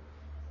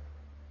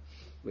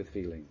with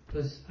feeling.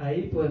 entonces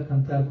ahí puedes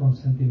cantar con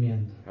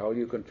sentimiento. How will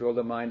you control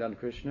the mind on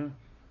Krishna?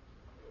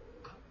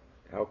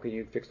 How can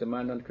you fix the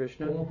mind on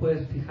Krishna? ¿Cómo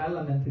puedes fijar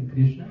la mente en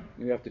Krishna?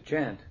 You have to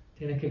chant,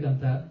 Tienes que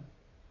cantar,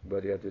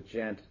 but you have to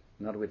chant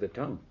not with the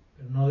tongue.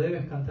 pero no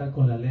debes cantar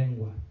con la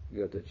lengua.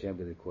 You have to chant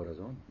with the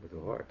corazón, with the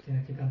heart.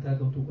 Tienes que cantar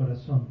con tu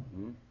corazón.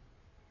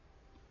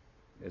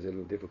 It's a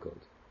little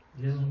difficult.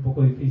 Y eso es un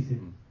poco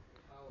difícil.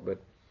 But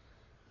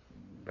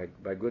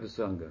by good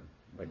sangha,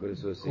 by good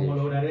 ¿Cómo association,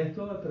 lograr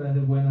esto? A través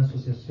de buena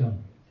asociación.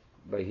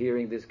 by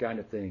hearing this kind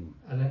of thing,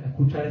 Al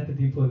escuchar este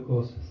tipo de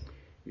cosas.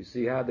 you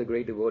see how the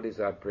great devotees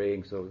are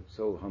praying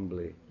so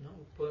humbly. ¿No?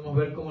 Podemos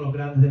ver cómo los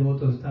grandes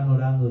devotos están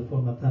orando de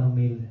forma tan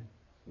humilde.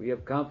 We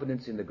have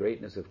confidence in the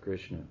greatness of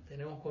Krishna.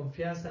 Tenemos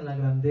confianza en la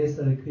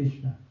grandeza de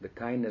Krishna. The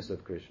kindness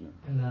of Krishna.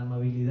 En la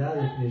amabilidad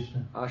de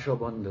Krishna.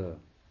 Ashabandha.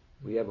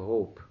 We have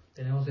hope.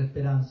 Tenemos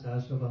esperanza,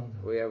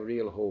 Ashabandha. We have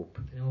real hope.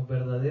 Tenemos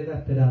verdadera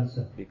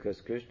esperanza.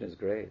 Because Krishna is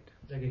great.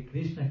 Ya que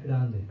Krishna es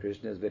grande.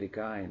 Krishna is very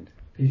kind.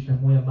 Krishna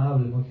es muy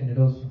amable, muy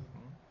generoso.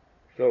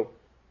 So,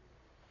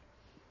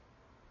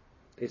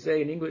 they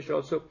say in English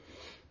also,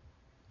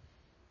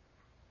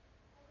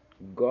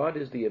 God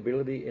is the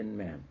ability in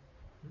man.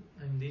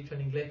 Hay un dicho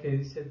en inglés que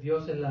dice,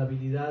 Dios es la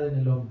habilidad en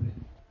el hombre.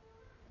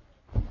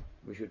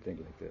 We should think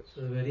like this.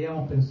 So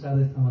deberíamos pensar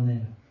de esta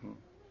manera.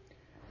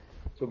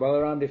 So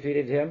Balaram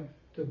defeated him.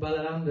 Entonces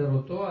Balaram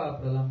derrotó a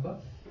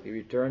Pralamba. He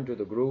returned to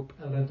the group.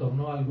 Él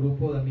retornó al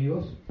grupo de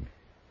amigos.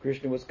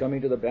 Krishna was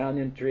coming to the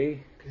banyan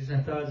tree. Krishna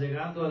estaba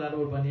llegando al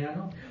árbol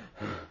baniano.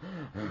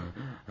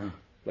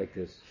 Like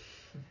this.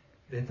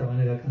 De esta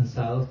manera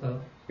cansado estaba.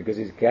 Because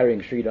he's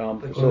carrying Sri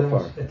Ram so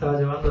far. Estaba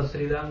llevando a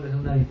Sri Ram desde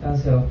una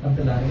distancia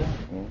bastante larga.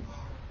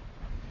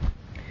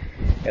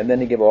 And then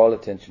he gave all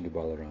attention to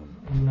Balaram.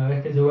 Y una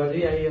vez que llegó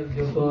allí, ahí él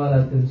dio toda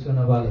la atención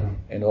a Balaram.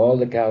 And all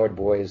the cowherd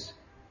boys,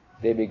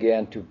 they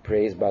began to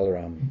praise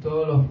Balaram. Y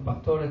todos los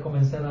pastores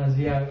comenzaron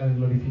allí a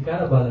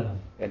glorificar a Balaram.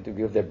 And to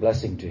give their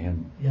blessing to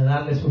him. Y a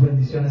darle sus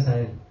bendiciones a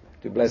él.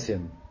 To bless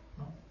him.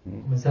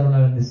 ¿No? Comenzaron a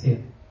bendecir.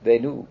 They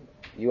knew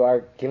you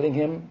are killing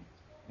him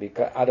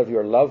because out of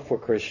your love for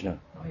Krishna.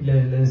 Y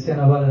le decían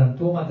a Balaram,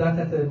 tú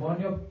mataste a este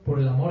demonio por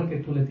el amor que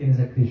tú le tienes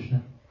a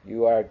Krishna.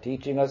 You are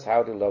teaching us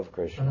how to love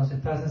Krishna. Nos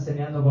estás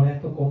enseñando con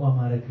esto cómo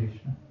amar a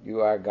Krishna.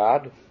 You are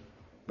God,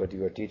 but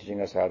you are teaching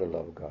us how to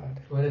love God.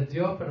 Tú eres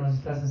Dios, pero nos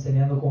estás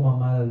enseñando cómo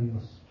amar a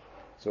Dios.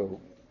 So,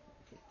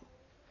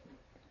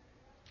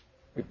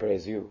 we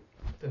praise you.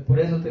 Entonces, por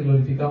eso te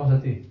glorificamos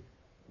a ti.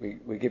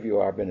 We give you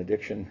our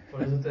benediction.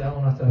 Por eso te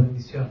damos nuestras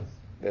bendiciones.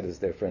 That is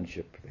their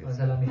friendship. Esa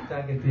es la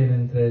amistad que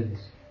tienen entre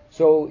ellos.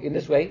 So, in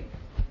this way,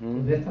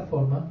 De esta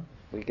forma,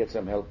 we get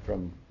some help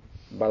from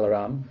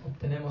Balaram.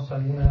 obtenemos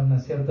una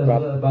cierta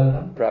ayuda de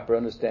Balaram. Proper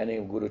understanding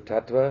of Guru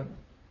Tattva.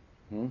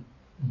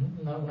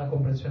 Una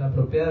comprensión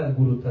apropiada del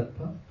Guru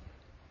Tattva.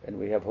 And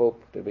we have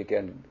hope that we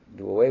can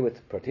do away with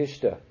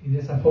Pratishta. Y de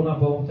esa forma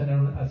podemos tener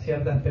una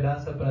cierta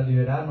esperanza para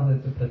liberarnos de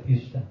tu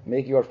Pratishta.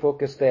 Make your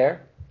focus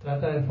there.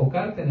 Trata de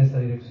enfocarte en esa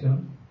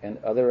dirección. And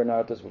other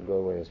anarthas will go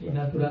away as Y well.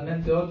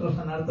 naturalmente otros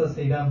anartas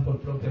se irán por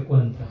propia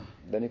cuenta.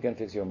 Then you can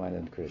fix your mind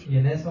on Krishna. Y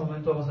en ese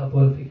momento vamos a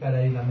poder fijar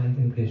ahí la mente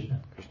en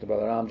Krishna. Krishna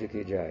Balaram Ji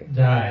ki jai.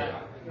 Jai.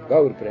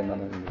 Gaur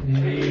Premanand.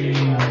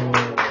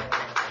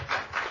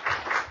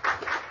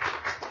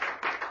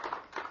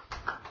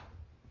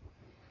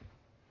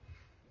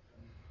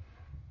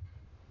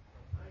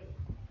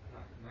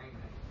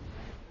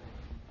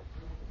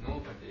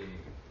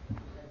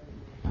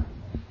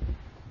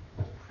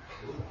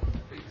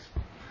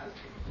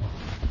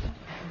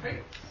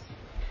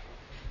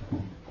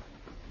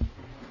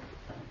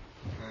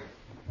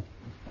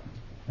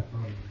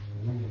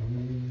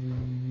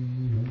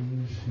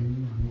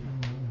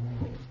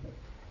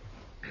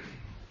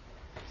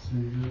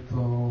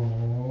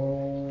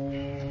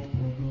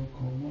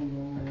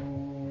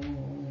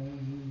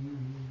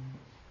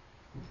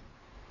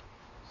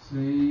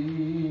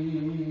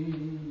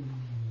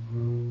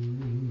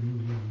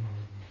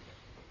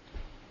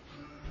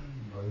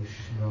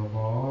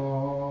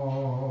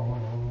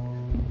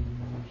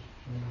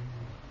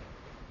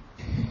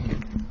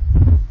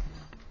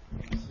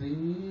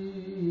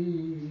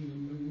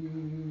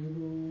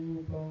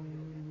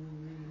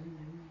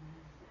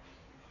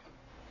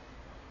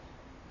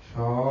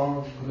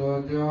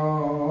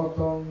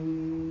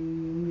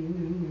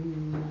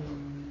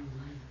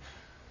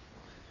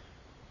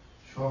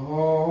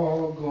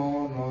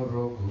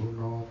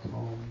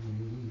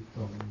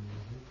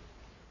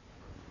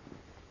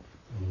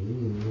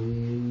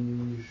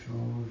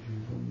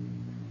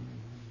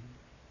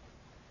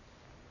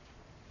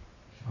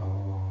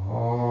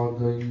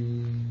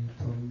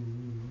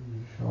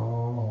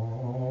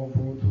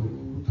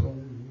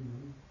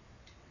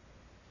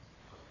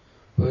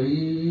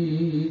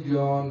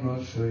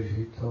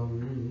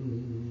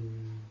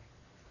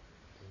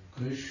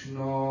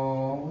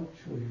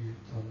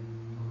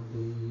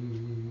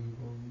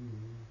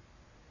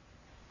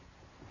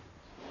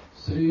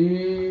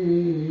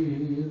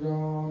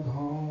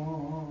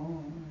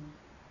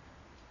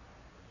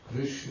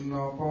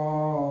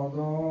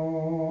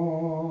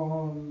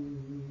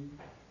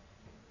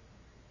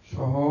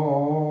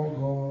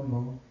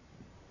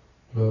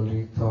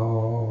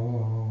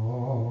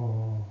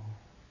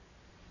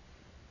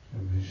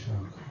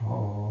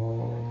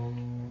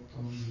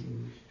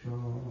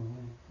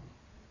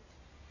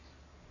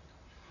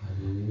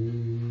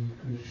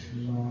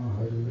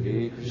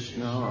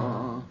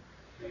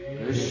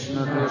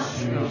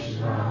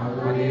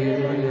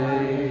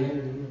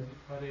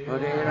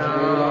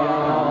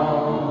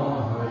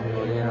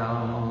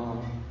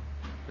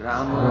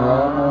 Rama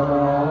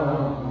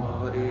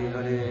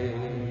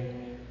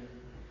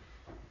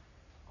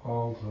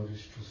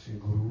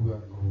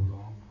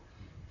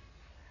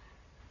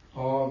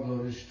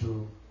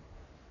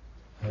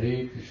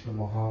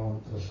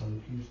Mahamantra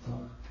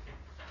Sankirtan.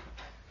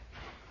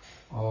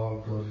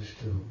 All glories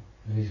to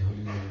His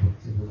Holiness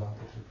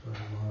Bhaktivedanta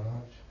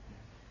Maharaj.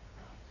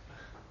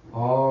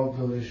 All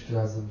glories to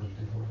assembled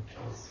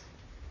devotees.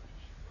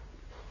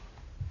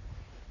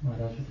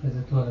 Maharaj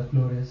ofrece todas las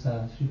glorias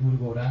a Sri Guru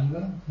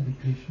Gauranga, Hare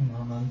Krishna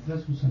Mahamantra,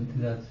 su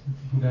santidad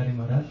Tripurari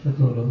Maharaj y a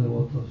todos los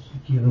devotos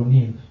aquí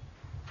reunidos.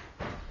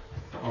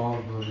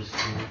 All glories to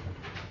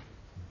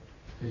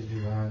His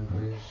Divine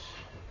Grace,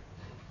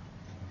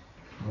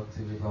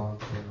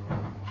 Bhaktivedanta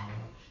Maharaj,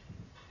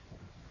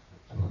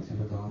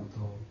 Bhaktivedanta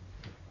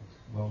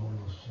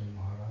Vamana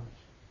Maharaj,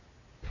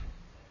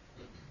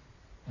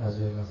 as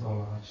well as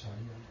all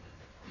Acharya.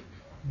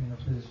 También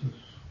ofrece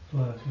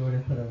todas las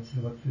glorias para el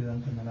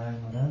Bhaktivedanta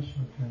Maharaj,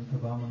 Bhaktivedanta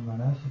Vamana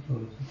Maharaj y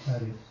todos los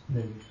acharyas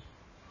previos.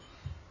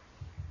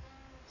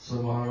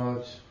 So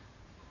Maharaj,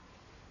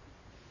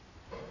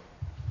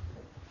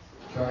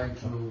 trying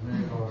to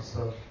make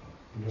ourselves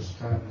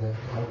understand that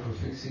how to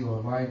fixing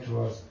our mind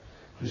towards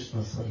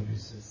Krishna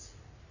services.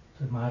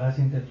 Entonces Maharaj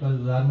intentó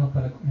ayudarnos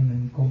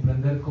en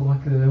comprender cómo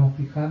es que debemos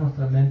fijar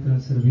nuestra mente en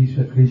el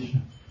servicio a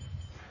Krishna.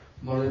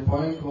 But the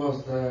point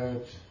was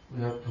that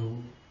we have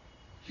to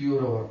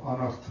cure our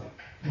anartha.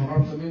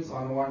 Anartha means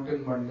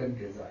unwanted mundane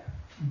desire.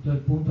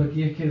 Entonces el punto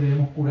aquí es que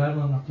debemos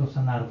curarnos nuestros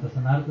anartas.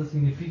 Anarta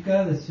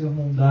significa deseos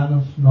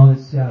mundanos no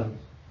deseados.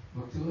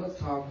 Bhaktivinoda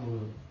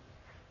Thakur,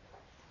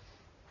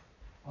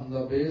 on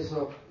the base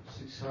of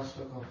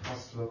Sikshastaka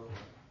first sloka,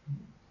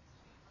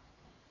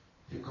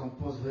 he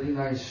composed very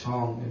nice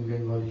song in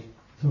Bengali.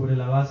 Sobre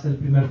la base del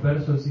primer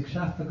verso del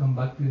Sikshastakam,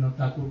 Bhaktivinoda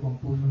Thakur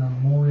compuso una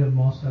muy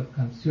hermosa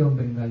canción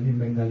en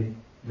bengalí.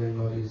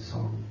 Bengali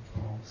song,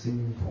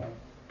 singing poem,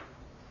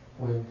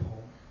 poem.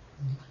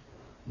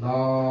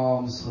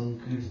 Naam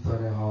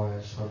Sankirtane Hai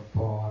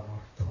Sarpa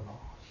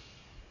Anarthanash.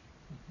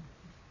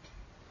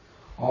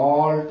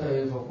 All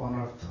type of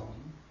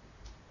anartham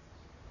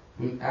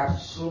will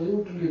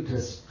absolutely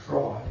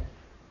destroy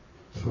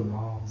through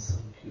Naam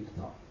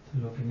Sankirtan.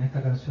 Lo que en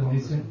esta canción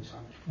dice,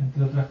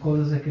 entre otras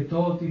cosas, es que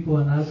todo tipo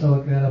de anarta va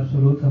a quedar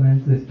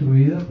absolutamente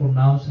destruida por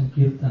Naam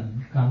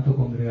Sankirtan, canto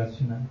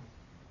congregacional.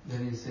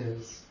 Then he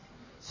says,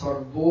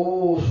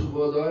 Sarvo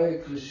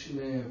Subhadaya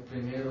Krishna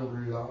Primero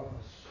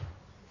Ullas.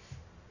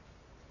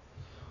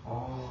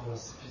 All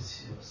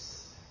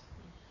auspicious.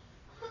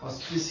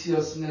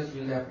 Auspiciousness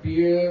will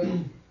appear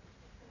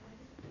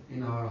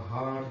in our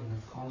heart, in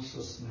our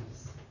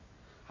consciousness,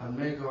 and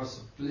make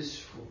us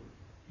blissful.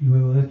 Y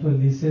luego de esto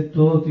él dice,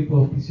 todo tipo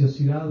de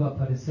auspiciosidad va a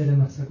aparecer en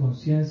nuestra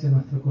conciencia, en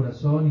nuestro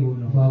corazón y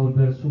nos va a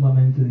volver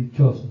sumamente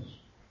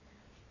dichosos.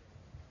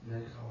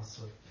 Make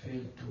ourselves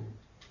feel to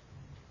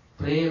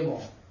prema,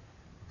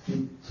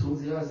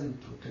 enthusiasm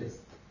to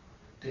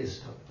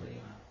taste of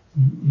prema.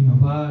 Y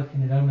nos va a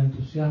generar un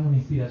entusiasmo, una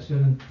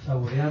inspiración en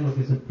saborear lo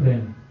que es el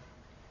prema.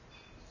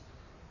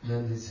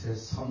 Then he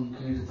says,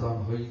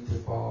 Sankirtan hoite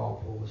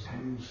papo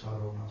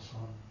samsaro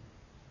nasan.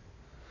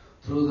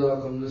 Through the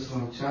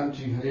condition of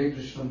chanting Hare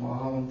Krishna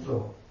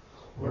Mahamantra,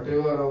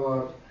 whatever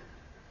our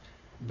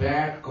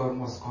bad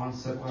karma's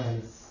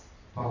consequence,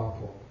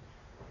 papa,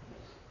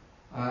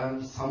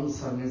 and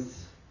samsara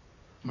means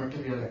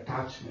material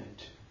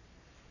attachment,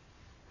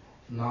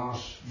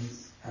 nash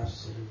means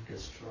absolute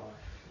destroy.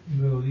 Y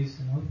luego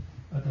dice, ¿no?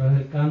 A través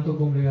del canto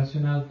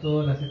congregacional,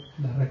 todas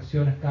las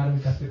reacciones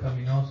kármicas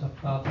pecaminosas,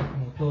 papas,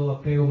 como todo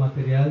apego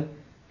material,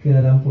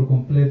 quedarán por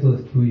completo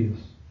destruidos.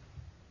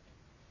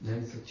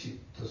 Then is a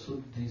chitta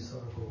suddhi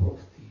sarva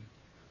bhakti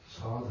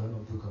sadhana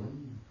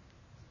dukam.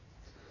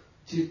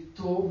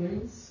 Chitto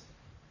means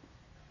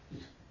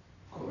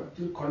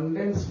the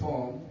condensed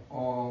form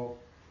of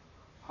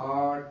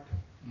heart,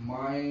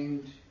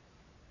 mind,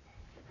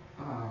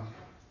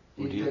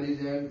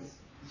 intelligence,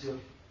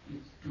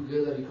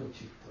 together equal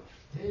chitta.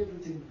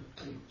 Everything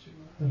clean.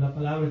 La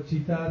palabra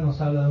chitta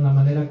nos habla de una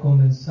manera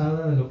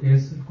condensada de lo que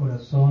es el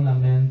corazón, la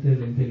mente,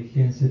 la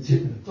inteligencia, etc.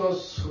 Chitta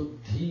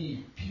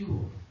suddhi,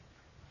 pure.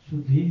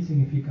 Suddhi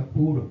significa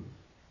puro.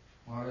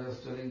 Maharaj was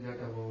telling that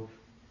about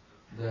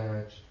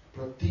that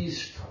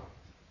pratishtha.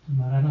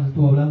 Maharaj nos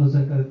estuvo hablando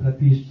acerca de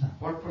pratishtha.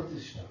 What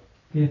pratishtha?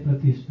 ¿Qué es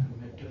pratishtha?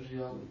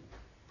 Material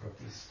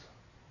pratishtha.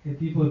 ¿Qué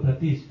tipo de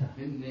pratishtha?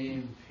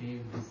 Name,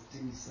 fame,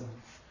 distinction,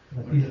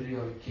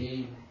 material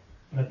gain.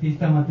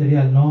 Pratishtha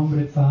material,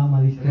 nombre,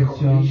 fama,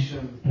 distinción,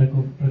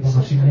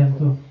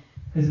 reconocimiento,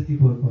 ese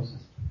tipo de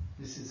cosas.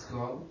 This is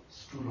called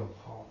stool of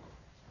hog.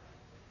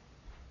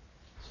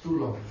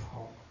 Stool of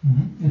hog.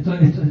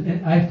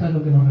 A esto es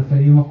lo que nos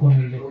referimos con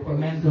el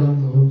excremento de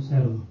un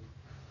cerdo.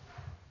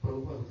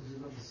 Prabhupada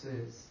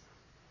says,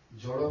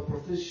 Jada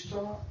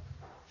pratishtha,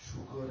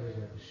 shukara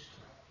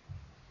javishta.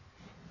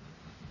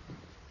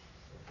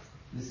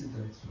 This is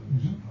the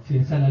explanation. Sí,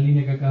 esa es la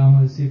línea que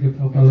acabamos de decir que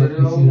Prabhupada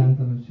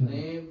Siddhanta menciona.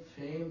 Name,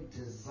 fame,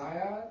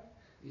 desire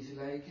is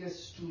like a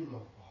stool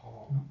of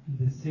hog.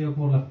 El deseo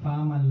por la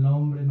fama, el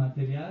nombre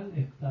material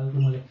es tal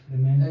como el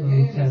excremento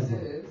de un cerdo.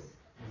 Says,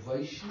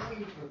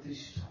 Vaishnavi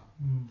pratishtha,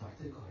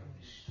 tate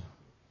karanishta.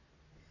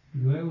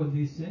 Luego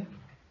dice,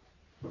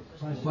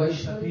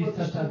 Vaishnavi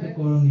pratishtha tate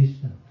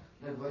karanishta.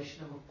 Like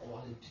Vaishnava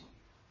quality.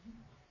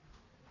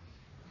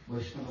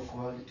 Vaishnava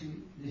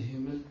quality, the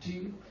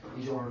humility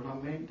is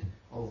ornament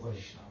of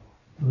Vaishnava.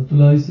 Por otro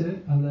lado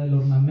dice, habla del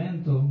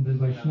ornamento del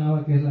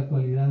Vaishnava, que es la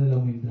cualidad de la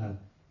humildad.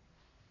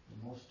 The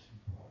most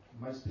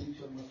important. My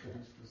spiritual master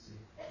used to say,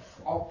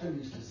 often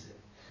used to say,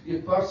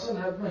 if person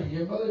has no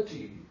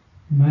humility,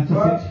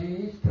 what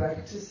he is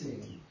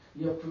practicing,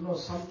 you have to know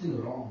something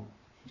wrong.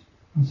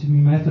 Así,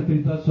 mi maestro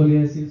espiritual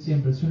solía decir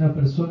siempre, si una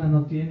persona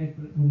no tiene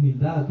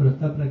humildad, pero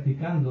está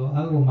practicando,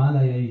 algo mal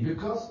hay ahí.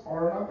 Because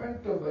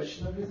ornament of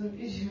Vaishnavism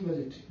is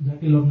humility. Ya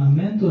que el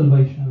ornamento del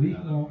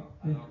Vaishnavismo,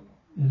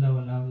 el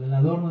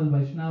adorno del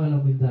Vaishnava es la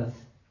humildad.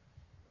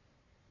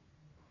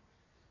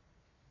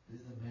 This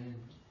is the main.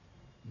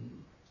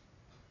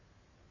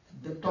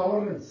 The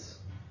tolerance.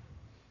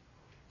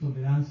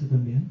 Tolerancia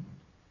también.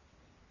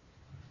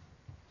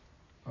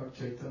 Lord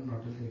Chaitanya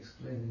not only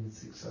explained in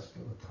 6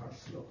 Ashtavatthar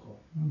sloka.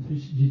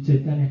 Sri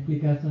Chaitanya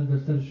explica esto en el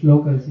tercer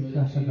shloka del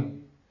Sikshashaka.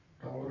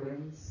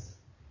 Tolerance,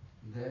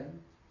 then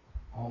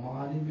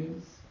Amani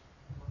means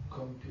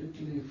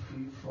completely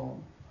free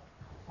from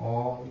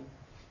all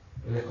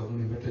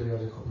material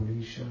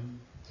recognition,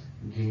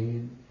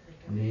 gain,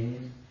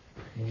 name,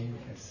 pain,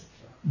 etc.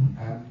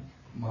 And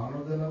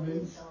Manodana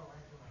means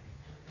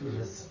to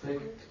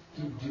respect,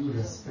 give due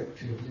respect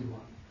to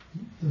everyone.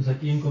 Entonces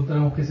aquí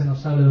encontramos que se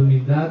nos habla de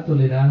humildad,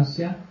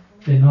 tolerancia,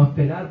 de no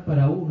esperar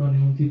para uno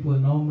ningún tipo de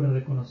nombre,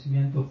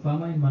 reconocimiento,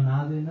 fama, y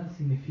manadena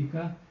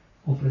significa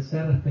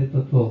ofrecer respeto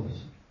a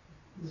todos.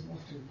 This is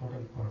most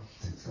important part,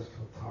 6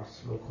 Ashtavatthar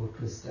sloka,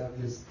 to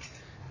establish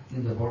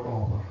in the bottom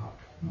of our heart.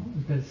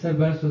 El tercer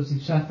verso del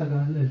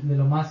Sikshastaka es de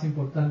lo más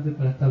importante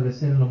para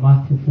establecer en lo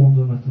más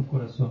profundo de nuestros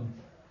corazones.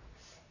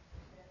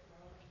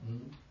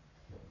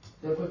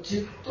 Therefore,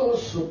 Chitta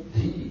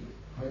Suddhi,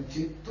 when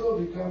Chitta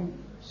becomes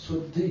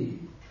Suddhi,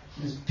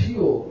 is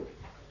pure,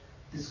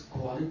 this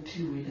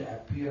quality will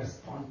appear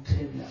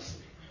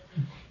spontaneously.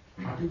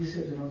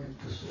 Artificial you don't need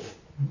to show.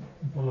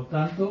 Por lo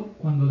tanto,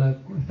 cuando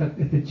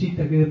este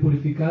chitta quede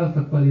purificado,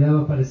 esta cualidad va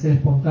a aparecer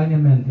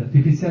espontáneamente,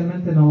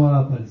 artificialmente no va a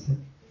aparecer.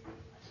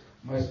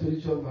 My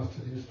spiritual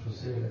master used to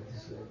say like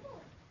this way.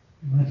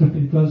 El maestro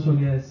espiritual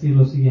solía decir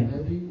lo siguiente.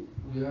 Maybe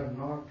we are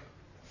not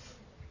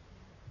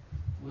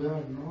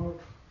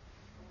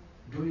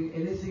doing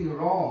anything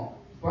wrong,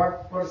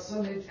 but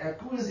person is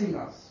accusing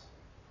us.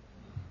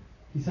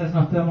 Quizás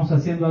no estemos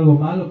haciendo algo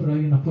malo, pero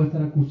alguien nos puede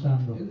estar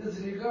acusando. In this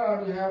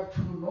regard, we have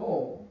to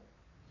know,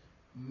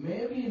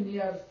 maybe in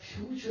near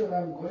future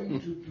I'm going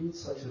to do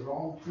such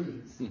wrong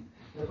things.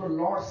 Therefore,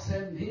 Lord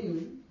send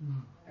him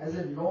as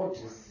a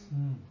notice.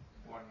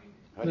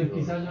 Entonces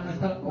quizás yo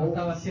no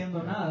estaba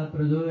haciendo nada,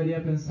 pero yo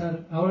debería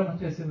pensar, ahora no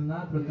estoy haciendo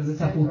nada, pero tal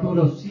vez a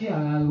futuro sí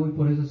haga algo, y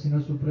por eso el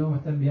Señor Supremo me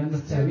está enviando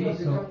este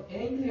aviso.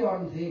 Angry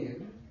on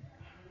him,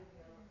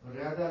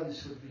 rather we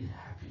should be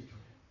happy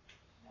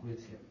with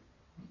him.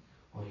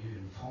 Or you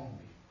inform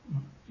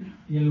me.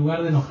 Y en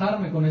lugar de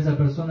enojarme con esa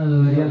persona,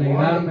 yo debería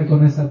alegrarme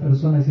con esa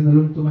persona,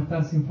 diciéndole, tú me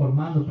estás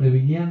informando,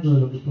 previniendo de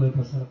lo que puede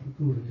pasar a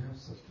futuro.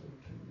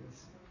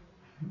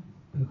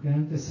 Pero que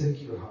antes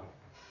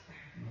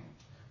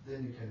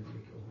then you can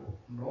think, oh,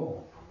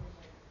 no.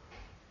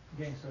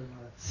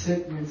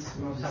 Set means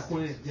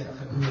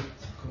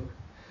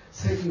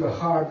set your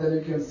heart, then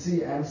you can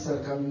see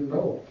answer coming,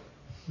 no.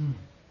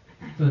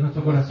 Entonces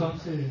nuestro corazón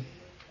se...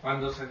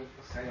 Cuando se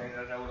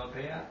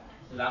eurotea,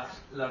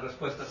 la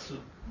respuesta es su.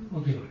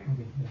 Okay.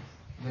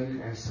 Then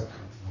the answer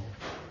comes,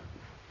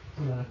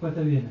 no. La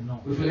respuesta viene,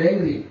 no. We feel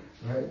angry,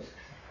 right?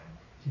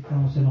 Si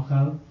estamos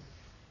enojados.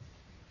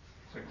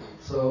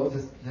 So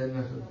then you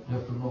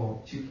have to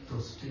know, chitta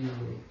still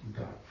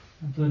dark.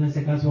 Entonces en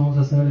ese caso vamos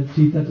a saber el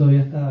chitta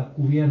todavía está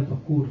cubierto,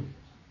 oscuro.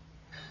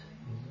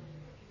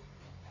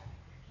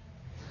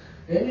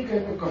 Any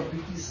kind of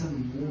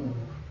competition mood.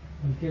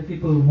 Cualquier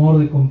tipo de humor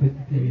de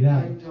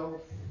competitividad. Any kind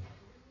of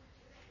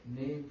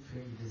name,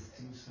 fame,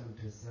 distinction,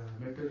 desire,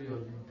 material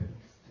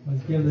distinction.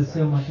 Cualquier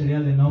deseo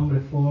material de nombre,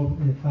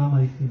 de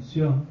fama,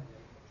 distinción.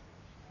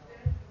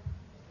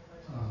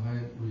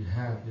 When we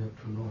have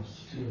to know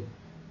still.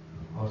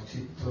 Our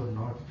chitta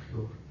not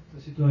pure.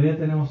 Entonces, si todavía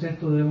tenemos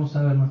esto, debemos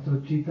saber,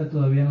 nuestro chitta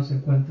todavía no se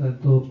encuentra del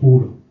todo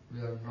puro. We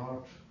are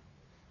not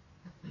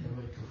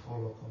able to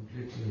follow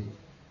completely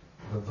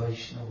the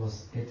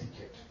Vaishnava's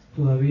etiquette.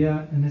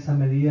 Todavía en esa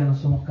medida no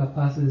somos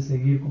capaces de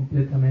seguir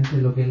completamente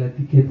lo que es la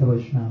etiqueta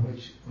Vaishnava.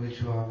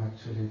 Which one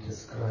actually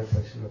described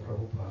by Srila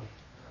Prabhupada.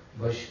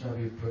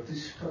 Vaishnavi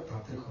Pratishta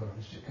Tate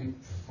Karanishta. Keep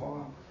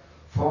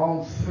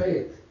firm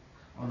faith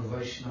on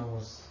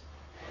Vaishnava's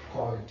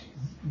qualities.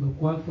 Lo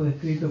cual fue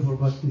descrito por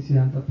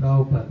Bhaktisiddhanta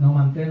Prabhupada. No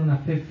mantener una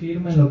fe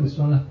firme en lo que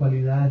son las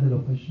cualidades de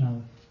los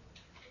Vaishnavas.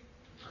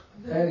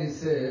 Then he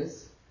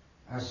says,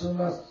 as soon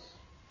as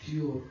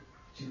pure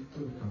chitta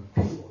becomes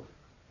pure,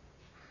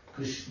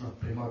 Krishna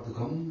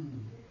premadgam,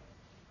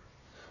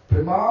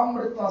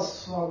 premamrita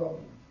swadam.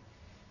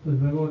 Pues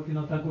luego aquí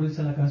no Thakur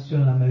dice en la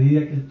canción, a la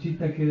medida que el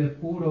chitta quede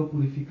puro,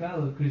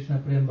 purificado, el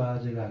Krishna Prem va a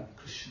llegar.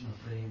 Krishna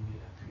Prem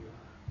will appear.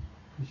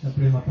 Krishna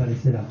Prem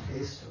aparecerá.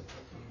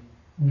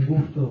 Un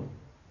gusto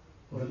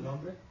por el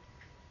nombre.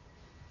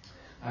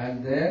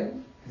 And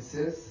then he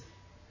says,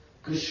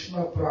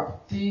 Krishna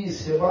Prapti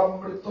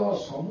Sevamrita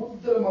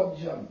Samudra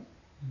Madhyam.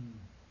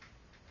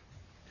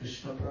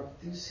 Krishna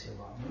Prapti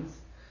Seva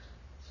means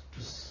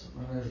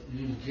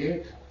you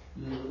get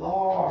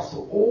lots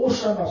of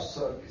ocean of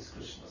service,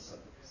 Krishna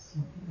service.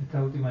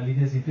 Esta última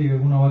línea significa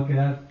que uno va a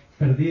quedar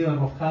perdido,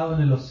 arrojado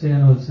en el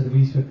océano del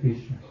servicio a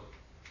Krishna.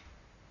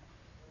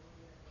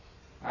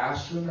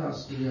 As soon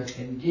as we are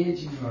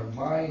engaging our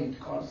mind,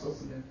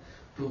 consciousness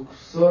to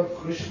serve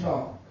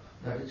Krishna,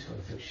 that is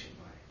called fiction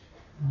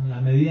mind. En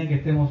la medida en que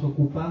estemos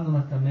ocupando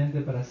nuestra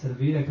mente para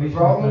servir a Krishna,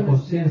 nuestra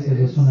conciencia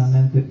es una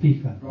mente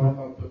fija.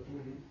 Normal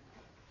people,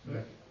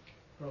 right?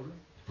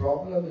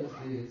 Problem is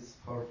this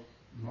for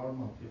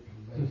normal people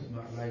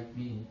like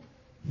me.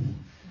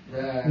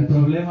 El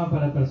problema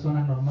para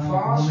personas normales,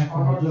 comunes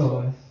como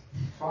yo, es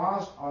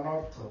fast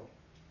anartha,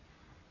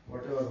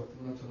 whatever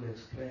Bhaktivinoda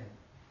explained,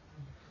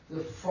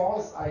 the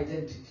false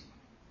identity.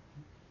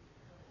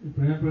 El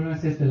primer problema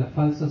es la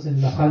falsa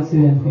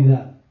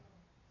identidad.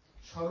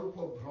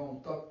 Sharupa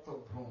Bhram, Tattva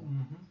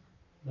Bhram.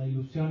 La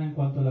ilusión en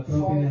cuanto a la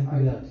propia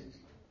identidad.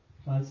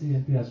 Falsa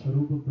identidad,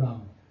 Swarupa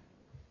Brahma.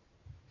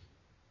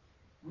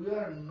 We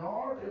are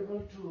not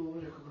able to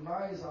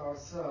recognize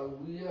ourselves.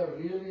 We are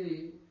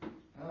really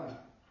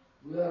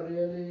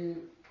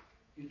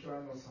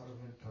eternal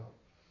servant of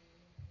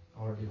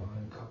our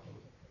divine couple.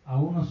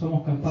 Aún no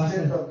somos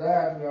capaces. Instead of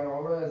that, we are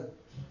always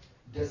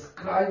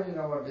describing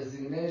our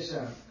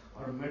designation,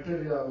 our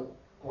material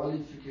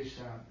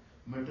qualification,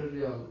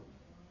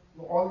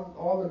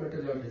 all the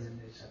material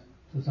designation.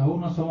 Entonces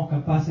aún no somos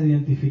capaces de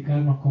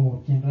identificarnos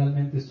como quien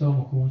realmente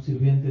somos, como un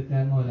sirviente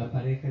eterno de la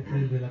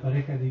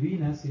pareja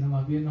divina, sino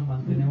más bien nos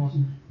mantenemos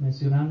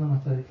mencionando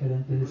nuestras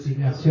diferentes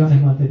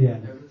designaciones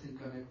materiales.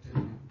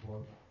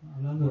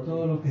 Hablando de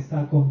todo lo que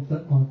está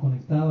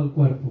conectado al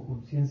cuerpo,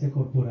 conciencia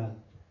corporal.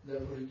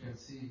 Therefore you can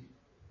see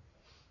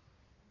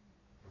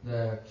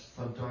that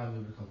sometimes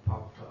we become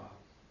puffed up.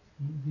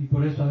 Y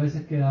por eso a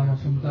veces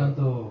quedamos un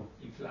tanto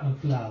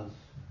inflados.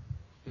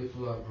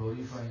 People are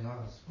glorifying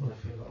us, but I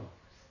feel,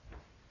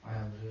 I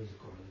am really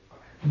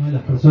qualified. No,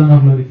 las personas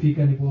nos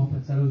glorifican y podemos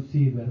pensar,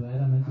 sí,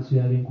 verdaderamente soy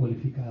alguien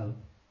cualificado.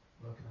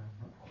 But I am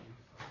not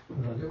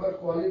qualified. Whatever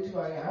quality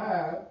I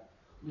have,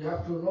 we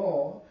have to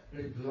know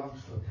that it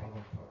belongs to the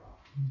Parampara.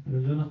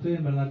 Pero yo no estoy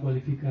en verdad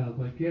cualificado.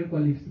 Cualquier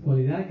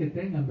cualidad que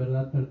tenga en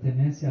verdad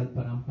pertenece al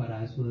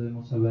Parampara, eso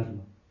debemos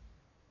saberlo.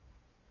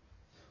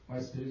 My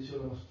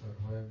spiritual master,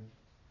 when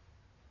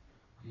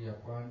he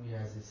appointed me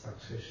as a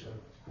successor,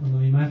 cuando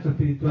mi maestro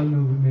espiritual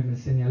me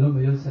señaló,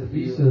 me dio el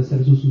servicio de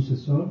ser su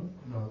sucesor.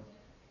 No.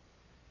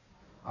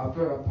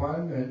 After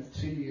appointment,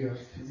 3 years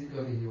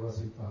physically he was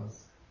with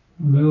us.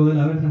 Luego de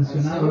haber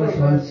mencionado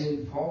eso,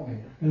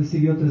 él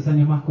siguió 3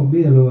 años más con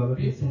vida luego de haber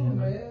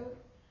mencionado.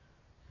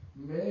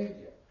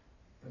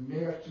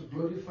 May actually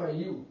glorify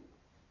you.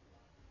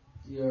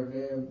 Your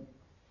name,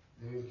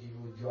 they will give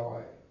you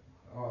joy.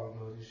 All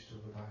glories to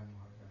Bodhayana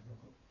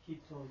Maharaja. He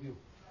told you.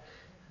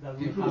 La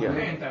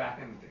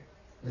gente.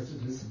 Let's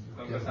listen.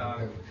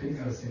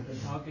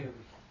 Okay.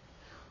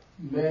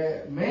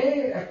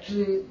 May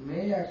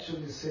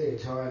actually say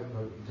joy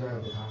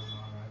Bodhayana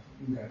Maharaja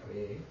in that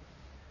way,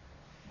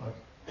 but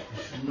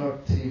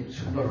you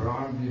should not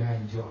run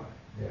behind joy.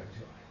 Their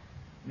joy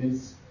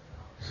means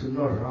should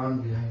not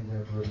run behind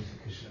their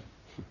glorification.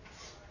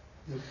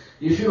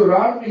 If you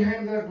run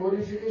behind their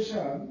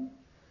glorification,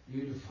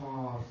 you will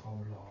far from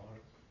Lord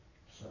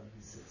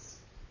services.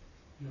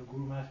 Your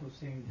Guru Maharaj was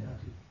saying that.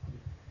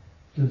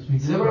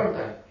 Several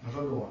times, not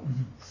only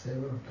one.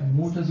 Several times. En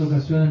muchas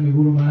ocasiones mi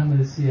Guru Maharaj me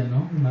decía,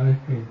 ¿no? Una vez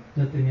que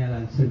ya tenía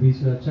el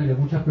servicio de Acharya,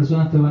 muchas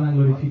personas te van a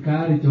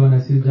glorificar y te van a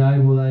decir Jai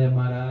Bodhayana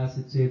Maharaja,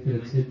 etcétera,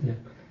 etcétera.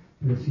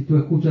 Pero si tú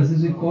escuchas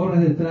eso y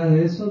corres detrás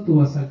de eso, tú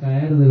vas a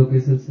caer de lo que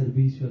es el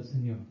servicio al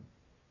Señor.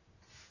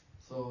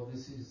 So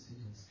this is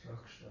his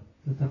instruction.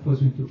 Esta fue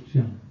su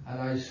instrucción.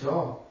 And I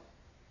saw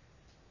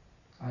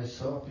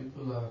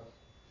people are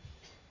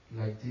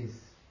like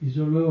this. Y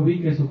yo luego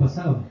vi que eso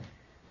pasaba.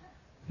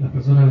 Las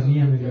personas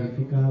venían, me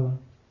glorificaban.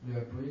 We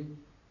are doing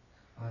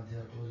and they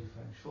are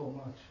glorifying so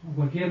much.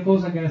 Cualquier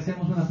cosa que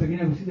hacemos, una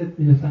pequeña cosita,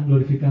 ellos están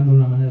glorificando de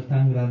una manera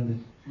tan grande.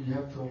 We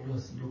have to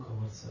always look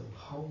ourselves.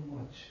 How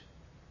much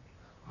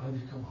I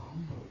become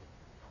humble.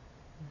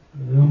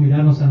 Debemos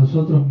mirarnos a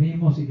nosotros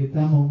mismos y qué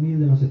tan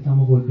humildes nos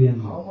estamos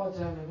volviendo. How much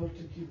I am able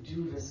to give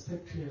due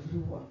respect to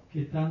everyone.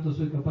 Qué tanto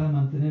soy capaz de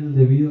mantener el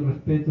debido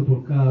respeto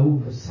por cada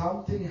uno. If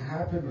something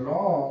happened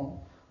wrong,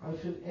 I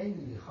feel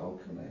angry. How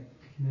can I?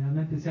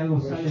 Generalmente si algo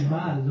sale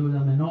mal, yo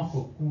ya me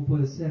enojo. ¿Cómo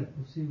puede ser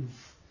posible?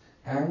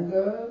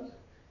 Anger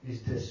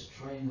is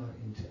destroying our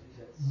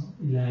intelligence.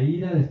 ¿No? Y la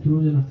ira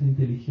destruye nuestra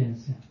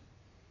inteligencia.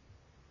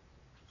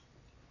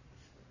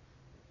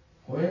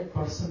 When a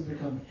person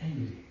becomes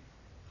angry,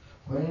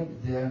 when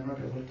they are not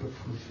able to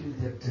fulfill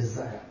their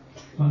desire.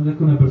 Cuando es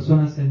que una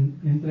persona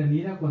entra en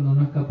ira cuando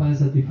no es capaz de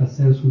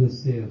satisfacer sus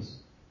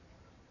deseos.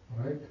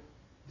 Right?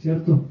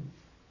 ¿Cierto?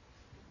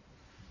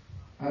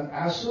 And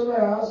as soon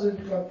as we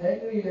become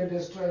angry and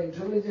destroy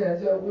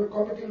intelligence, we're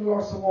committing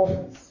lots of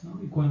offenses. ¿no?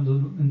 Y cuando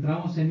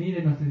entramos en ira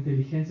y nuestra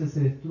inteligencia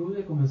se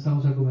destruye,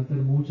 comenzamos a cometer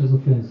muchas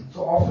ofensas.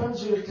 So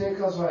offense will take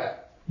us where?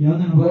 ¿Y a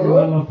dónde nos va a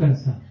llevar la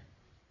ofensa?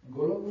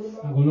 Golok ¿A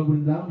Vrindavan? Golok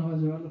Vrindavan nos va a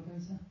llevar la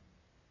ofensa?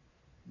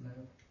 No.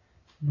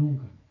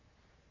 Nunca.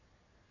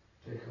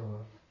 Take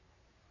a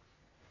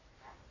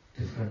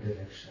different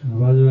direction.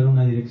 Nos va a llevar a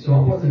una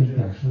dirección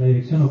distinta, a la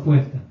dirección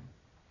opuesta.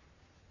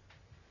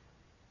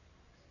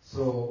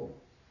 So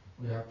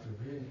we have to be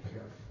very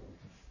careful.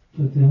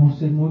 Entonces tenemos que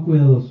ser muy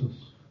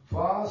cuidadosos.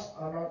 First,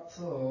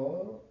 anartha,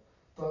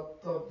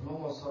 tatta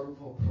brahma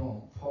sarupa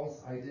brahm,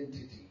 false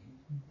identity.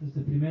 Entonces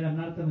el primer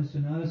anartha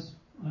mencionado es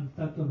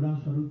Tattva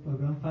Brahma Swarupa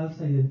Brahma,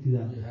 falsa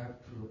identidad. We have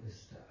to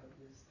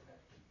establish that.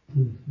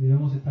 Entonces,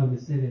 debemos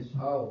establecer eso.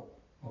 How?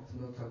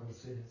 Bhaktivinoda Thakur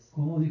says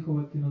 ¿Cómo dijo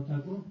Bhaktivinoda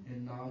Thakur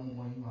in Nam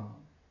Mahima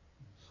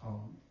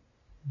song,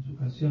 en su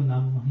canción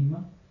Nam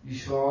Mahima?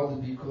 Vishad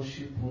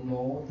Vikashi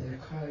Puno,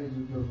 Dekhai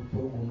Rupa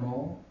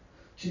Puno,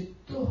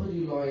 Chitta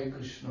Hari Lai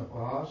Krishna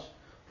Pas,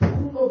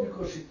 Puno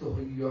Vikashita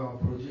Hariya,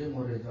 Braje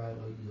More Jai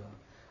Laiya,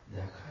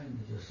 Dekhai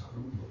Nija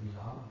Sarupa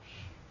Vilas.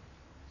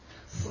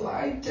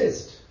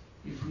 Slightest,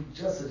 if we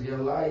just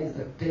realize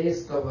the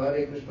taste of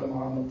Hare Krishna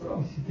Mahamantra,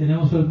 Y si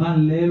tenemos el más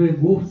leve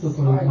gusto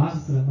por el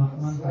mantra, el más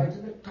mantra,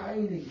 slight,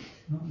 tiny,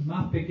 ¿no? El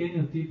más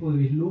pequeño tipo de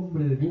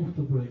vislumbre de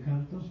gusto por el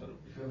canto,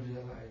 if you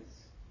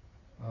realize,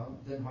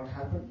 then what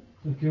happened?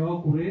 entonces ¿qué va a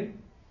ocurrir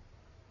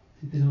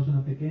si tenemos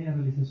una pequeña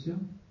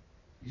realización?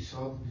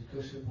 Vishad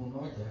Vikashi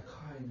Puno,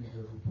 Dekhai Nija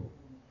Rupa Puno.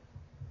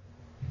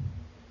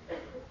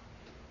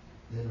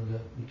 Then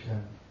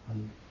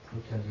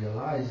we can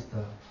realize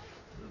the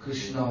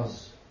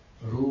Krishna's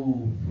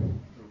roop,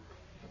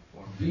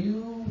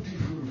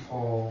 beautiful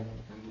form,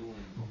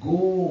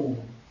 goon,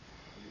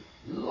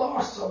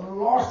 lots of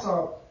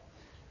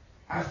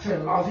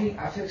loving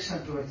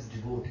affection towards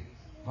devotee,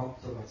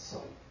 Bhakta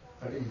Vatsal.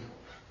 That is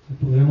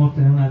Podemos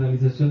tener una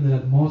realización de la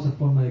hermosa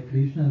forma de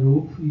Krishna,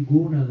 Rup y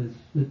Guna,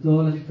 de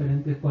todas las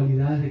diferentes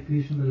cualidades de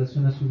Krishna en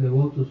relación a sus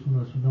devotos.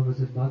 Uno de sus nombres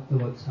es Bhakta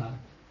Vatsal,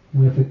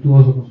 muy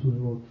afectuoso con sus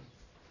devotos.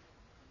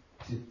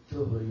 Chitta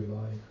Hari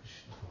Lai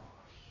Krishna.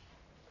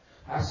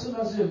 As soon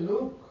as you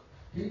look,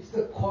 it's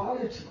the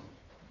quality.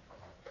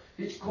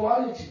 It's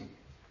quality.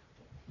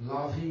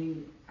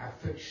 Loving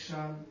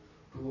affection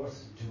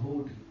towards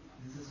devotee.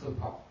 This is called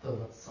Bhakta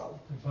Vatsal.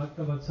 El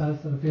Bhakta Vatsal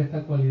se refiere a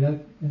esta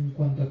cualidad en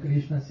cuanto a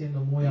Krishna siendo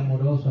muy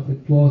amoroso,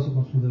 afectuoso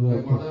con sus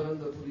devotos.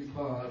 Madhavendra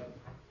Puripad,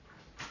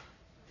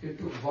 he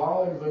took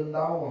vow in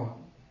Vrindavan,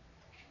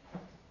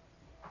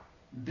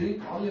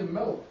 drink only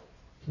milk.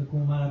 Entonces,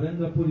 como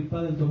Madhavendra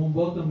Puripad, él tomó un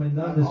voto en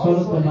Vrindavan de And solo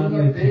also he tomar will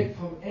not leche. beg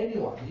from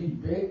anyone. He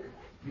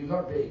will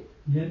not beg.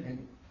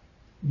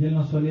 Y él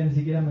no solía ni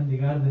siquiera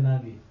mendigar de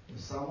nadie. If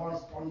someone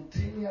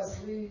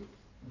spontaneously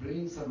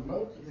brings some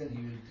milk, then he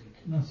will drink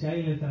it. No, si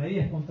alguien le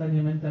traía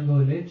espontáneamente algo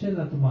de leche, él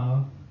la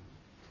tomaba.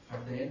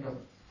 At the end of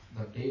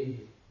the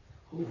day,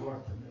 who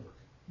brought the milk?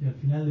 Y al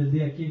final del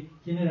día,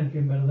 ¿quién era el que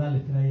en verdad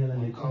les traía la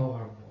leche?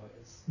 Cowherd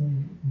boys.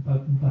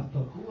 Un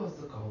pastor. Who was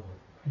the cowherd?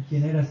 ¿Y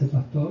quién era ese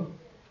pastor?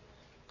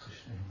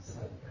 Krishna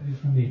himself.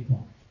 Krishna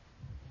mismo.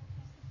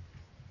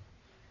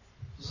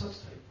 Such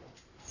type.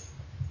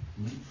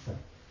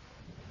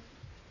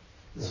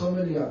 So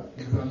many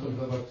examples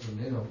about,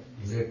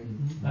 late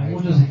Hay night.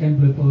 muchos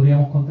ejemplos que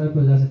podríamos contar,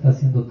 pero ya se está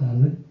haciendo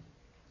tarde.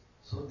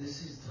 So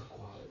this is the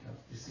quality,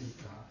 this is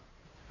the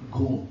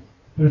gun.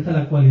 Pero esta es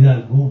la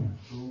cualidad, guna.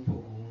 Rupa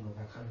guna,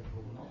 Dakhani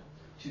guna.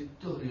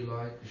 Chitta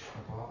Hrilai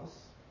Krishna Pas,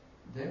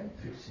 then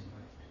fixing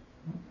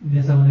right. Y de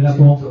esa manera,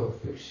 como, Chitta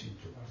fixing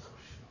towards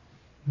Krishna.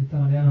 de esta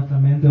manera nuestra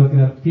mente va a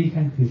quedar fija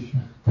en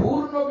Krishna.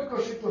 Purna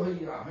Vikashita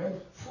Haya, when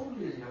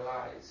fully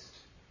realized.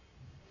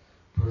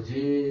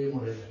 Praje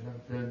Murali,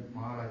 then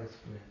Maharaj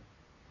explained.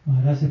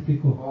 Maharaj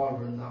explicó, All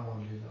Vrindavan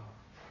Lila,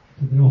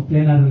 tendremos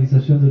plena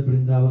realización del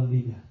Vrindavan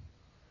Lila.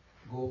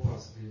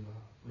 Gopas Lila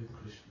with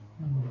Krishna.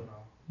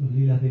 Los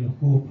lilas de los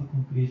Gopas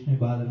con Krishna y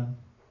Balaram.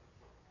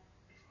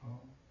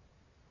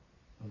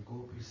 And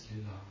Gopis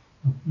Lila,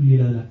 Los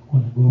lilas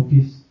con las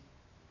Gopis.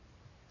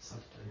 such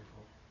type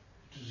of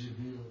to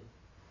reveal.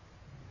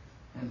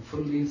 And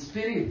fully in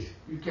spirit,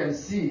 you can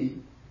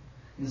see,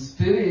 in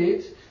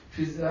spirit,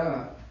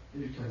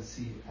 you can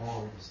see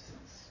all these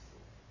things.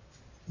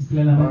 Y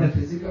plenamente, But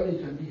physically,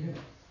 you can be here.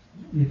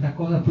 y estas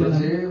cosas,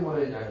 Praje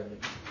Murali.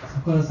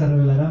 esas cosas se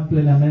revelarán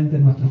plenamente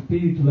en nuestro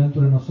espíritu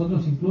dentro de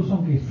nosotros, incluso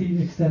aunque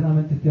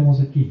externamente estemos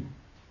aquí.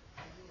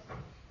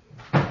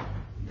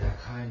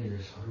 Dekhai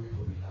Nija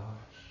Sarupa Vilas.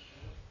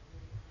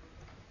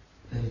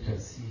 Then you can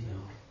see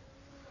now.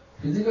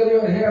 Physically, you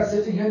are here,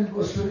 sitting here in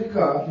Costa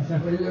Rica,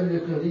 but you can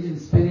read in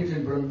spirit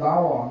in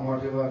Vrindavan,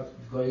 whatever is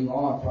going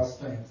on, first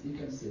times, you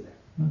can see that.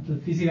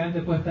 Entonces,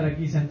 físicamente puede estar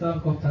aquí sentado en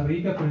Costa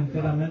Rica, pero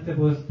internamente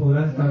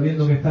podrás estar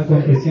viendo que está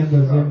aconteciendo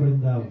allí en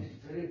Vrindavan. It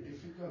is very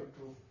difficult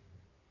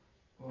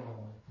for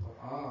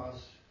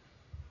us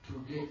to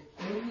get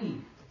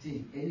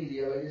anything, any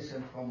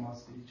realization from our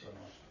spiritual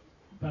master.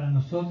 Para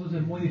nosotros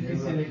es muy Never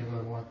difícil.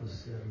 ever want to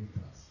share with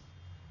us.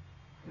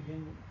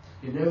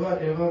 He never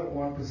ever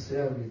want to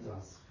share with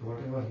us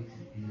whatever he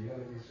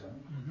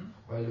realization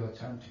while you are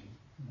chanting.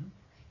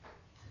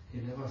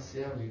 He never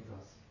share with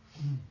us.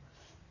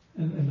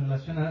 En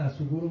relación a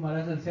su Guru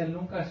Maharaj, él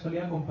nunca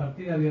solía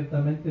compartir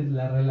abiertamente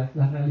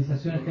las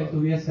realizaciones que él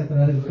tuviese a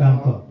través del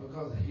canto.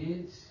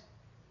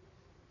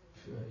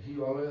 Because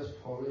he always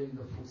following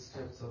the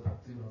footsteps of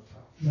Bhaktivinoda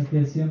Thakur. Ya que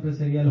él siempre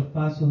seguía los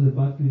pasos de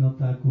Bhaktivinoda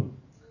Thakur.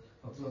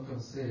 Bhaktivinoda Thakur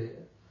say,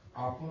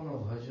 apana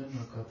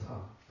bhajana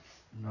katha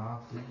na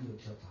kuya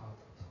jatha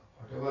tatha.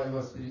 Whatever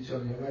your spiritual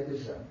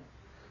realization,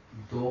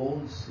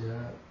 don't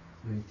share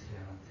with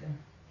him.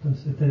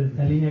 Entonces,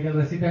 esta línea que él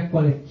recita es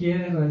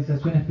cualquier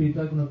realización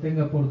espiritual que uno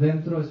tenga por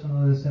dentro, eso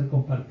no debe ser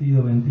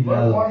compartido,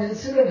 ventilado. But one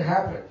incident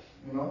happened,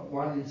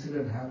 one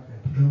incident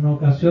happened. En una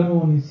ocasión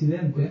hubo un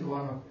incidente. With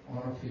one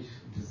of his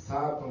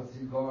disciples,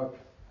 he got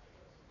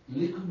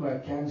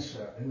leukemia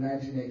cancer in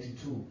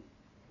 1982.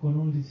 Con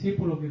un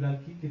discípulo que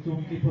tuvo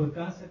un tipo de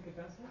cáncer. ¿Qué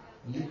cáncer?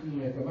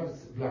 Leukemia,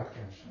 blood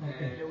cancer.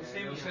 Okay.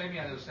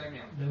 Leucemia.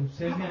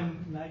 Leucemia en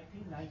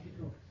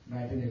 1982.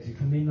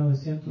 1982. En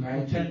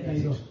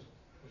 1982.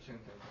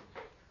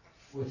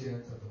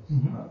 82.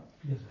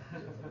 Yes.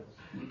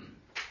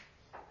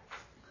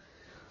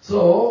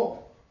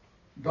 So,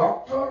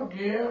 doctor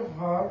gave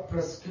her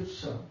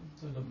prescription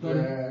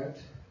that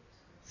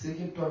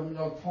seeking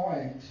terminal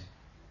point,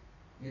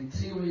 in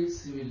 3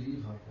 weeks he will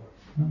leave her body.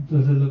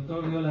 Entonces el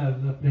doctor dio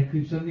la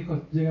prescripción, dijo,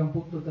 llega a un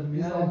punto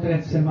terminal, en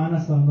 3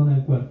 semanas abandona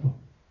el cuerpo.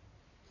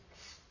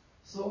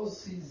 So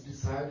she's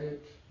decided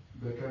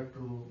better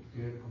to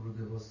get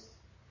Gurudeva's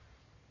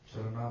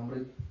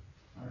Charanamrit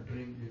and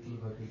drink little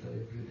by little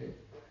every day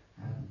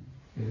and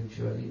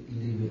eventually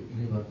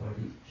leave her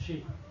body.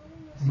 Sí.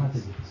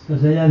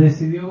 Entonces ella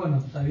decidió,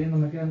 bueno, sabiendo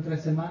me quedan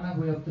 3 semanas,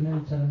 voy a obtener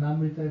el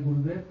Charanamrita de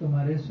Gurudev,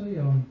 tomar eso y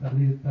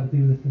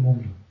partir de este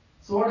mundo.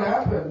 So what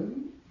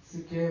happened?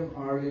 She came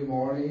early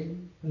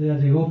morning. Ella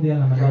llegó un día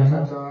en la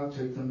mañana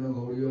Chaitanya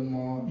Gaudiya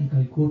Math, en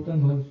Calcuta,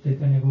 en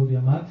Chaitanya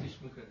Gaudiya Math,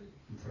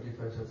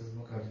 35 Churches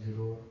Mukherjee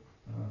Road,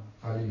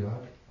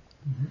 Kaliyat.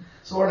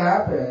 So what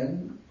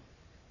happened?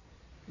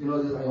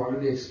 This I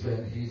already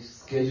explained. His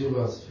schedule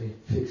was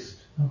fixed.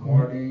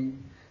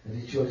 Morning, the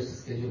ritualistic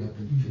schedule had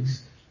been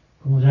fixed.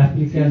 Como ya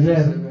expliqué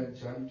ayer,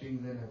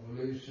 Chanting, then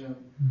evolution,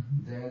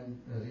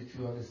 then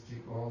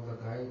ritualistic, all the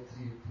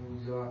Gayatri,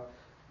 Puja,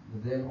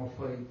 then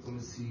offering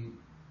Tulsi,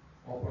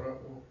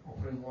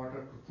 offering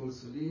water to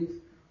Tulsi leaves,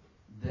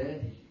 then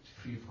he is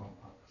free from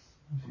others.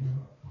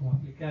 como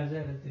expliqué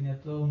ayer, él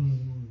tenía todo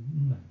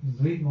un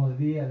ritmo de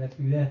día, de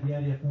actividades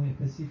diarias muy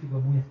específico,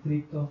 muy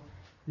estricto,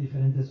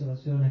 diferentes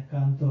oraciones,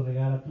 canto,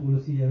 regar a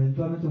Tulsi, y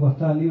eventualmente cuando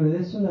estaba libre de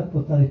eso, ya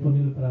está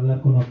disponible para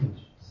hablar con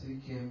otros. So he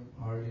came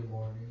early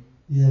morning,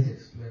 Yes. he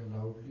explained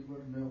loudly, but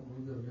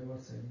Gurudev never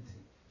said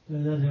anything.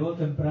 Entonces ella llegó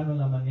temprano en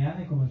la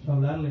mañana y comenzó a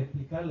hablarle,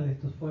 explicarle de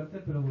esto es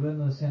fuerte, pero Gurudev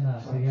no decía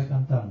nada, seguía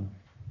cantando.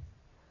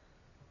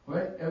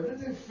 When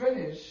everything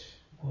finished,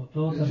 Cuando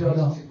todo terminó,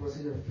 ritualistic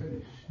procedure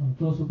finished, con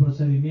todo su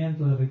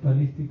procedimiento de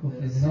ritualístico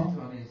then he terminó, sat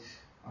on his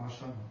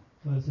asana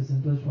entonces él se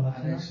sentó en su and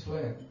asana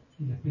explained,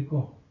 y le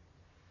explicó.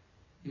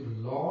 if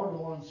Lord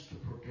wants to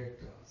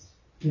protect us,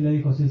 Y le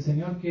dijo, si el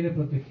Señor quiere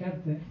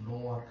protegerte, no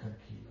one can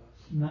kill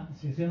us.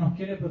 si el Señor nos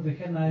quiere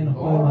proteger, nadie nos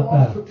puede Lord wants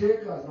matar. to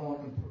take us, no one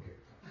can protect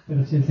us.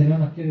 Pero si el Señor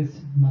nos quiere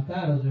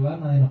matar o llevar,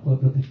 nadie nos puede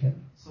proteger.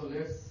 So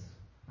let's,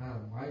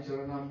 my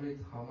Charanamrit,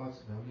 how much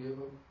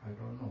valuable, I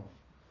don't know.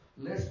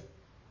 Let's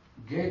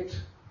get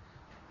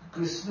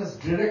Krishna's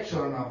direct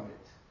Charanamrit.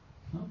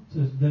 ¿No?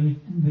 Entonces,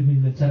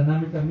 del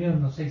Charanamrita mío,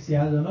 no sé si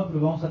algo o no,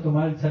 pero vamos a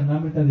tomar el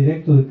Charanamrita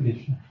directo de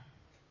Krishna.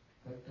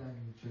 That time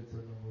in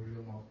Chaitanya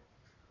Gaudiya Math,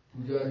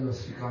 Pujari was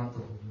Srikanta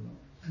Prabhu.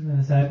 En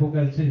esa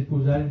época el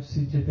Pujari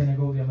Chaitanya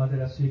Gaudiya Math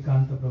era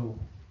Srikanta Prabhu.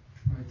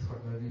 I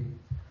thought maybe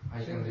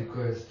I can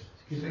request.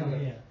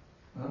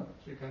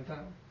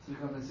 Srikanta.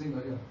 Srikanta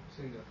Singer, yeah.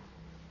 Singer.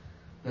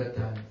 That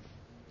time.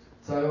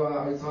 So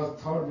I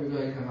thought maybe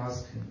I can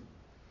ask him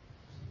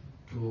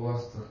to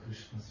wash the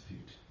Krishna's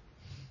feet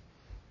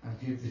and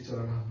give the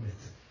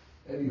Charanamrit.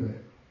 Anyway,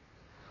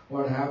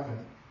 what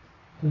happened?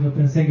 Entonces yo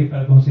pensé que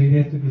para conseguir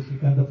esto, que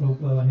Srikanta Prabhu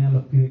pueda bañar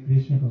los pies de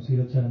Krishna y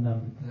conseguir el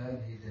Charanamrita. Then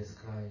he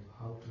described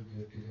how to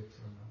get direct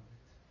Charanamrit.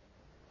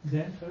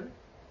 Then, sorry?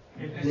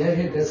 Then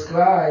he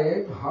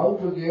described how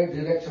to get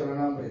direct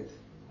Charanamrit.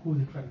 Who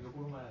described?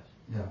 Guru Maharaj.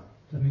 Yeah.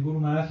 Entonces mi Guru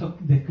Maharaj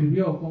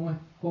describió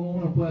cómo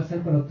uno puede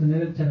hacer para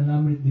obtener el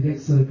Charanamrita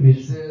directo de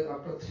Krishna. He says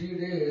after 3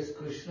 days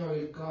Krishna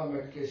will come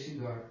at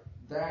Keshigarh.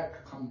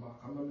 That Khamba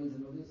means, you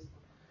know this?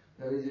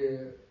 There is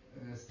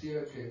a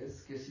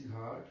staircase,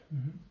 Keshigarh.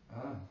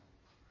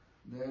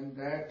 Then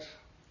that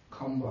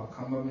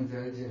Khamba means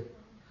there is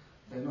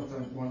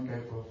one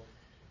type of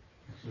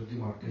actual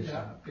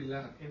demarcation.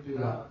 Pilar.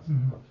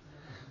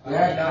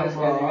 That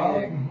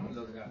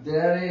Khamba,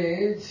 there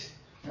is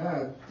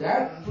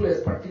that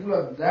place,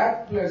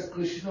 that place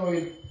Krishna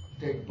will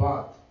take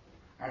bath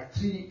at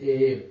 3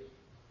 a.m.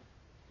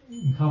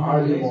 How many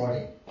early days?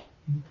 morning.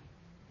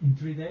 In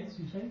 3 days,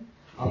 you say?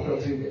 After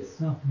 3 days.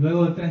 No,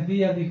 luego de 3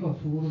 días dijo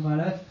su Guru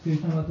Maharaj que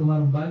Krishna va a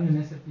tomar un baño en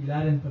ese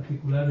pilar en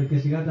particular de que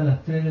llega a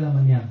las 3 de la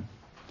mañana.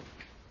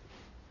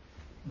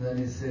 Then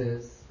he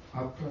says,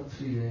 after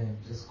 3 a.m.,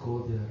 just go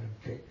there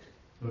and take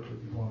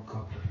literally 1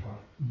 cup of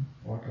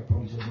water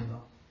from Jamuna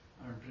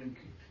and drink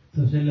it.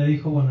 Entonces él le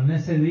dijo, bueno, en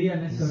ese día,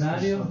 en ese This is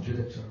horario, Krishna's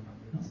direction.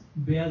 ¿no?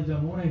 Ve al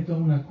Yamuna y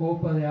toma una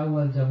copa de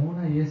agua al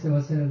Yamuna y ese va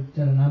a ser el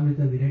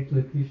Charanamrita directo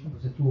de Krishna,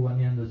 pues estuvo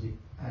bañando allí.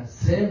 And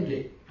same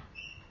day,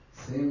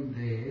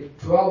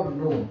 12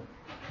 noon,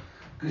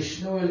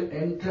 Krishna will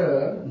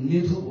enter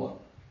Nidhuvan.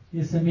 Y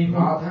ese mismo,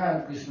 Radha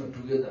and Krishna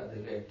together,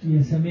 they will enter. y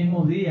ese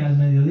mismo día, al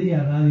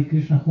mediodía, Radha y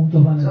Krishna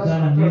juntos van a Just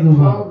entrar a after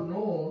Nidhuvan. 12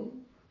 noon,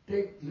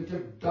 take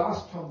little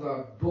dust from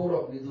the door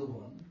of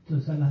Nidhuvan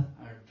Entonces a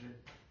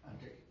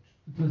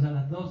and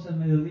las 12 del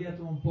mediodía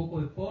toma un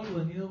poco de polvo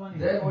de Nidhuvan y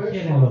then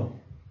ingiérelo.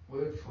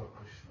 wait for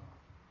Krishna.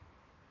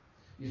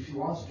 If he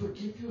wants to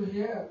keep you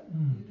here,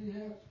 he'll be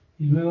here.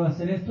 Y luego de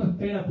hacer esto,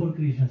 espera por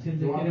Krishna. Si él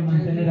te quiere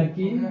mantener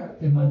aquí,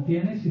 te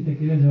mantiene. Si te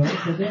quiere llevar,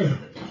 te lleva.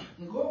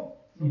 Go.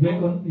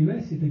 Y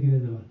ve si te quiere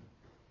llevar.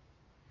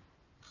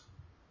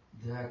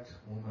 That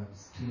woman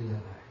still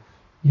alive.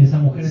 Y esa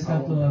mujer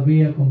está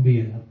todavía con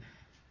vida.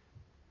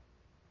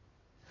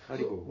 So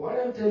what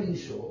I'm telling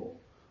you,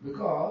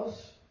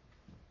 because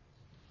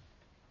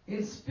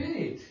in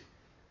spirit,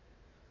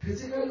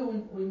 physically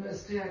we may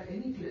stay at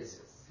any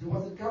places. He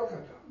was in Calcutta.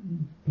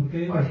 ¿Por qué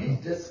digo But he's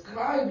esto?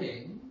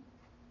 describing,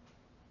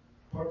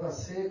 for the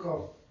sake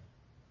of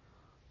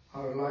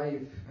her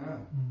life,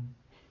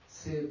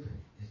 save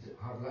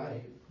her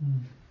life,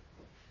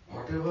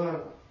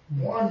 whatever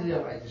one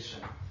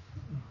realization,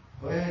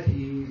 where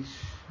he is,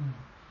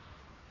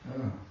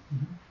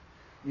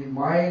 in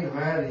mind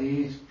where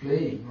he is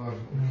playing or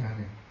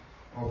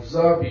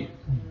observing,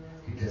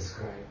 he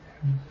described that.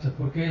 Entonces,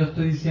 ¿por qué yo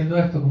estoy diciendo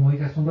esto? Como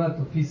dije hace un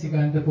rato,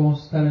 físicamente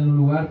podemos estar en un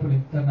lugar, pero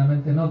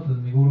internamente en otro.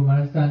 Mi Guru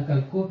Maharaj estaba en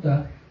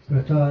Calcuta,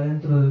 pero estaba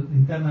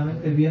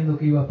internamente viendo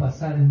qué iba a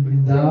pasar en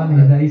Vrindavan y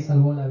desde ahí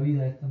salvó la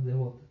vida de esta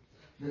devota.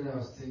 Then I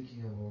was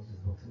thinking about this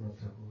Bhaktivinoda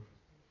Thakur.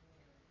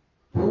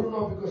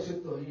 Purna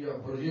vikasita hiya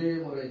braje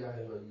maraya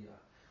eloya.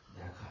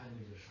 Dekhai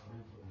nij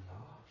swarupa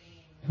vilas.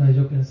 Entonces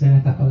yo pensé en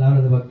estas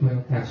palabras de Bhaktivinoda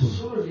When Thakur.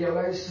 absolute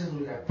realization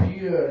will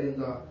appear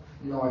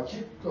in our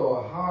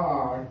chitta,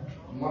 heart,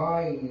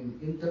 mind,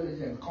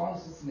 intelligent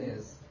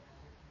consciousness,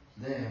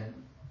 then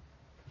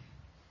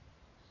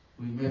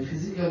we may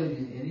physically be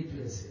in any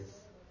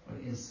places, but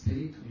in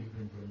spirit we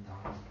will bring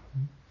down.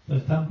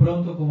 Entonces tan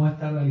pronto como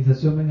esta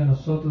realización venga a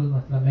nosotros,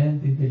 nuestra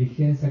mente,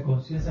 inteligencia,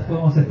 conciencia,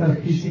 podemos estar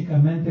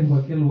físicamente en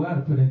cualquier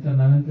lugar, pero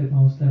internamente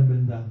vamos a estar en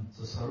Vrindavan.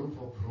 So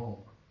Sarupa Brahma,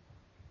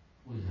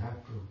 we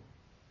have to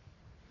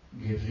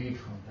get rid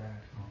from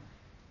that.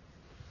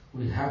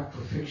 We have to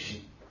fix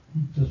it.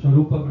 Entonces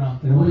Swarupa Brahma,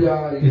 tenemos We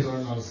are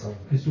eternal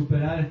servants. que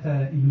superar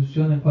esta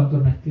ilusión en cuanto a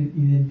nuestra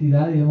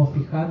identidad y debemos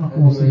fijarnos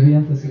como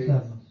sirvientes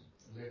eternos.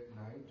 Late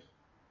night,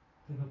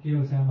 No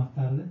quiero que sea más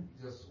tarde,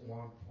 just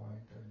one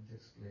point I'm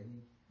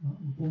explaining ¿no?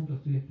 Un punto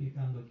estoy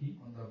explicando aquí,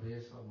 on the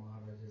base of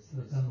Maharaja's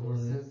tratando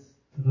discourses.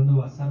 de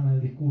basarme en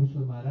el discurso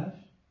de Maharaj,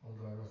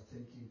 Although I was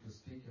thinking to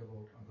speak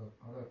about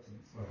other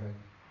things, but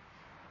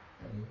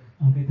anyway.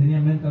 aunque tenía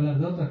en mente hablar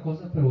de otras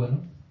cosas, pero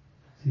bueno,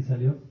 sí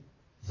salió.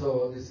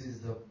 So this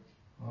is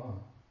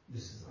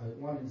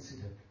one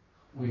incident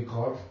we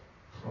got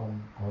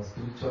from our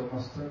spiritual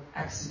master,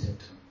 accident.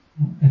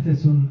 Este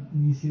es un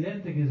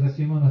incidente que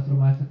recibimos de nuestro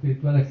maestro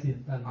espiritual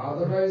accidental.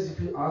 Otherwise, if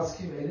you ask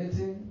him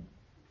anything,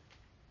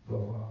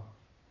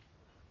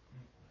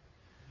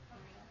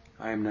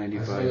 I am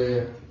 95.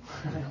 actually,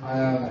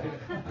 I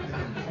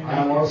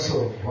am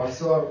also. What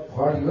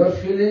you are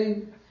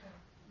feeling,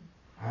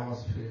 I am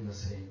also feeling the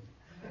same.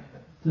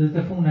 Entonces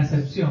esta fue una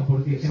excepción,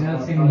 porque en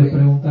general si le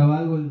preguntaba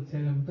algo, él se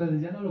le preguntaba,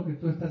 ya no lo que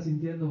tú estás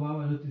sintiendo,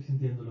 Baba, yo estoy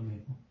sintiendo lo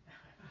mismo.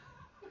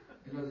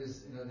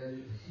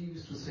 He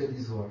used to say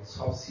these words,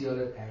 soft seal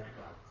and egg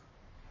dog.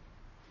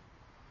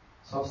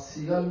 Soft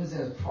seal means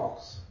a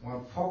fox.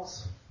 One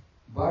fox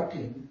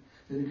barking,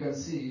 then you can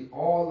see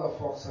all the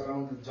fox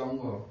around the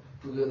jungle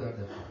together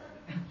there.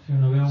 Si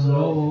uno ve a un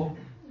lobo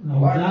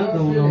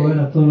aullando, uno ve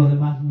a todos los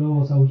demás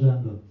lobos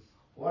aullando.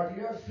 What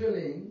you are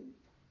feeling,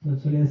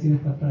 Entonces solía decir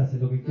esta frase,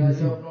 lo que quiere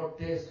that you decir. have no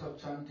taste of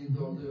chanting,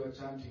 although you are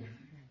chanting. I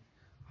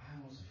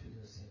am also feeling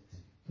the same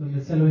thing. Entonces le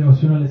decía lo mismo,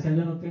 si uno le decía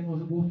yo no tengo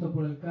gusto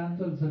por el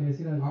canto, él solía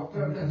decir a mí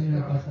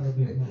me pasa lo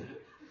mismo.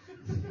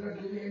 He's not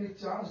giving any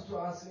chance to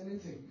ask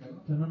anything, you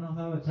know. Entonces no nos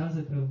daba chance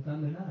de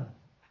preguntarle nada.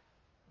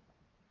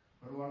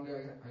 But one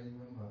day I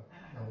remember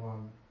the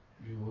one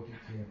devotee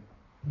came.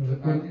 Pero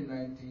recuerdo,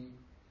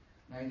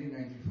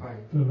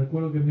 1995. pero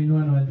recuerdo que en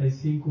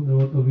 1995 un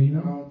devoto vino,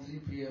 Around 3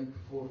 p.m. to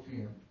 4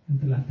 p.m.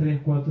 entre las 3 y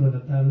 4 de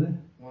la tarde,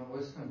 One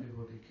Western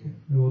devotee came.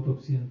 el devoto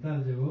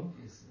occidental llegó.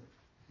 He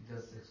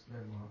just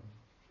explained,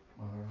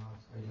 Maharaj,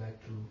 I like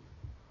to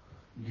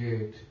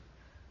get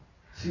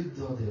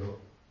Siddha Deva.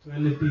 Entonces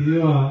él le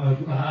pidió a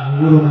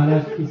Guru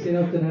Maharaj,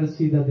 quisiera obtener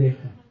Siddha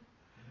Deha.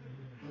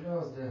 When I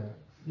was there,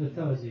 Yo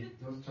estaba allí. I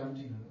was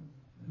chanting.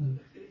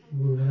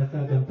 Guru Maharaj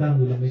estaba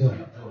cantando y lo miró.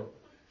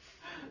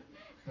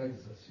 That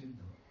is a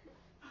Siddha.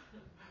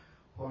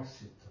 What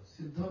Siddha?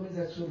 Siddha means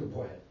actually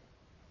boil.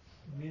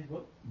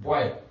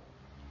 Boil.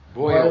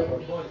 Boil.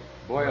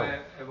 Boil.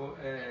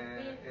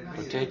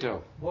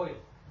 Potato. Boil.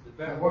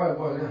 Yeah. Boil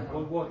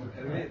water.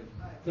 Hervir.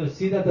 Entonces,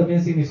 sida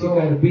también significa So,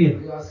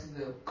 hervir, you asking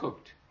the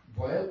Cooked.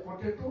 boiled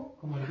potato,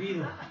 como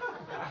hervido.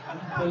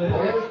 Entonces,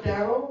 boiled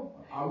taro,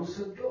 alu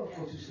seddho or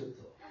kochi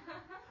seddho?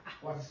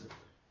 What's it?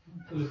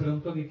 le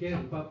pregunto qué quiere,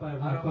 papa,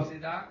 Alu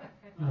sida.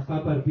 una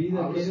papa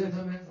hervida, Alu ¿quieres?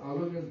 seddho means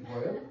alu means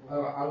boiled.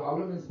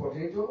 Alu means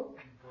potato.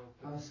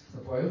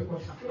 Boiled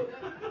potato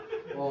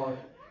or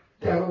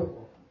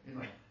taro,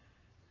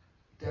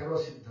 Taro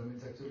siddha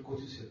means actually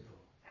kochi seddho.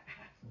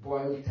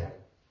 Boiled taro.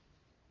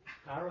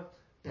 Carrot.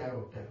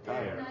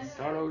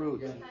 Taro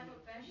root. Yeah.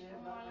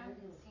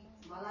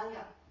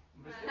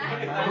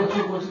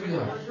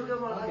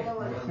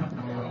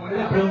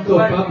 Le pregunto,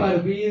 papa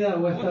hervida o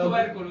Un esta.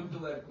 tubérculo.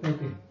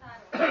 Okay.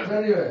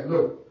 Anyway,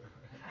 look.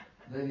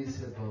 Then he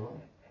says, Baba,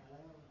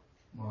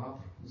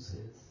 Mahaprabhu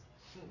says,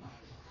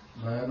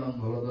 Nayanam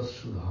Baladas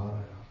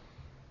Sudharaya.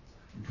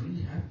 Do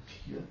we have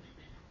tear?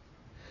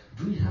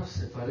 Do we have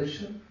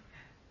separation?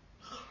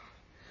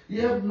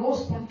 You have no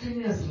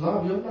spontaneous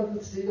love. You are not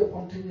the state of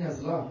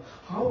spontaneous love.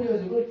 How you are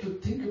able to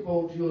think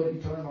about your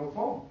eternal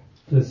form?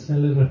 Entonces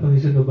él le responde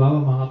diciendo, Baba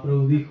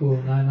Mahaprabhu dijo,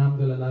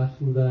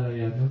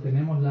 no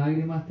tenemos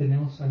lágrimas,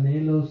 tenemos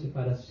anhelos,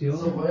 separación.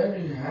 So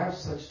when you have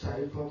such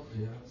type of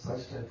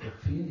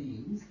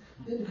feelings,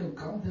 then you can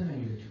come, then I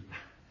will let you know.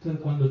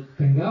 Entonces cuando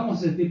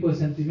tengamos ese tipo de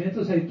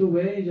sentimientos, ahí tú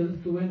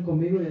ven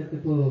conmigo y ya te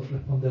puedo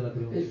responder la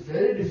pregunta. It's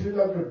very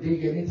difficult to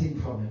dig anything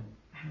from him.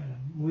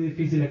 Muy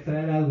difícil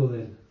extraer algo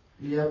de él.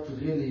 You have to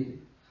really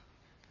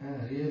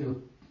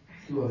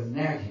you are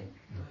nag him.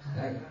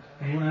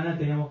 Alguna vez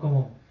teníamos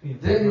como...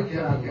 Then he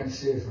can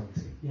say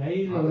something. Y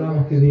ahí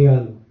logramos que diga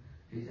algo.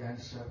 His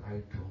answer,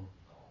 I don't know.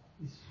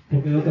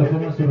 Porque de otra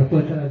forma su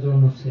respuesta era yo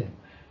no sé.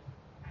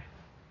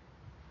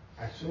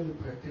 Actually,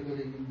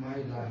 practically in my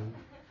life,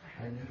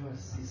 I never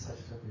see such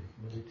type of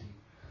humility,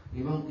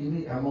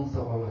 even amongst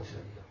all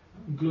acharya.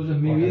 Incluso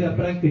en mi vida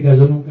práctica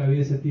yo nunca vi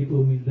ese tipo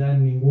de humildad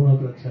en ningún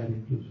otro acharya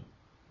incluso.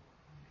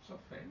 So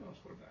famous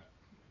for that.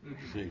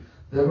 Sí.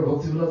 Therefore,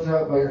 Bhakti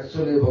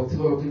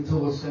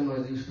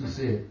Goswami used to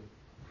say,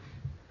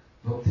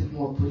 Bhakti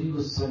Puri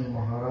Goswami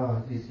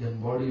Maharaj is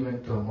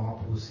embodiment of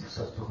Mahaprabhu's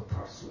Shastra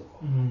Katha.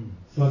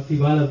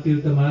 Bhaktivala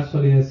Tirtha Maharaj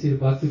solía decir,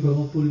 Bhakti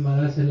Puri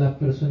Maharaj es la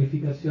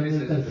personificación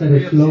del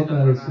tercer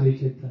shloka de Sri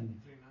Chaitanya.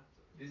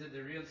 This is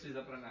the real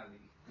Srila Pranali.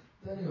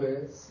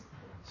 Anyways,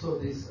 so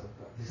this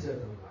is the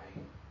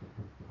line.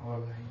 Our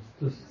line.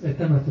 Entonces,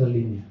 esta es nuestra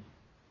línea.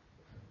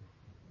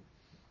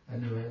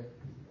 Anyway,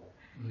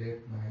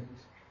 late night,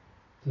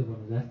 Entonces,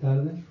 bueno, ya es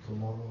tarde.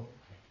 tomorrow,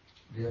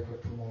 day after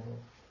tomorrow,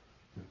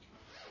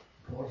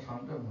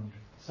 Sunday, Monday.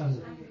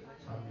 Sunday.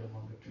 Sunday,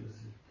 Monday,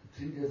 Tuesday.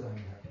 3 days I'm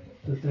happy.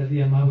 Entonces, 3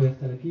 días más voy a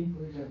estar aquí.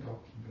 We can talk.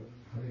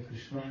 Hare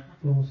Krishna.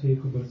 Podemos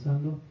seguir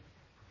conversando.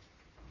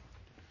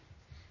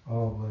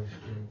 Oh,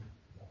 Vaishnav.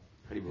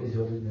 Haribol. His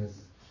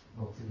Holiness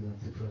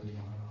Bhaktivedanta Prabhu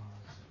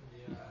Maharaj.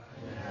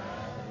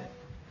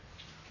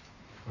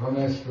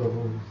 Ramesh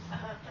Prabhu.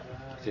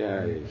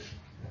 Jai.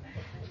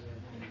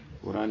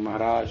 Puran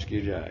Maharaj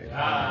ki jai.